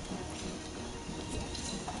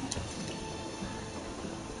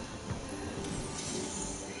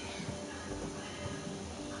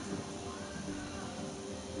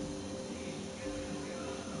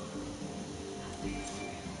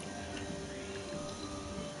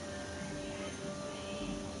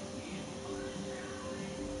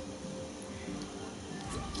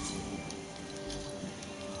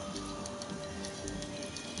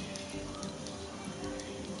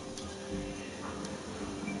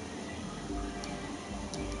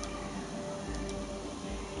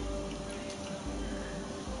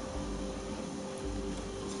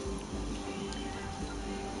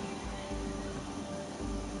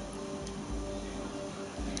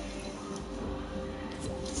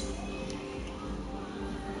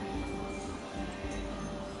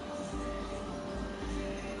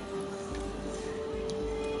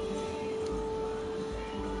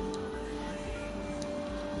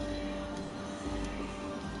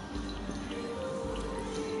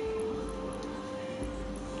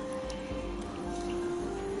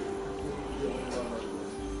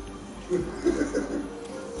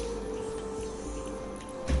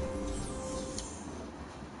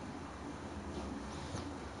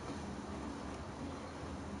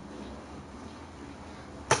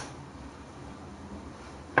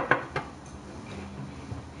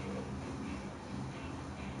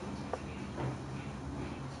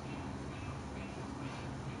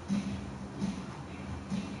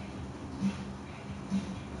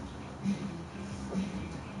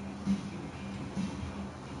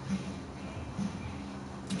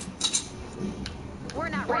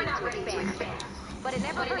 We're not ready to expand, but it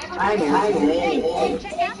never hurts to I know.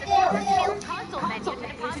 check out the Storm Shield console menu to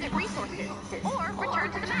deposit resources, or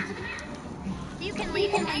return to the map. You can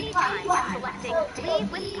leave at any time by selecting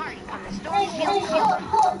Leave with Party from the Storm Shield shield.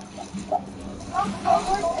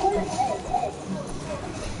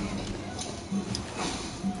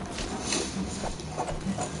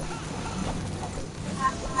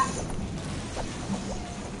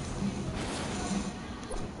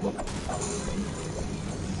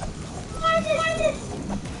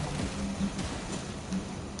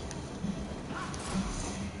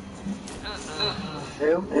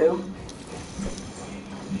 Who?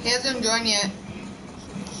 He hasn't joined yet.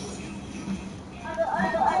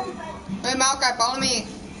 Wait, Malachi, follow me.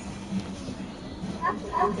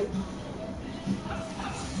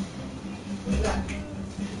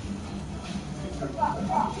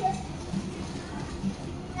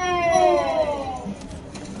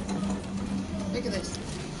 Look at this.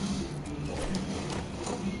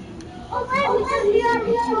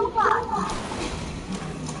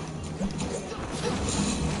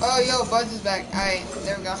 Oh, yo, Buzz is back. Alright,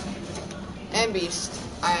 there we go. And Beast.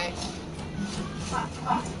 Alright.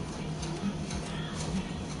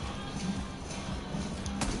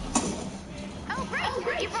 Oh,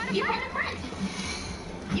 great! You brought a friend.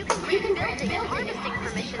 You can grant building and harvesting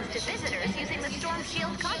permissions to visitors using the Storm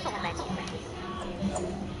Shield console menu.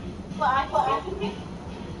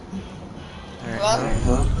 Hello?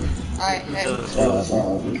 Alright, hey.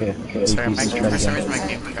 Okay. Sorry, for some reason my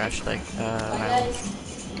game crashed. Like,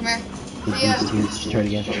 Come here. Yeah. Just try it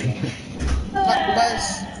again. Buzz.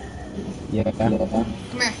 Yeah. Come here.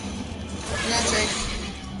 We're gonna trade.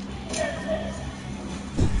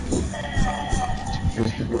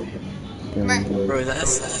 Come here. bro,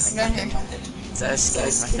 that's I'm down here. that's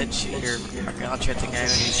message. You're fucking I'll chat the guy when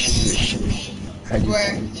he's.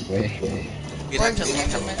 Where? You'd have to leave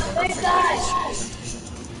him.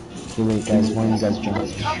 Okay, wait, guys. One of you guys jump.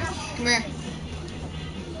 Come here.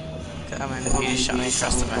 I mean, he just shot me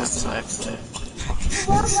across the map, so I have to.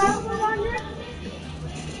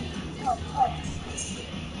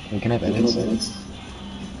 Wait, can I have edits?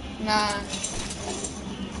 Nah.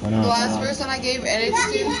 Why not? The last person I gave edits to,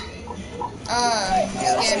 scammed me.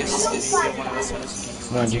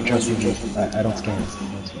 No, you trust me. I don't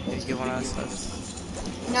scam. Give one of us stuff.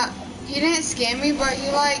 No, he didn't scam me, but he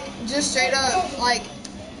like just straight up like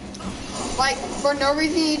for no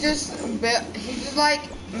reason he just like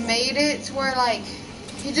made it to where like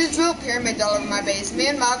he just built pyramids all over my base. Me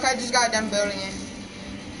and Malachi just got done building it.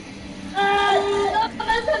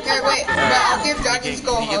 Okay, wait, but I'll give Dragon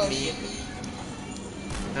Skull host.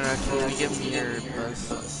 No, no, can you give me your buzz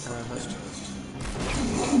host?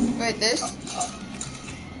 Wait, this?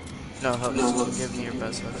 No, host. Give me your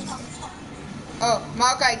buzz host. Oh,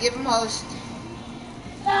 Malachi, give him host.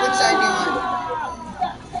 Which side do you want?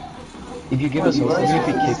 If you give us host, even if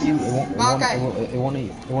we kick you, it Malachi.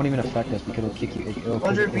 won't even affect us because it'll kick you. It'll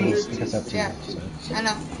kick us up too. Yeah, So. I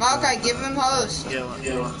know. Malachi, give him host.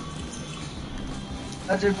 Yeah.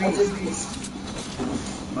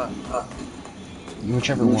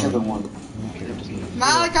 Whichever one. Okay,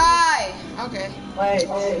 Malachi! Okay.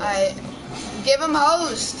 Alright. Give him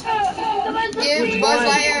host. Give Buzz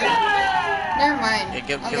Lightyear. Never mind. Yeah,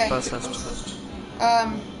 give Okay. buzz host.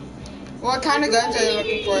 What kind of guns are you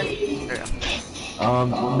looking for?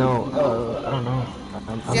 No, I don't know.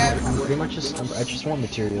 I'm pretty much I just want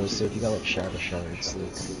materials, so if you got like shadow shards,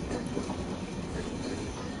 like...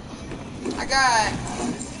 I got...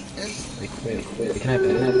 Wait, can I have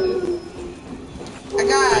it? I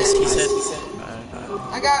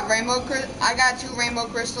got 2 rainbow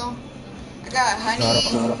crystal. I got honey.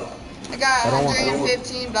 I got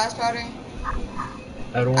 115 blast powder.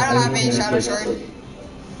 I don't have any shadow shard.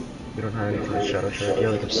 You don't have anything with shadow shard.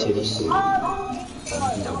 You're like obsidian.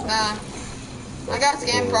 Nah. I got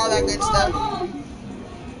scam for all that good stuff.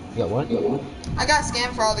 You got what? I got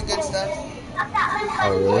scam for all the good stuff.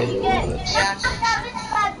 Oh really? Yeah.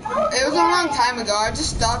 It was a long time ago. I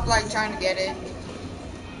just stopped like trying to get it.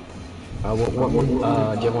 What one? Do you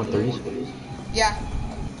have 130s? Yeah.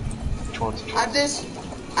 Which ones? I have this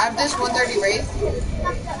 130 Wraith.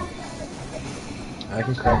 I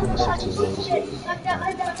can crack them 6 of those.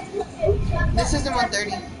 This isn't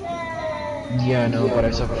 130. Yeah, I know, but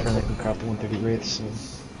I still have a friend that can craft the 130 Wraiths, so...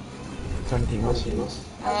 Anything else?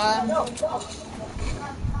 I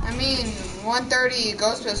mean, 130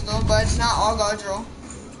 ghost pistol, but it's not all gauge roll.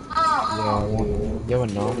 Yeah, you have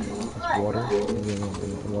a knock. That's water. You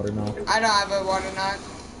have a water knock. I don't have a water knock.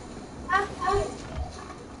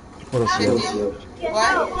 What else do you have?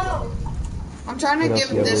 What? I'm trying to give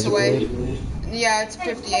this away. Yeah, it's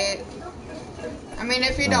 58. I mean,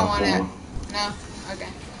 if you don't want it. No? Okay.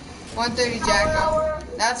 130 Jacko.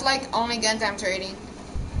 That's like only guns I'm trading.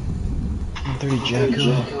 130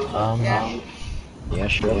 Jacko? Yeah. Yeah,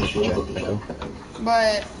 sure, Jacko.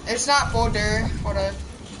 But it's not full dur. Hold up.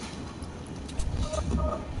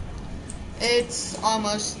 It's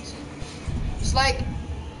like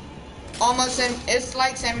it's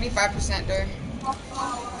like 75% dur.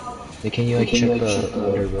 Hey, can you like check the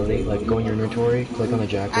durability? Like go in your inventory, click on the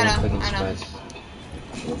Jacko, and click on specs.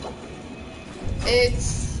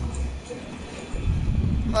 It's...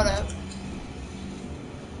 Hold up.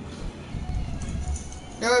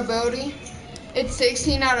 Durability? It's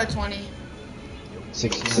 16 out of 20.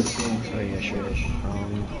 16? Oh yeah, sure.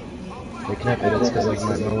 Wait, can I have edits? Because like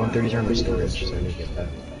my 130s are in my storage, so I need to get that.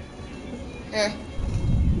 Here.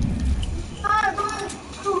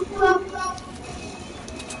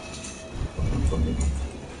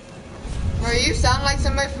 Bro, you sound like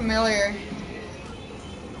somebody familiar.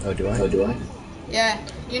 Oh, do I? Yeah.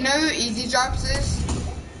 You know who Easy Drops is?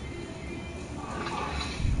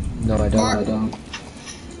 No, I don't.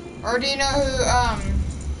 Or do you know who,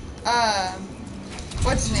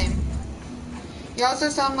 what's his name? You also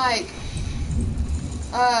sound like,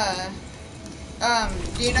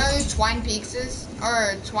 do you know who Twine Peaks is?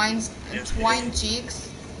 Or Twine Cheeks?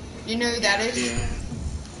 Do you know who that is?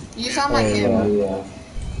 You sound like him. Yeah.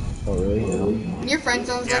 Oh, really? Yeah. Your friend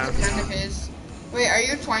sounds like a friend of his. Wait, are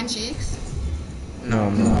you Twine Cheeks? No,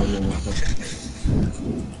 I'm not.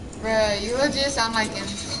 Bruh, you legit sound like him.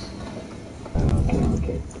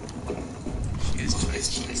 Okay.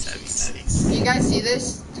 You guys see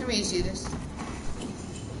this? Tell me you see this.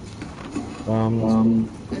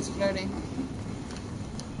 It's floating.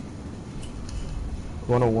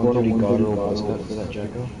 101 God roll buzz cut for that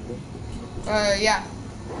Jacko? Yeah.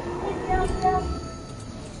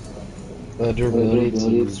 Durability, it's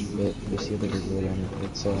you see the durability on it.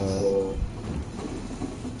 It's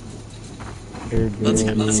durability.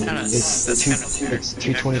 It's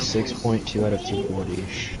 226.2 out of 240.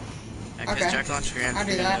 Okay. I'll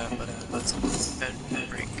do that.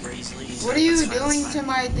 What are you doing to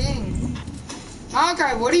my thing?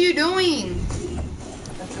 Malachi, what are you doing?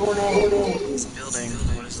 It's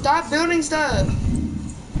building. Stop building stuff.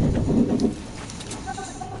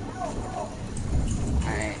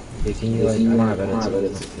 Alright. Hey, can you like, I don't have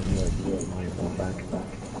edits, can you like do it on your phone back?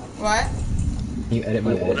 What? Can you edit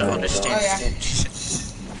my edit? I don't understand. Oh yeah.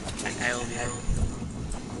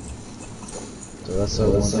 So that's a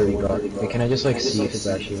 130 God. Hey, can I just like see if it's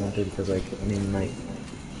actually 130? Because like, I mean, like...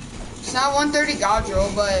 It's not 130 God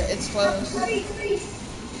roll, but it's close.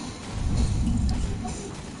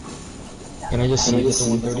 Can I just see it to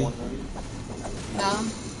 130? No.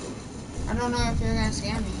 I don't know if you're gonna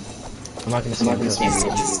scam me. I'm not gonna scam you.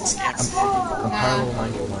 I'm Nah. Pyro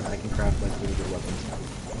 91. I can craft like really good weapons.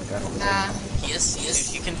 Like I don't know. Nah.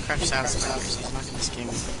 He can craft sound spiders. He's not gonna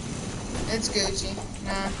scam you. It's Gucci.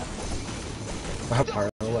 Nah. I have Pyro,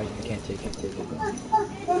 like I can't take it.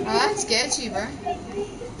 Oh, that's sketchy, bro.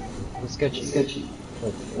 It's sketchy.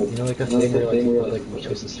 Like, you know, like a thing where like you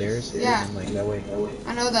twist the stairs? Yeah. And, like that way.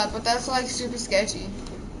 I know that, but that's like super sketchy.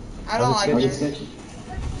 I don't How's like it it. sketchy?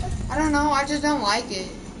 I don't know, I just don't like it.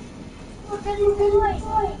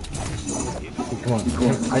 Come on.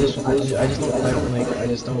 I just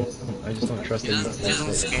don't trust that you Doesn't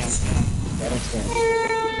scam. I don't scam.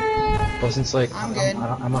 But since like I'm good.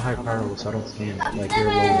 I'm a high Pyro, so I don't scam. Like you're a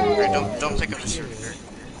low one. Alright, don't pick up the server.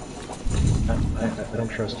 I don't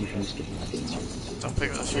trust you if you just get these. Don't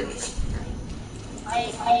pick up the server.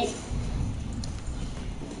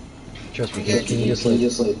 Trust me. Can you just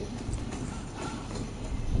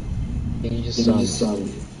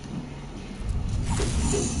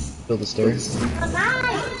build the stairs?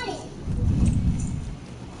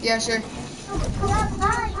 Yeah, sure.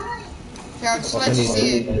 Here, I'll just let you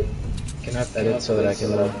see it. Can I edit so that I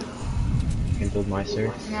can build my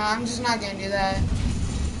stairs? No, I'm just not gonna do that.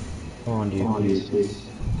 Come on, dude, please.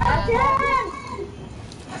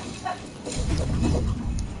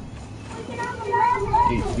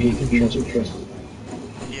 Dude, you can trust me.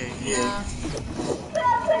 Yeah.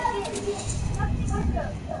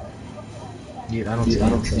 Dude, I don't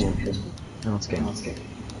scam.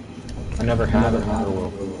 I never have and never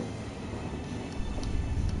will.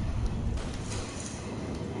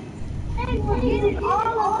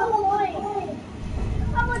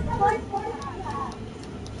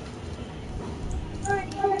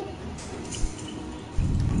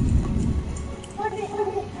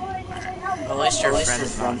 At least your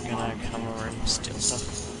friend's not gonna come over and steal stuff.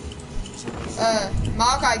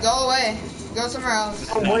 Malachi, go away. Go somewhere else.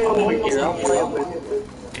 Here,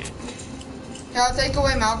 I'll take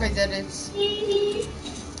away Malachi's edits.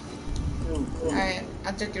 Alright,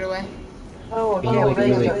 I took it away.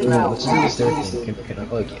 Let's do the stair thing.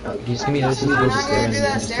 Just give me this. I'm not gonna do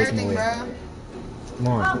that stair thing, bro. Come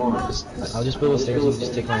on. I'll just build the stairs and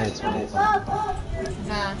just take my head.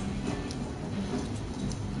 Nah.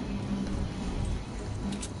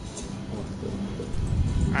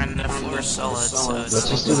 And the floor's solid, so it's... Let's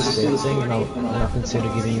just do the stair thing and I'll consider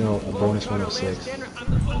giving you a bonus 106.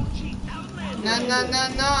 No.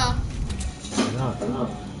 Why not?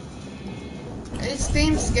 It's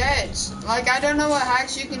Steam Sketch. Like, I don't know what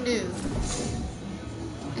hacks you can do.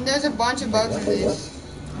 And there's a bunch of bugs in this.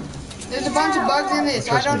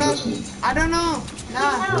 I don't know.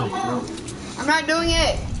 Nah. I'm not doing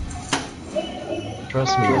it.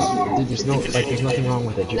 Trust me. Dude, there's nothing wrong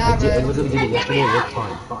with it. Nah, I literally did it yesterday, it worked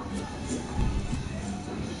fine.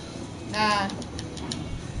 Nah.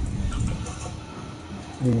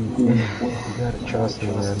 You gotta trust me,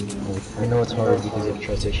 man. Like, I know it's hard because you have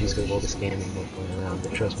trust issues because of all the scamming going around,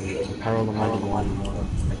 but trust me, I'm Pyro 91,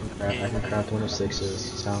 I can craft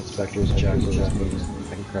 106s, Sound Spectres, Jackals, I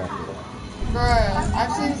can craft it. Bruh,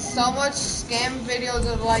 I've seen so much scam videos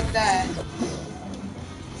of like that.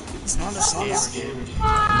 It's not a scam, dude.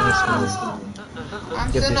 I'm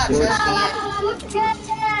still not trusting it.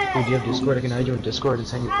 Dude, you have Discord? I can add you on Discord and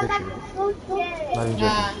send you a picture. Not even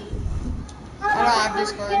joking. I don't have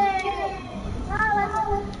Discord.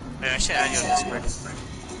 Wait, I should add you on Discord.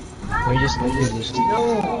 No, you just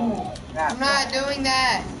no. I'm not doing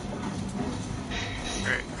that.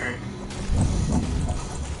 Alright.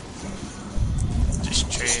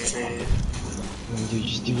 Just trade. Dude,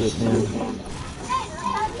 just do it, man.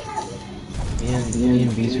 And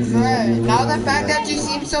B's are really now the fact that you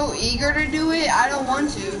seem so eager to do it, I don't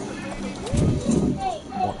want to.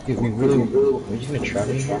 Dude, are you gonna trap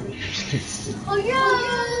me?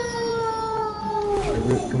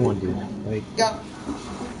 Come on, dude. Like, go.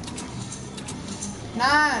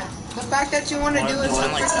 Nah, the fact that you want to do it so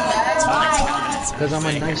freaking bad. Because I'm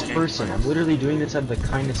a nice person. I'm literally doing this out of the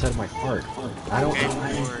kindness out of my heart. I don't.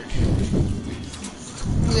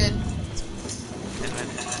 Good.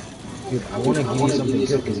 Dude, I want to give you something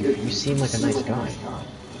good because you seem like a nice guy.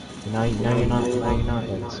 And now you're not. Like, now I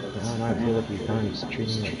feel like you're kind of just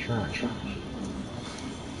treating me like trash.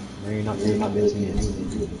 Now you're not convincing me to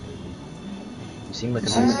do it. You seem like a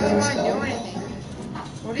nice guy. I'm not doing anything.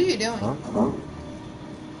 What are you doing? Huh?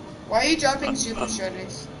 Why are you dropping super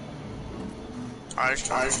shredders? I just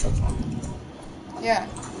tried. Yeah.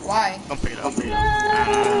 Why? Don't pick it up.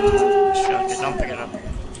 Don't pick it up.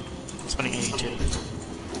 It's 2082.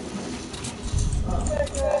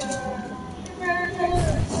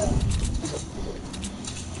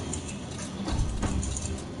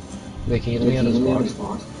 Wait, can you let me out of this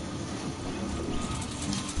box?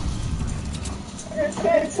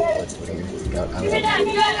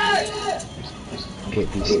 Okay,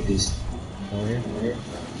 peace. Over here.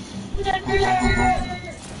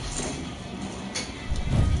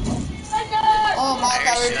 Oh my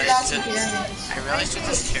god, we're got some pyramids. I realized with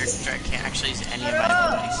this character I can't actually use any of my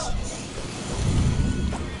abilities.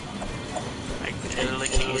 I literally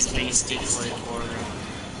can't use base, decoy, or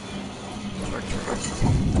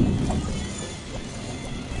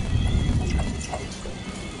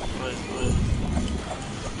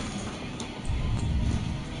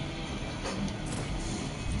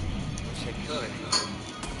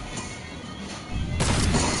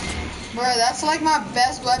Bro, that's like my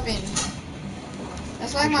best weapon.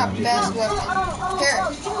 That's like my best weapon. Here,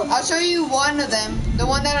 I'll show you one of them. The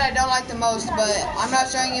one that I don't like the most, but I'm not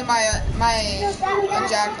showing you my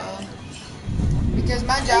Jackal. Because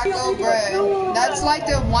my Jackal, bro, that's like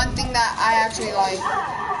the one thing that I actually like.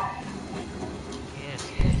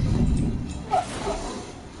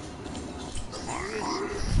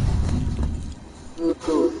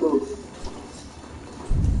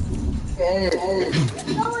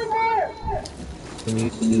 Can you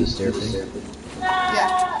do the stair thing?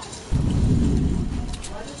 Yeah.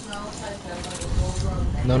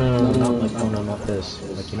 No, not this.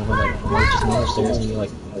 Like, you know how, like just normal stairs and you,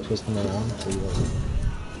 like, twist them around, so you, like...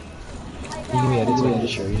 Can you give me edits so I can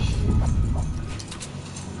just show you?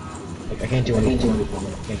 Like, I can't do anything. Right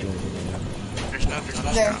now. There's no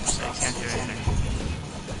drops, so I can't do anything.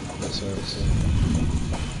 So,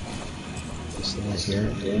 this thing is here,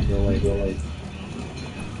 and go like...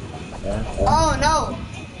 Yeah. Oh no!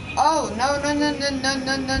 Oh no!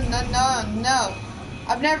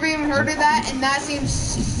 I've never even heard of that, and that seems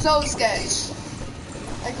so sketch.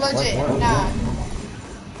 Like legit, What? nah.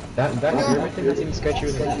 That pyramid thing, that seems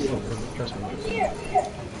sketchier than this one, trust me.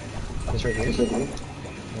 This right here?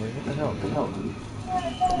 What the hell?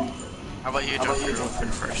 How about you jump your open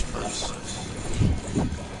first, please?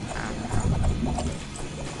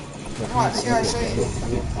 Watch, here, I'll show you.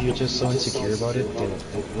 If you're just so insecure about it, then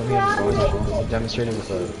let me have the boss demonstrate it with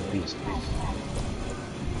a beast.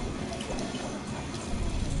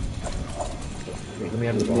 Wait, let me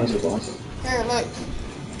have the boss. Here, look.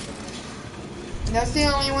 That's the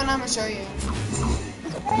only one I'm gonna show you.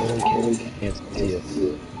 I literally can't see it.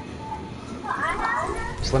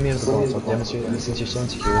 Just let me have the boss. I'll demonstrate it. Since you're so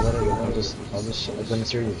insecure about it, I'll just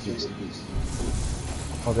demonstrate it with beast.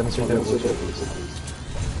 I'll demonstrate that with beast.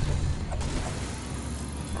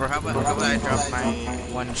 Or how about I drop my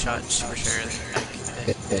one-shot super share?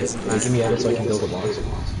 Give me edit so I can build a box.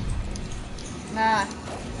 Nah.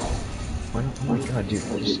 Oh my god, dude,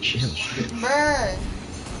 just chill. Bruh,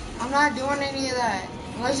 I'm not doing any of that.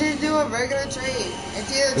 Let's just do a regular trade. It's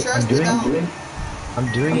either trust or don't. I'm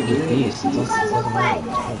doing it with beast. It doesn't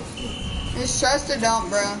matter. It's trust or don't,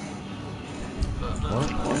 bro.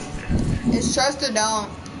 What? It's trust or don't.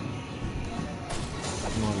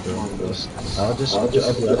 Come on, bro. I'll just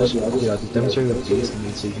demonstrate with beast and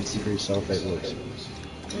then so you can see for yourself that it works.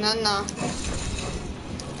 No.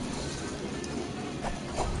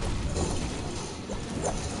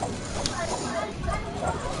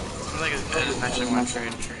 I actually want to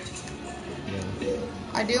trade. Yeah.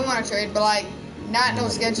 I do want to trade, but like, not no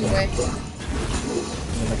sketchy way.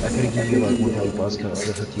 Like, I could give you like one heavy buzz cut, I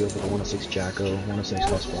could hook you up with a 106 Jacko, 106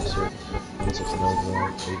 Husbuster, 106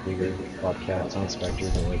 Nova, Big Bigger, Bobcat, Sound Spectre,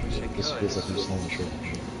 but like, this feels like I'm just on the trip.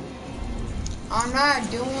 I'm not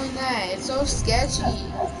doing that. It's so sketchy.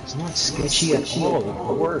 It's not sketchy at all.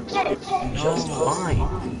 It works. Just fine.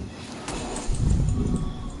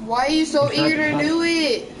 Why are you so eager to do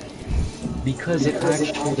it? Because it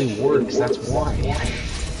actually works. That's why.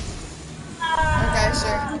 Okay,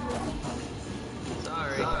 sure.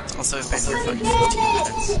 Also, it's been here for like 15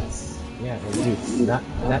 minutes. Yeah, dude, this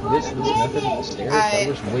method of the stairs, that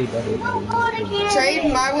was way better than trade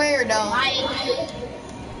my way or don't.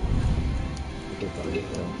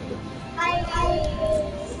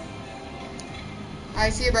 I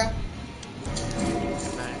see you, bro.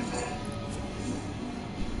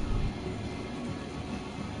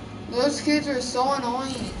 Those kids are so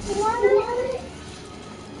annoying.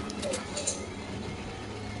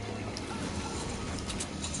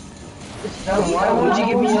 Why would you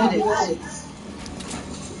give me edits?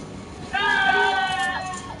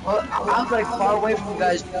 Well, I'm like far away from you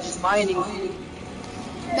guys, just mining.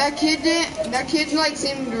 That kid like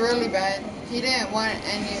seemed really bad. He didn't want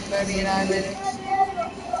anybody to have edits.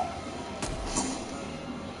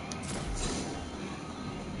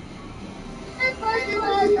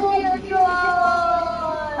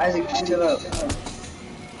 Isaac, chill up.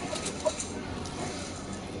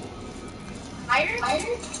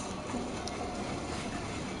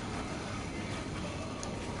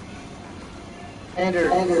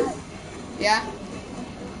 Ender. Yeah?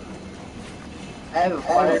 I have a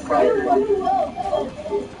firecracker. I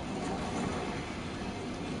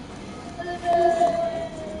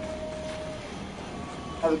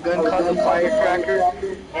have a gun called the firecracker,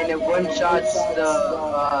 and it one-shots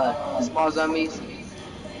the small zombies,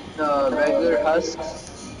 the regular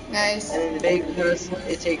husks, Nice. and then the big husk,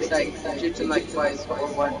 it takes like, shoots them like twice or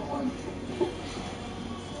one.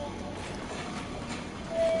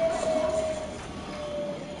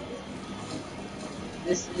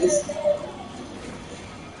 This.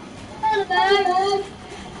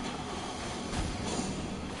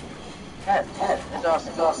 That's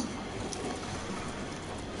awesome.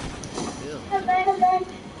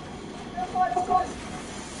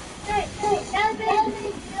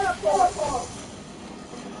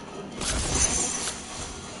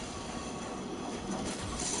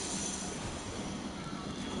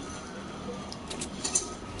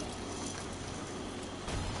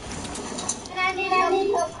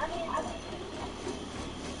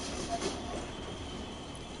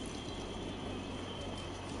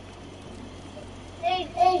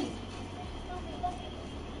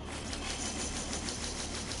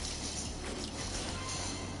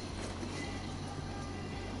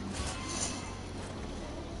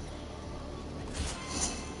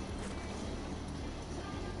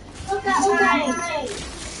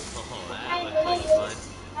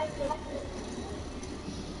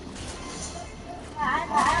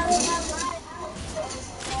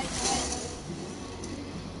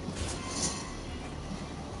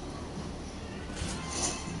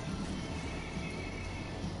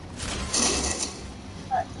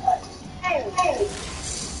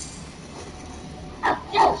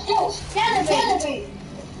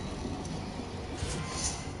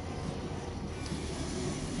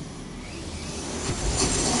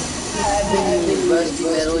 Rusty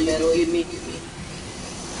metal you can give me?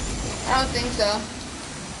 I don't think so.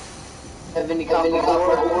 Have any copper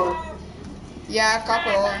ore? Yeah,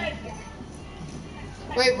 copper ore.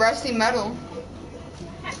 Wait, rusty metal.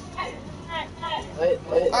 Wait.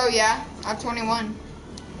 Oh yeah, I'm 21.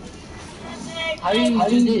 How do you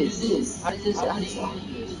do this? How do you do this?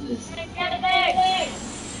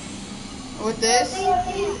 With this? Yeah.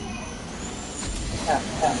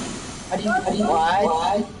 How do you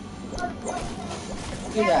why?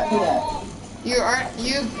 Do that.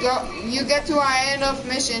 You get to our end of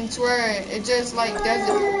missions where it just like does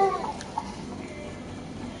it.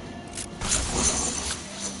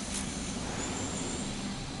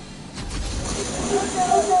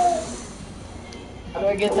 How do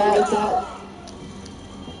I get that?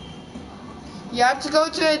 You have to go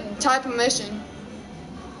to a type of mission.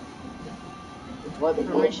 What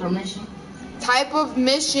permission? Type of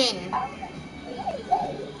mission.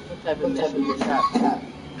 What type of mission is that?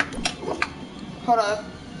 Hold up.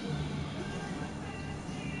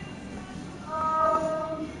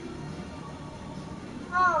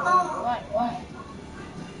 What?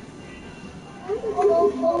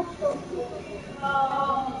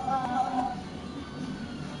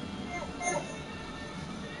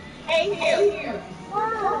 Hey, here.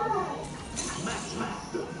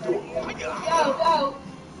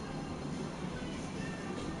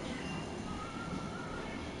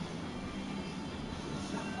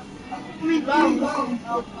 Go.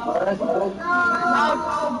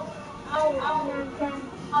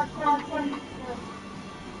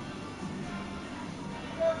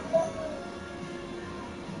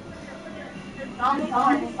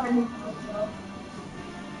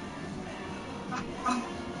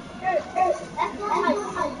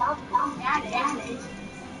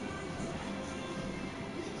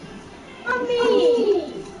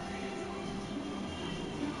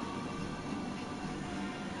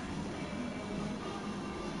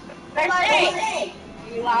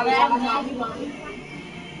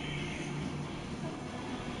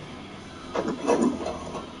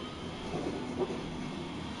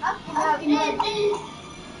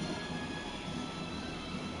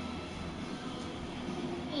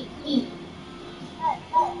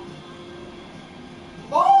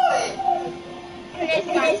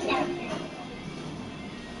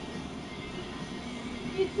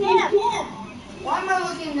 Why am I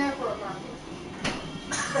looking there for a purpose?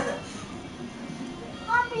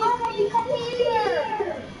 Mommy, come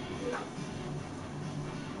here.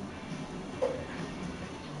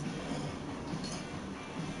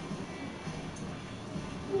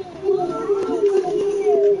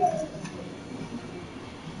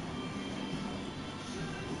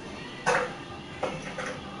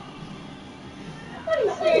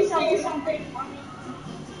 something.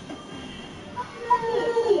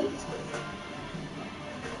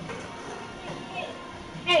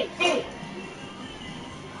 Hey.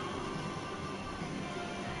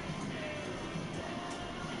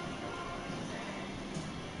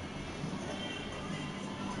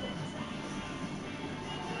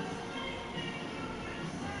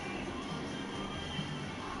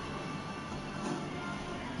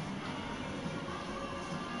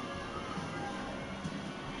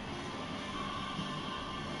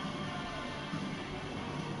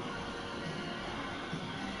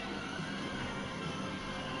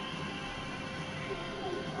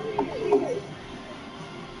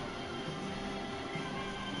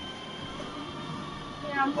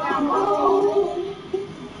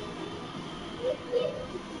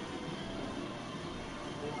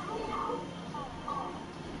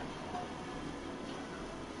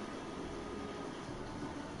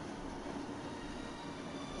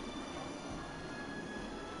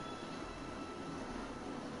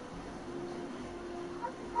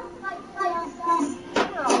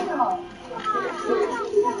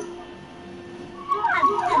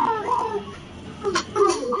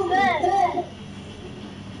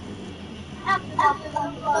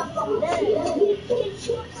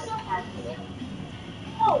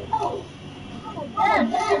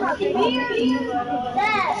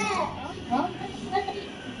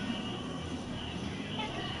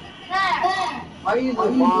 Why are you the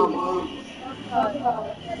bomb?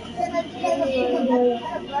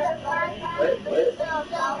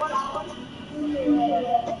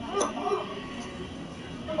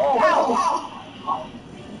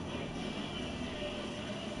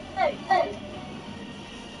 Hey.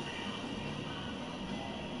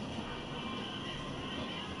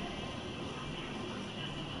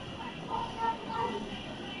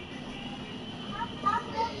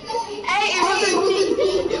 Hey, it wasn't me.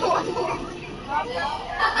 It wasn't me.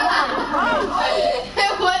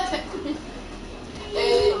 It wasn't me.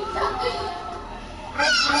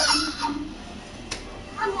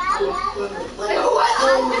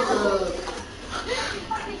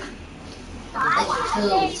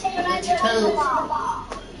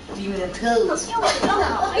 Give me them toes.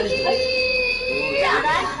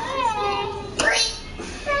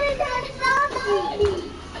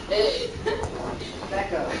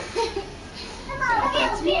 Back up.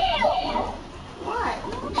 Why?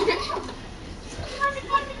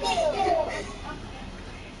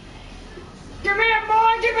 Give me a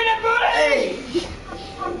boy, give me that booty! Hey!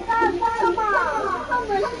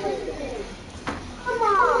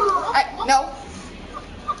 No.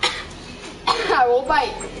 I will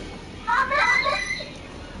bite.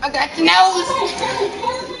 I got your nose.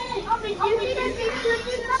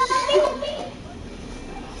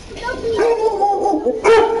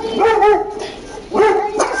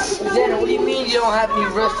 Jenna, what do you mean you don't have any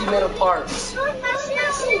rusty metal parts?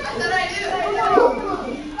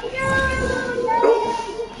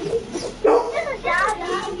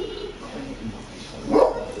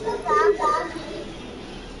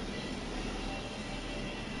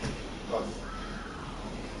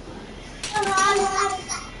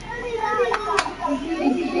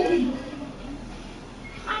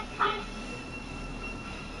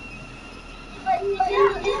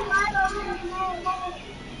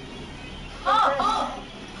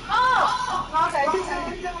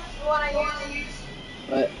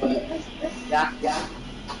 Yeah.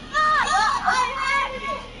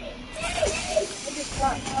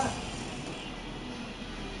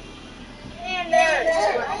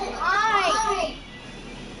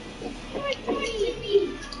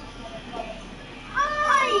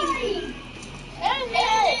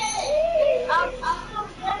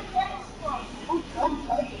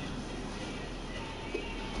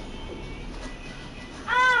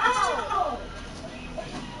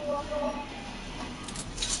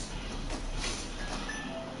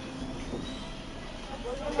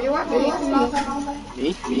 You want me?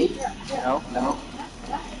 Me? No.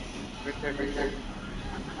 Right there.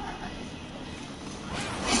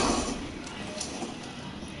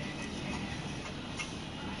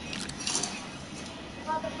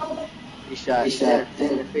 He shot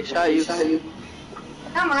you.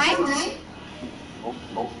 Not mine.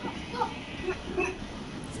 Oh.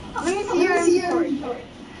 Let me see your inventory.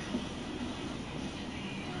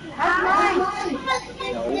 That's mine.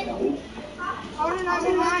 No. How did I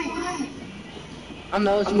be mine? I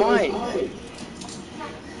know it's mine.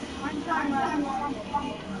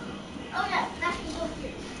 Okay, back to go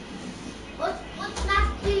here. What map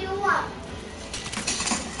do you want?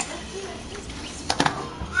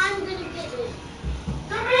 I'm gonna get it.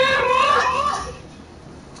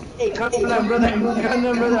 Hey, come on, brother. Come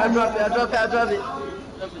on, brother. I drop it.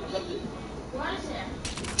 What is it?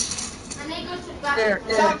 I need to go to the There.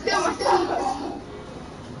 bathroom. Stop killing myself.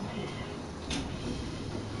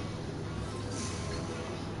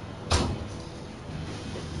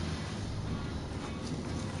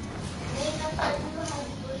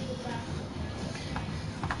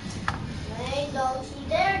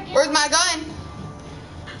 Where's my gun?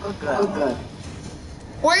 Okay.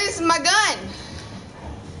 Where's my gun?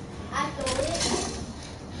 I stole it.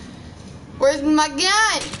 Where's my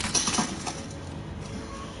gun?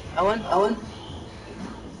 Owen?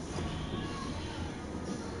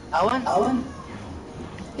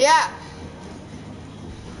 Yeah.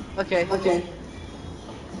 Okay.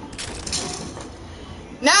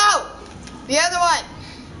 No! The other one.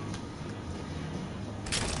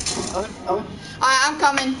 Owen? I'm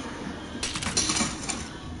coming.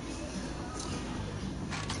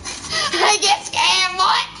 I get scared,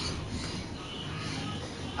 what?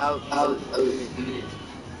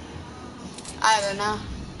 I don't know.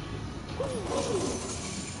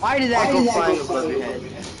 Why did that go flying above your head?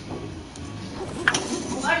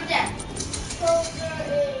 What is that?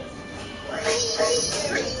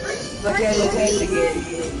 Look at it, again.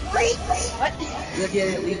 What? Look at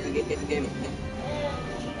it, leave the game.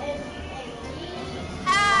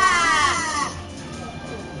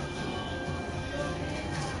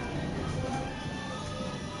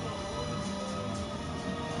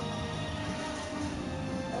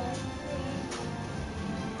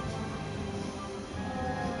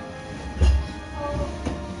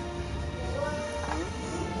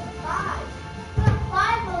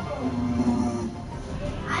 Five of them.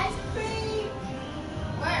 Ice cream.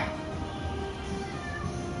 Where?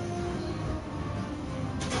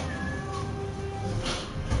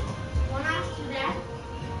 One after that?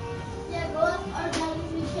 Yeah, go up or down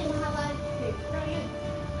we can have ice cream.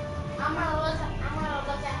 I'm gonna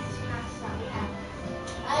look at the snacks that we have.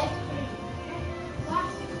 Ice cream. What?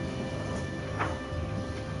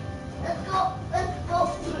 Let's go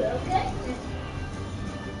through it, okay?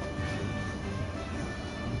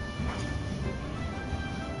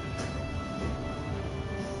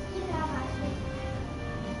 You can have ice cream.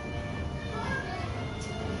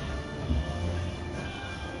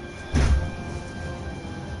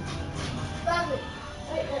 Bobby,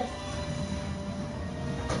 right there.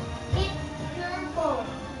 Hit your phone.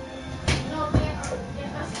 No, get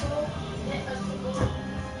us to go.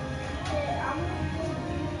 Okay, I'm gonna do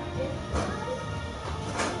this one.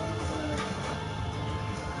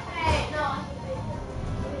 Hey, no.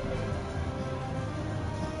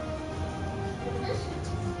 This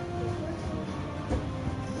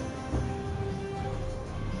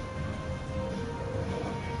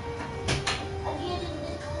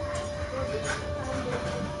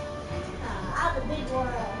I'm the big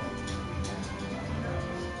one.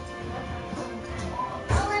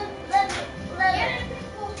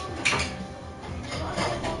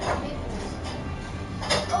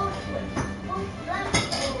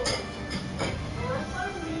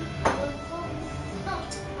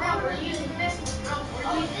 No, we're using this one. No,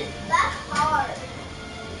 we're using That's hard.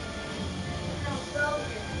 no, so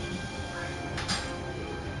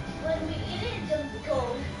When we eat it, it doesn't go.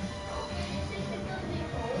 Okay, since it doesn't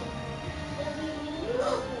go, then we eat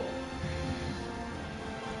it.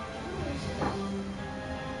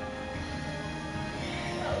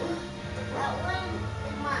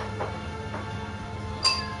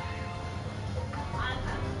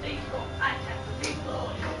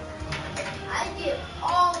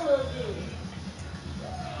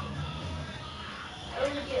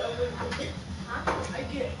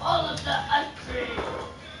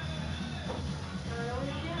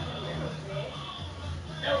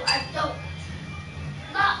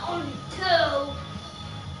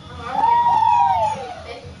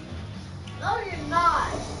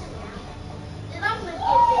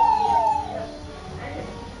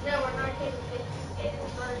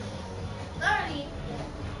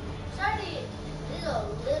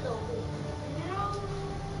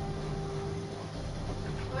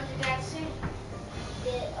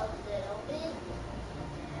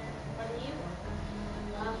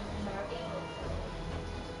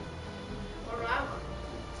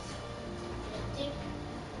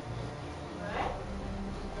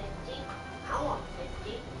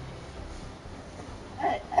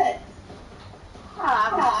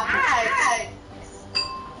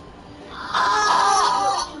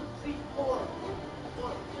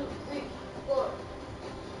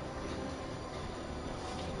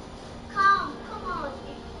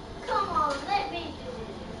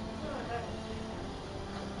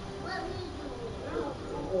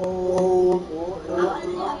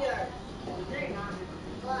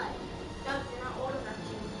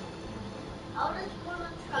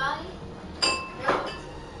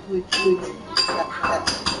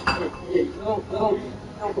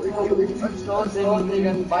 stones and you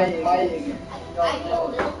can buy it. I get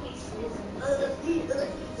little pieces.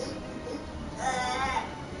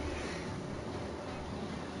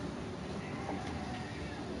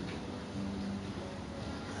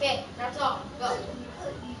 Okay, that's all. Go.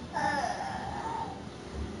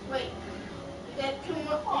 Wait. You got 2 more. You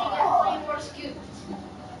got 3 more scoops.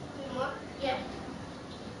 2 more? Yeah.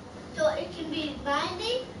 So it can be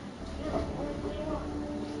 90?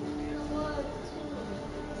 1, 2,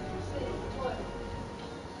 3, 4,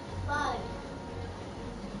 5.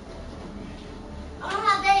 I don't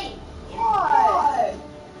have 8. Why?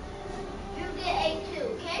 You get 8 too,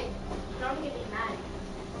 okay? Don't give me 9.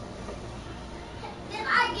 Then I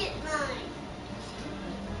get 9.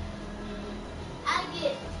 I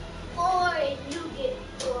get 4 and you get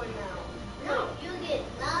 4 now. No. You get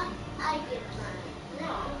 9, I get 9. No,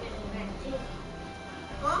 I'm getting 19.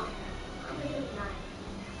 Huh? I'm getting 9.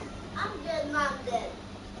 I'm getting 9 then.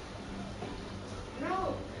 No.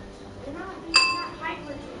 You're not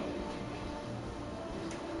hyper today.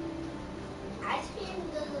 Ice cream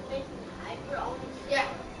doesn't make me hyper almost. Yeah.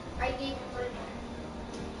 I gave you 3.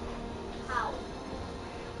 How?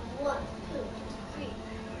 1, 2, 3,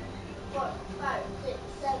 4, 5, 6,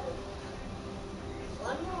 7.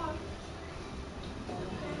 1 more.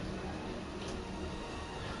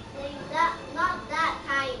 That, not that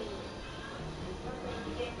tiny. Okay,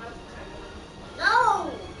 you get most of the time. No!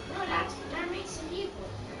 No, that makes it equal.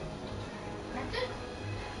 That's it.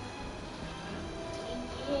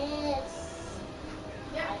 Yes.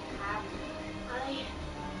 Yeah. I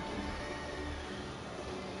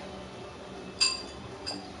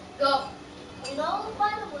go. You know,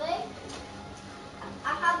 by the way, I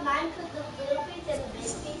have 9 because of the little piece and the big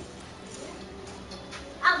piece.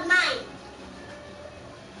 I have 9.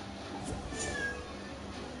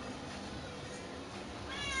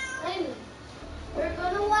 Lynn, we're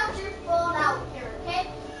gonna watch your phone out here, okay?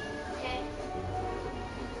 Okay.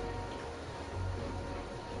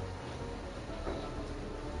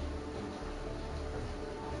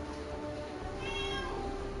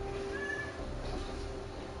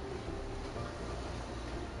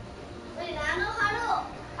 Wait, I know how to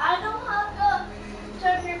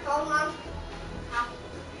turn your phone on. How?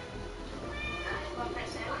 What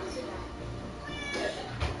percent is it?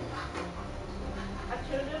 I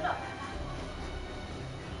turned it up.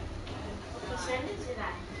 What percent is it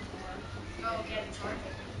at? Oh, get a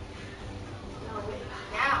charger. No, wait.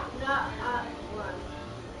 Now. Not 1.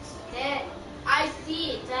 It's dead. I see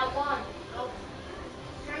it's at 1. Oh.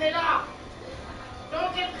 Turn it off.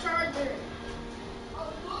 Don't get a charger.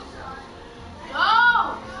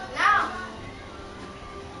 No! Now!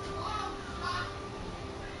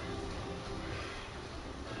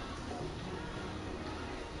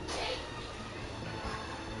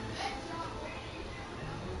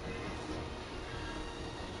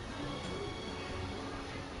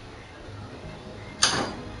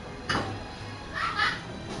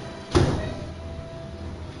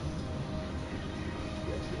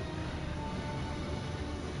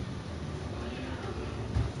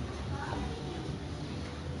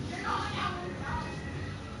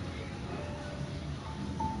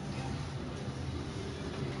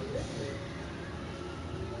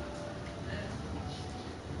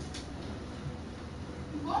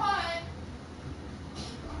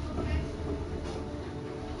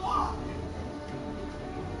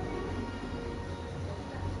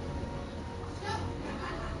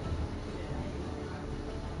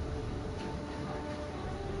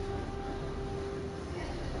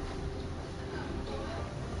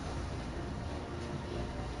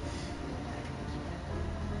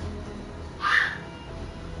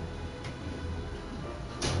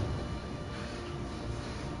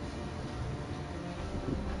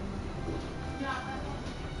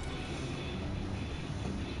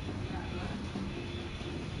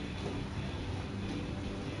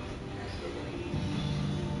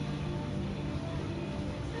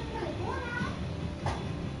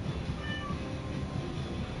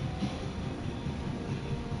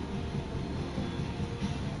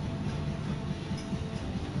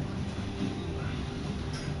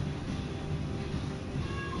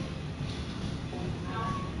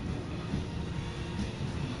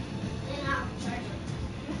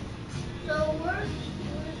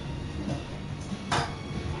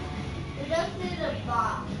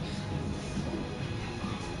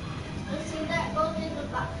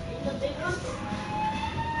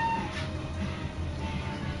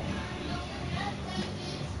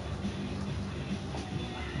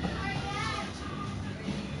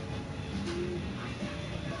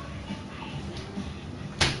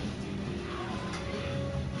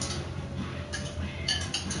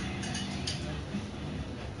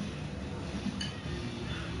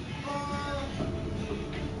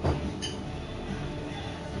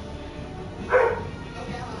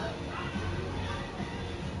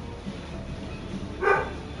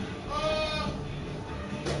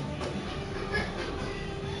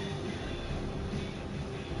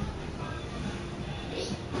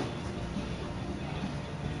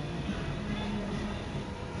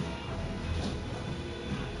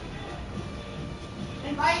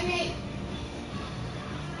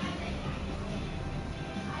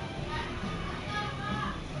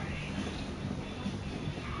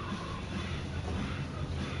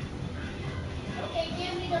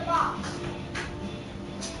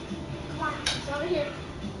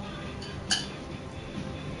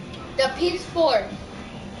 The PS4.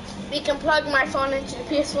 We can plug my phone into the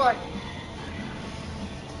PS4.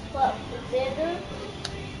 What, the bedroom?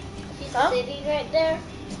 She's sitting right there.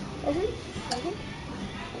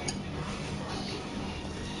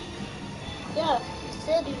 Yeah, she's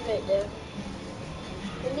sitting right there.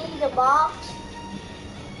 We need a box.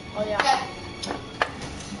 Oh yeah.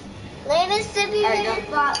 Layla's sitting Alright, in the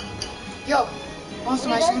box. Yo, want some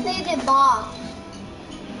We ice just cream? need a box.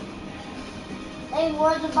 Hey,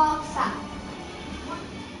 where's the box at?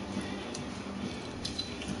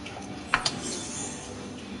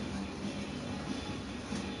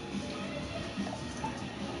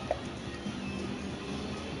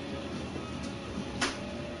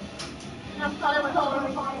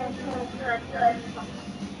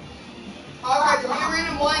 Alright, we are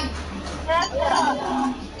in one.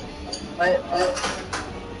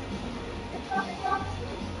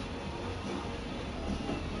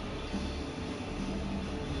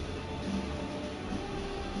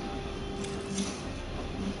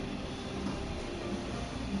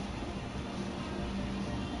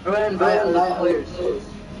 We're gonna invite other players.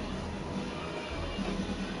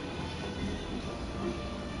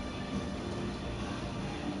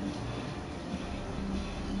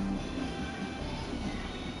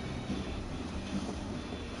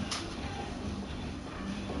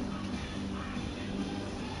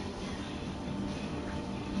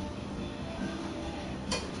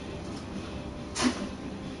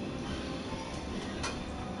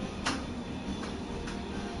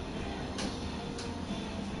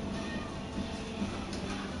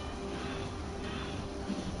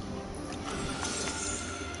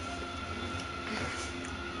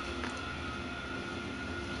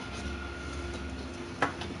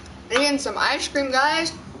 And some ice cream,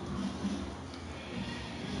 guys.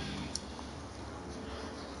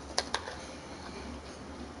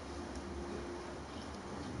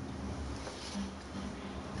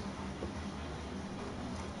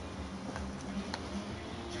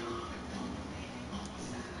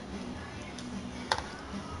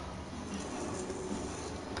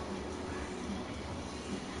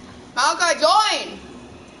 Malachi, join!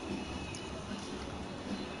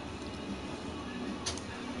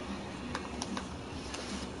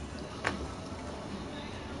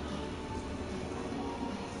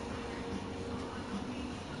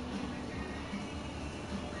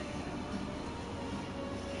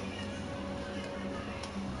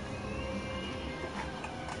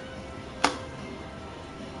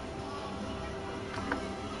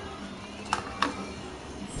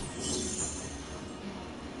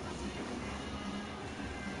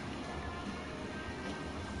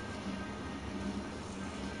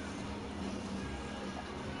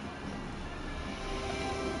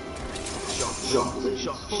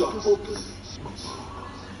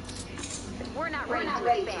 We're not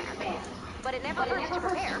ready to expand, but it never hurts to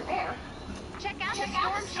prepare. Check out the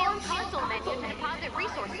Storm Shield console menu to deposit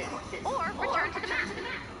resources, or return to the map.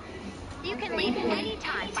 You can leave at any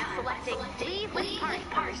time by selecting Leave with Party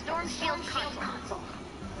on the Storm Shield console.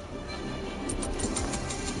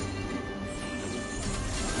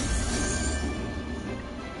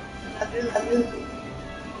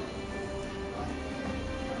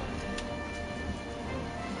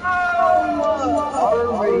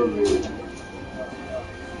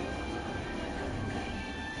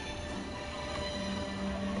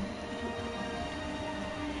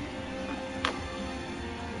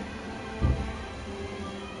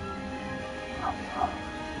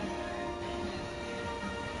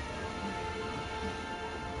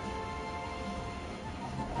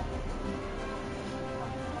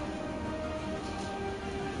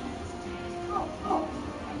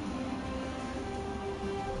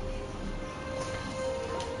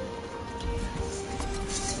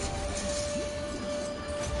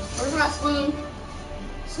 Where's my spoon?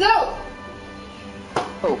 Snow!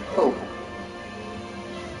 Oh.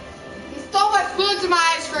 He stole my spoon to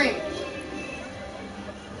my ice cream.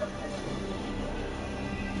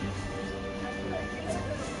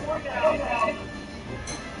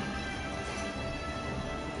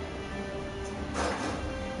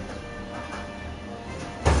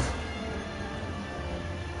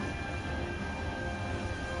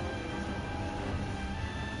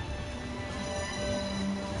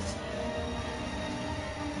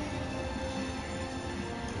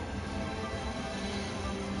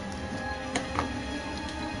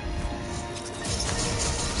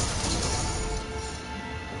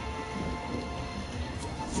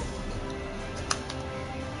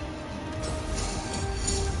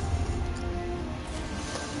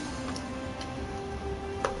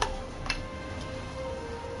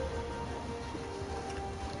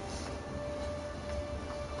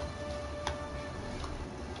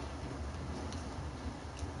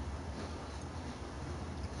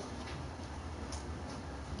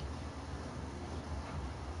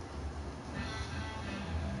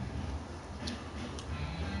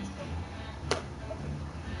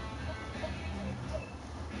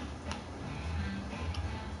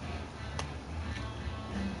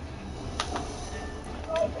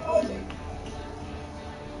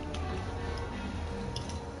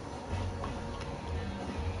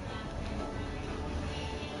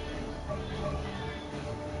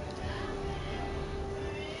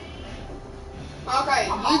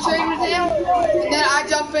 You trade with him, and then I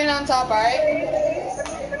jump in on top, alright?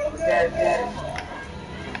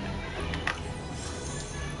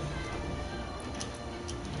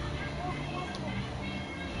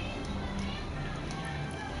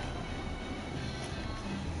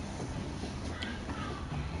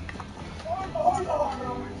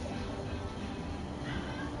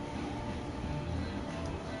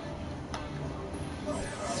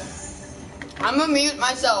 I'm gonna mute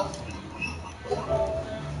myself.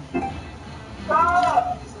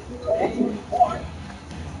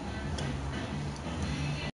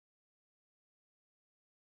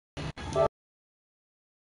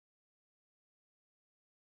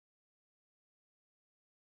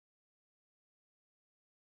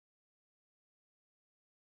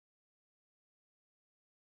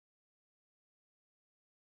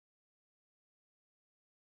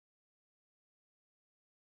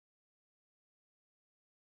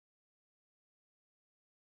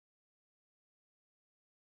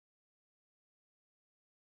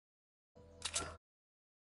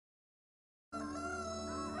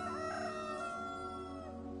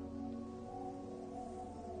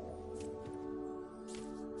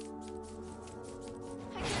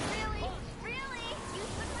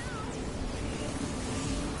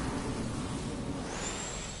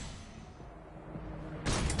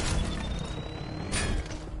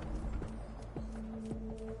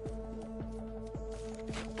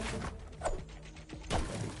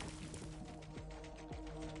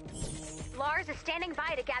 Lars is standing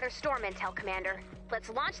by to gather storm intel, Commander. Let's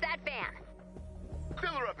launch that van.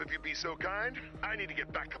 Fill her up if you'd be so kind. I need to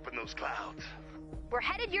get back up in those clouds. We're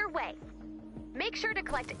headed your way. Make sure to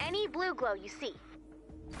collect any blue glow you see.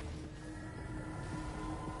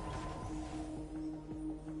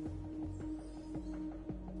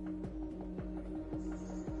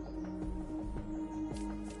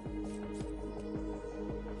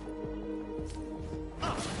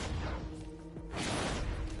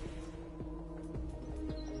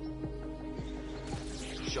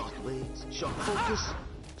 Sharp blades, sharp focus,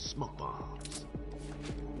 smoke bombs.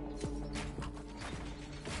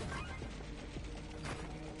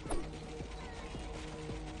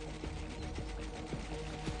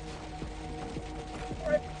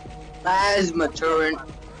 Plasma turret.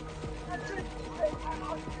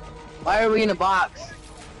 Why are we in a box?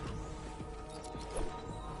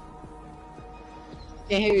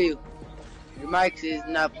 Can't hear you. Your mic is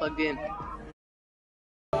not plugged in.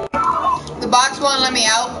 The box won't let me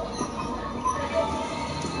out.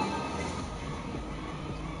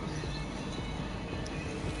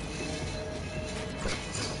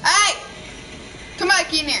 Hey! Come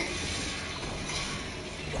back in here.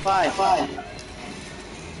 Five.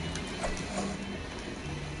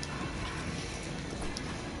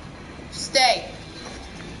 Stay.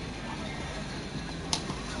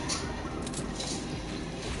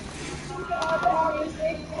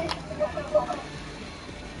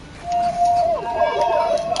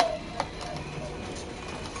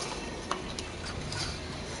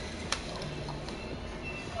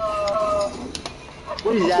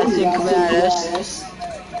 What is that thing coming at us?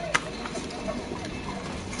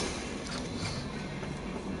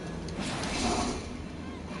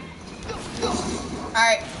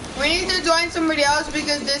 Alright, we need to join somebody else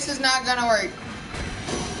because this is not gonna work.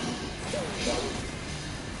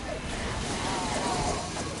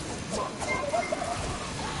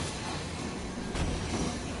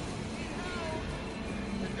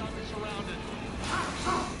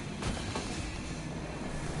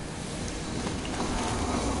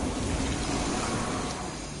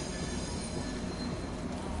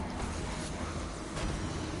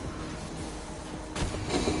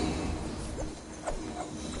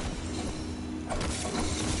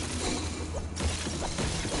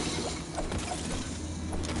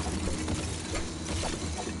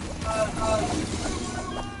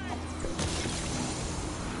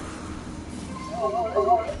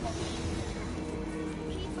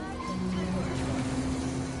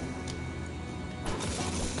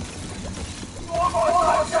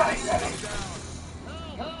 Malachi,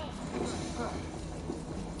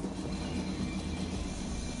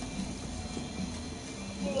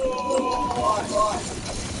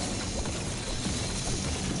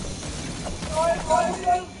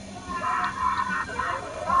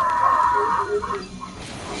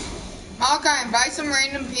 invite some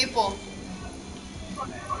random people.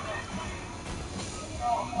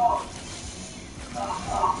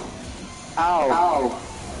 Ow.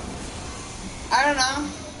 I don't know.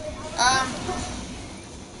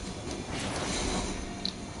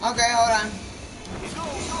 Okay, hold on.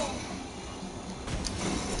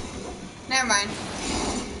 Never mind.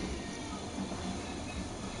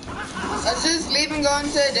 Let's just leave and go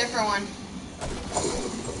into a different one.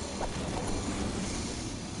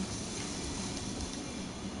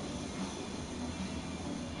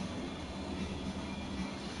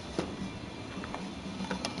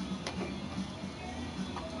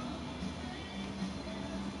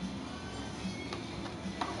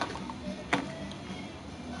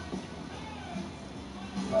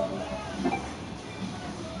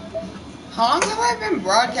 How long have I been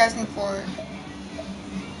broadcasting for?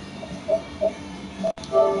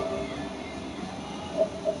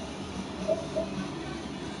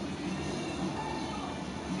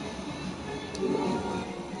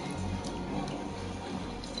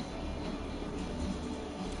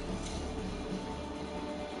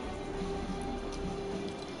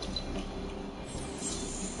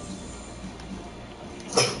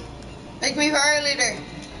 Make me fire leader.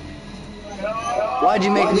 Why'd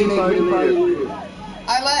you make me party leader?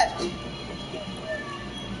 I left.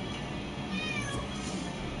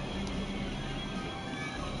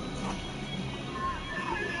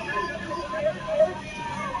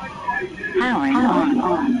 Powering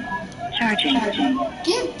on. Charging. Get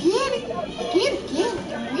it.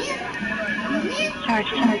 Come here.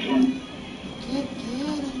 Charging. Get it.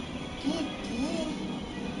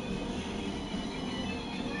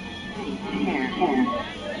 Here.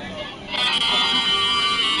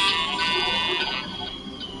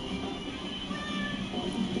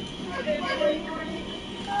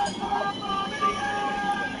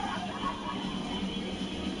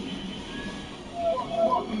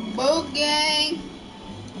 Boat gang.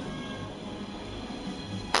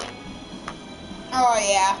 Oh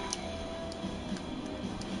yeah.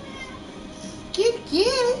 Get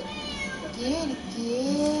it.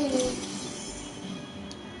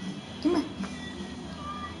 Come on.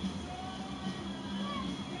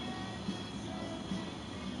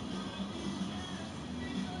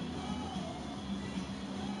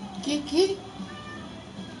 Get it.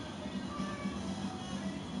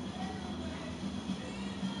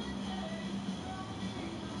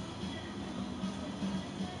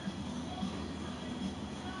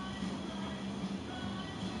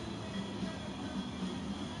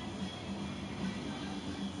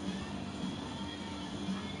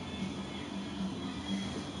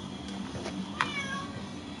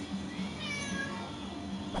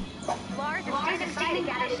 Lars, it's day to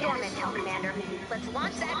gather storm intel, Commander. Let's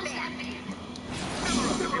launch that van.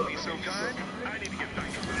 If you'd be so kind, I need to get back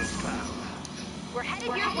up in this cloud. We're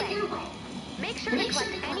headed your way. Make sure to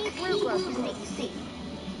collect any blue glows you see.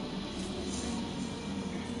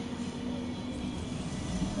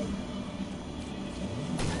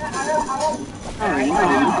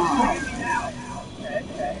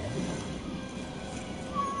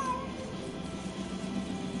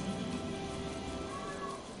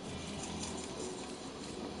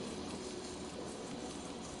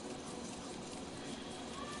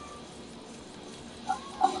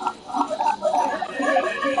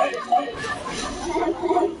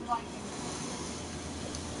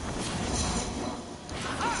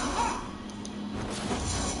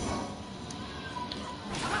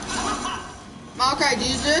 Okay, do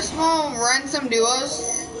you just want to run some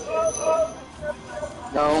duos?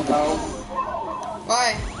 No.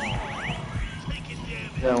 Why?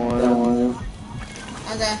 Don't want to.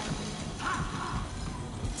 Okay.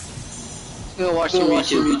 Just gonna watch some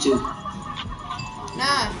YouTube.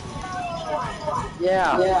 Nah.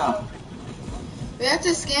 Yeah. We have to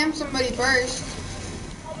scam somebody first.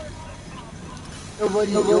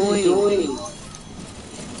 Nobody's doing.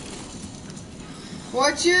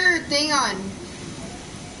 What's your thing on?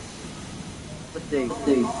 What thing?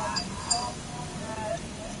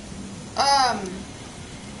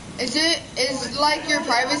 Is like your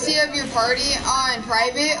privacy of your party on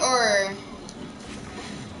private or?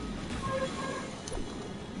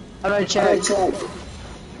 How do I check?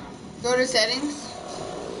 Go to settings.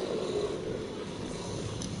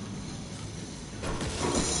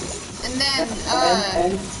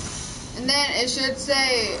 And then it should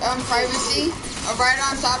say privacy right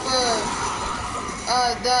on top of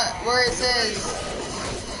where it says.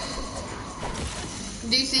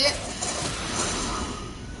 Do you see it?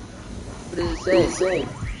 What does it say?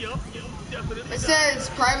 It says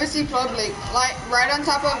privacy public, like right on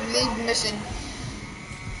top of lead mission.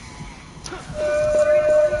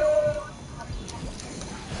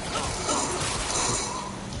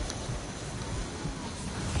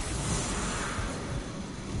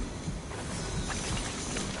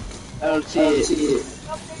 I don't see it.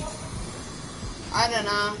 I don't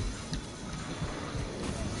know.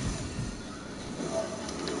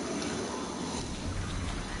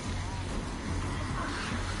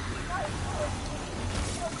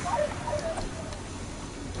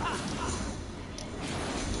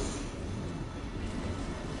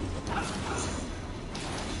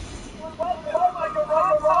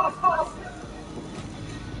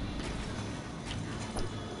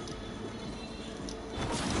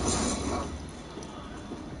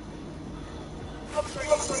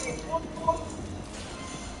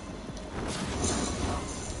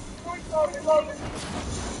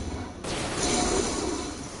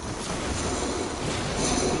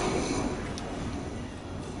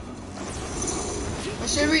 What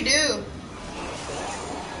should we do?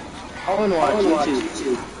 I wanna watch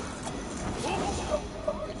YouTube.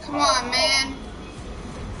 Come on, man.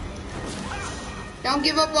 Don't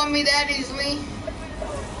give up on me that easily.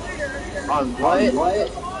 On what?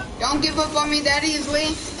 Don't give up on me that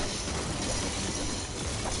easily.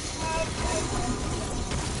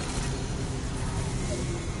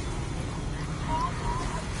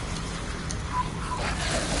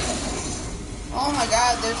 Oh my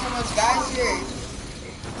god, there's so much guys here.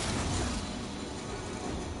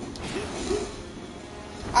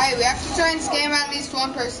 Alright, we have to try and scam at least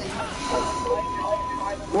one person.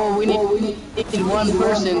 Well, we need one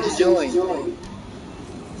person to join.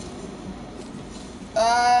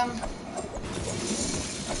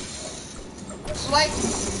 So like,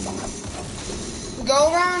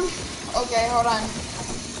 go around? Okay, hold on.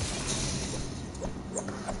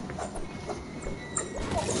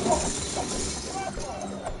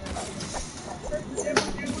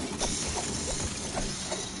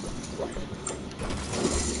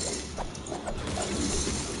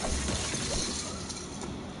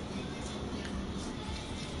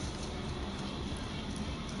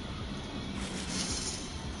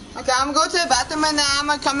 Okay, I'm gonna go to the bathroom and then I'm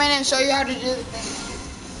gonna come in and show you how to do the thing.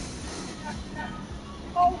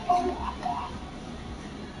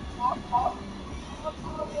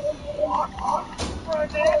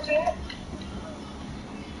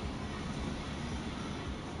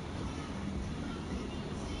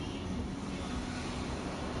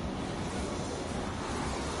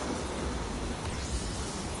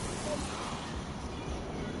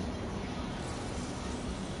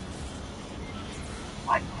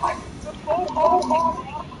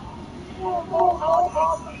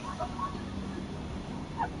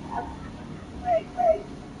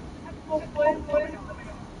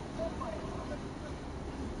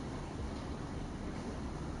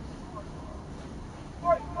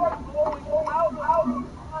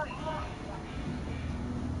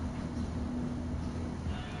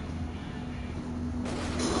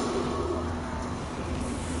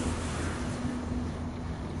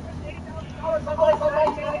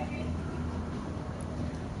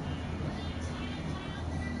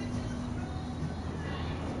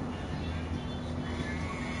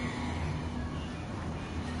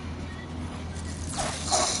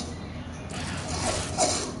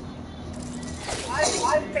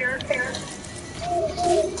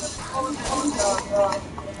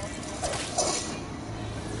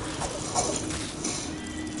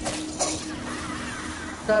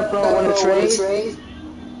 What's up, bro? Wanna trade?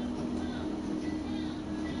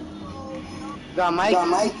 Got Mike?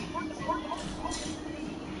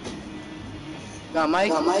 Got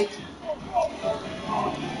Mike?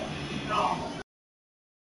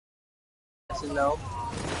 That's a no.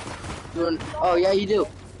 Oh, yeah, you do.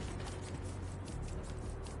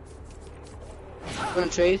 Wanna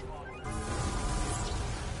trade?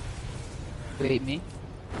 Wait, me?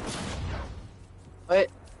 What?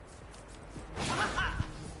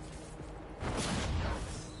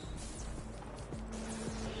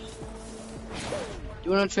 Do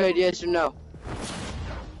you wanna trade, yes or no?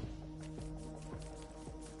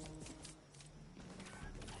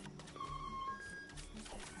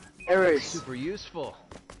 Errors. Super useful.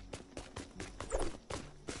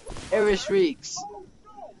 Errors Reeks.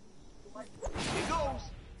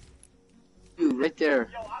 Dude, right there.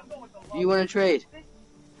 Do you wanna trade?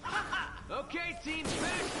 Okay, team,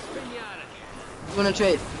 finish this pinata. You wanna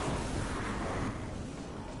trade?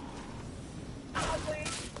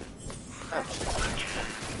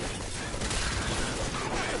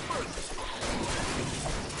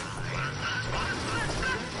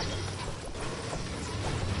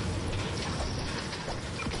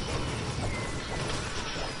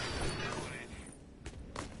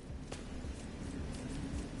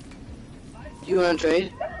 You wanna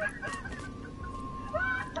trade?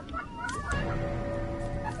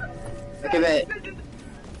 Okay, bet.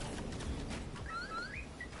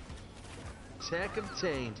 Tech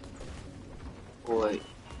obtained. Boy.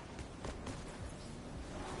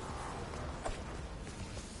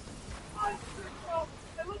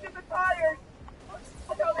 Look at the tires.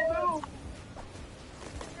 Look how they move.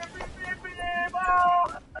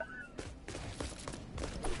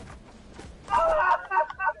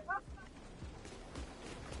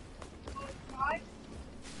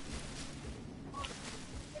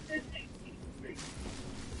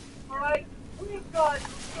 Alright, we've got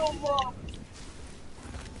so long.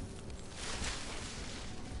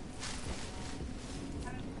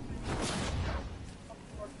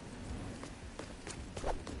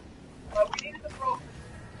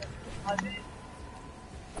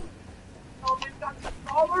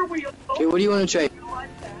 What do you want to trade?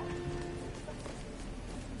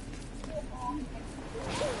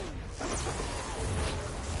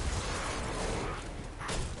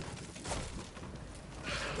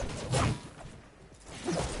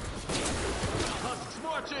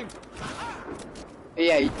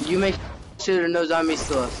 Yeah, you make sure there are no zombies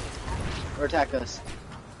to us or attack us.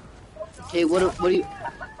 Okay, what do you?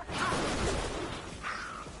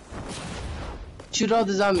 Shoot all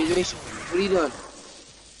the zombies. What are you doing?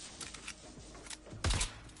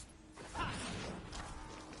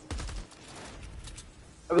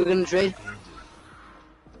 Are we gonna trade?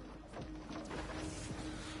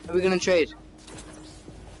 Are we gonna trade?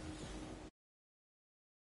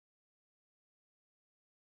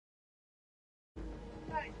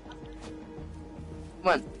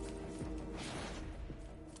 Come on.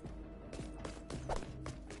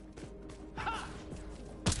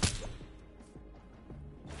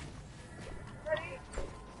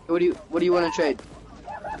 What do you want to trade?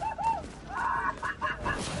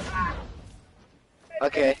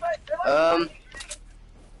 Okay.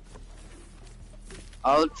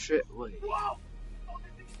 I'll trade. Wait.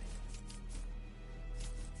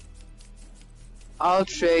 I'll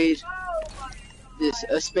trade this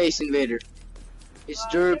a Space Invader. Its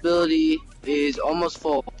durability is almost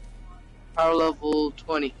full. Power level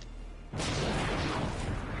 20.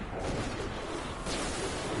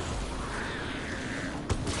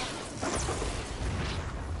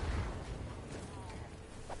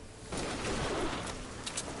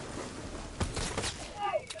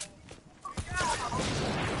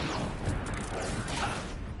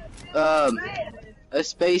 A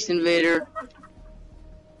Space Invader,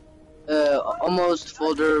 almost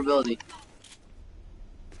full durability.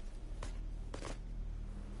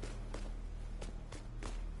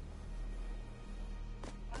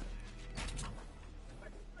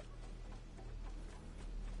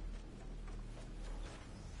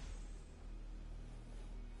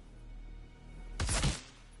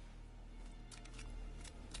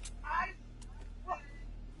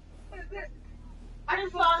 I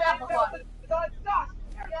just saw that before.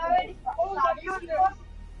 Oh my goodness!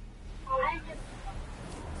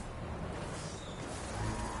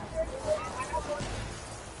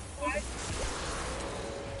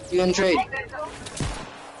 You can trade.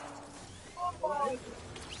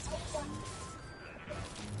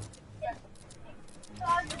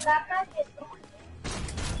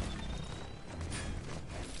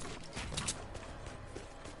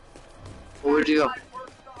 Where'd you go?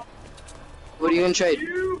 What are you gonna trade?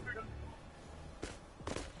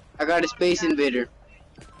 I got a Space Invader.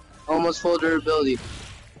 Almost full durability.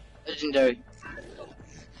 Legendary.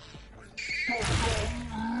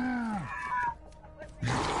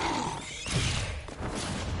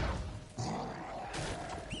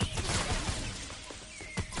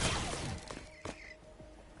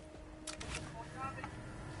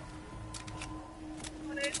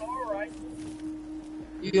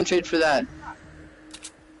 You can trade for that.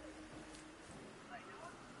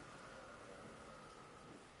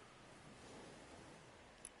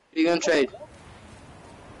 You gonna trade?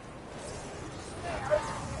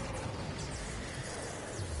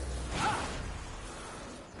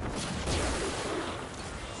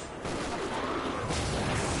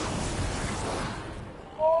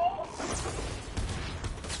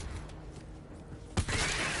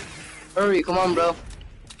 Hurry, come on, bro.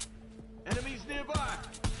 Enemies nearby.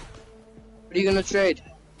 What are you gonna trade?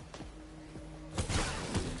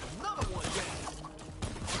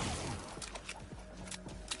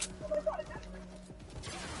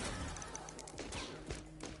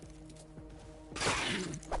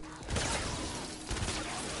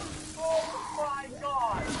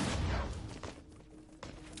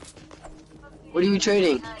 What are you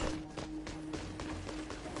trading?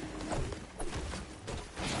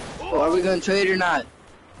 Oh, are we gonna trade or not?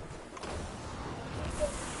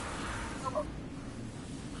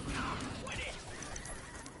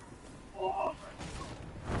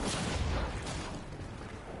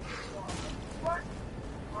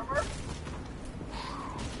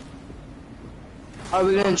 Are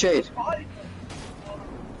we gonna trade?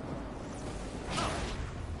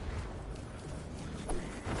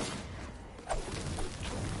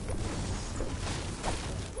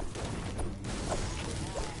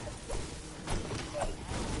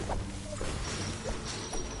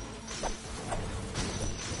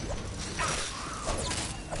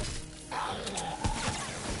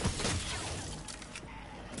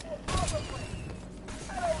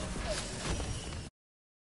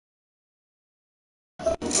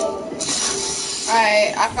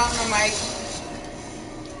 Alright, I found the mic.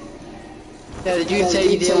 Yeah, did you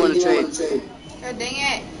say you didn't want to trade? God dang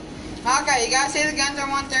it. Okay, you gotta say the guns are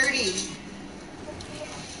 130.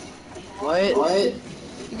 What?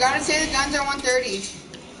 You gotta say the guns are 130.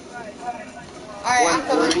 Alright, I'm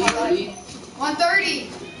coming. 130.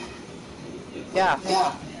 Yeah.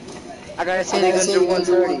 I gotta say the guns are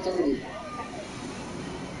 130.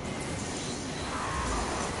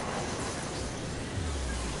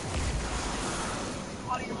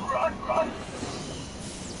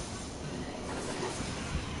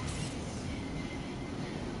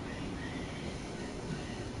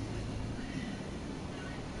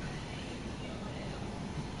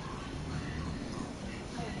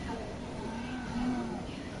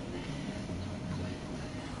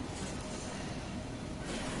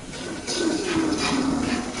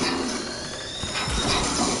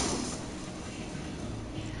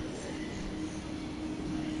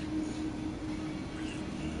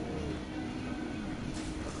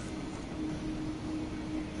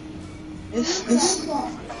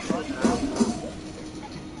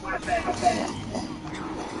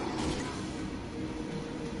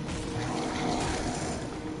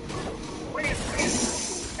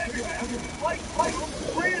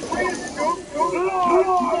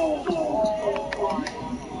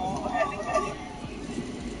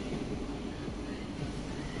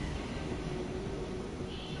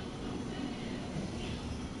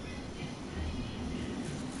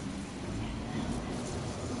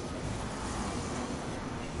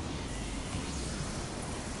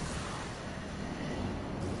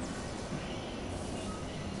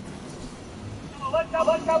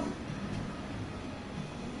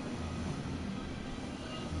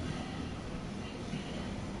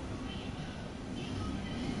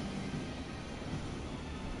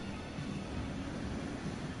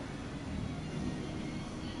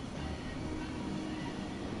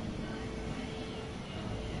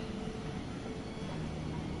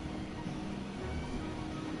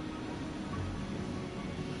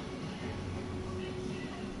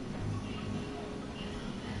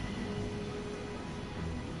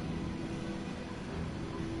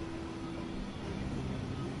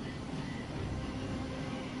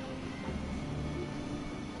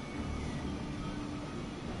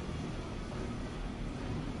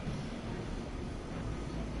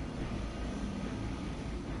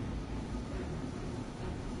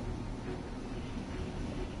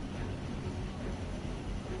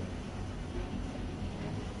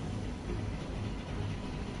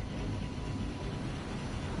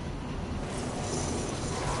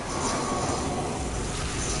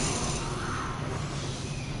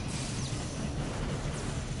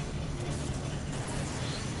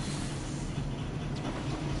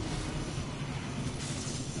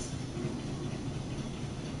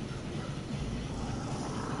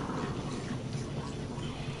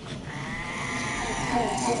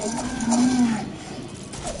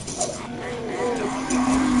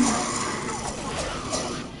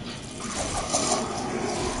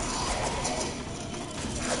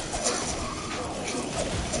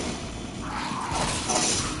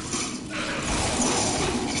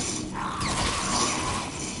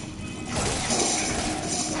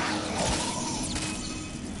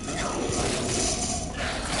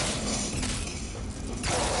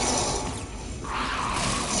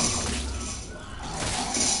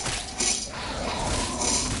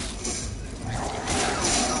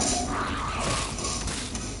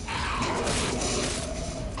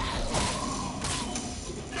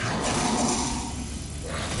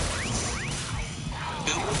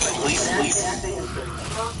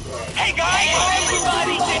 Hey guys!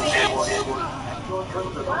 Everybody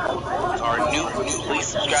are new, please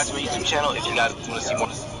subscribe to my YouTube channel if you guys want to see more.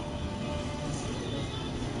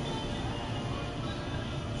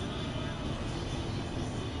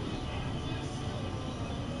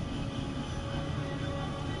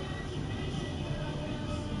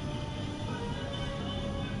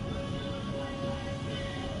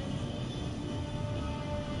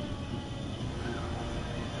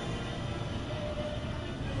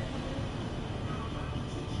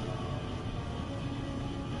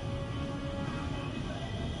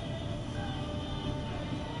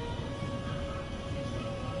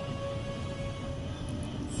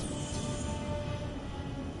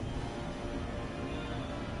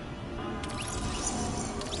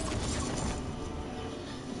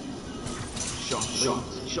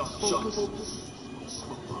 Shot, focus.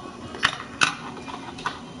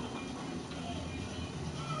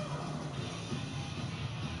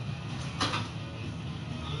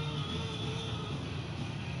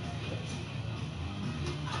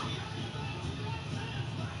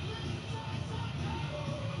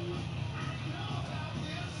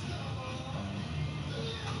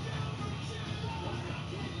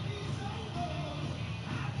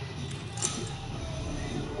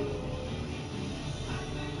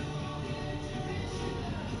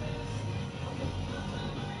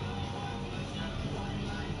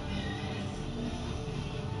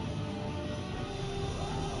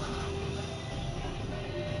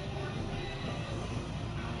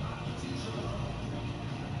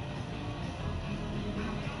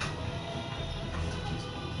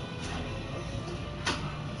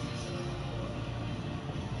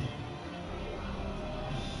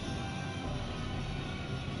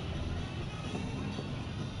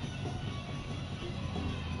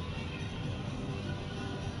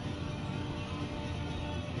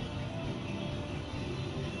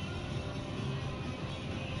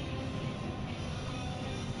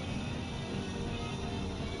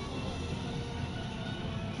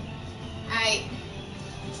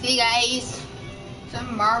 See you guys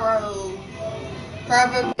tomorrow.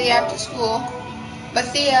 Probably after school. But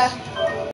see ya.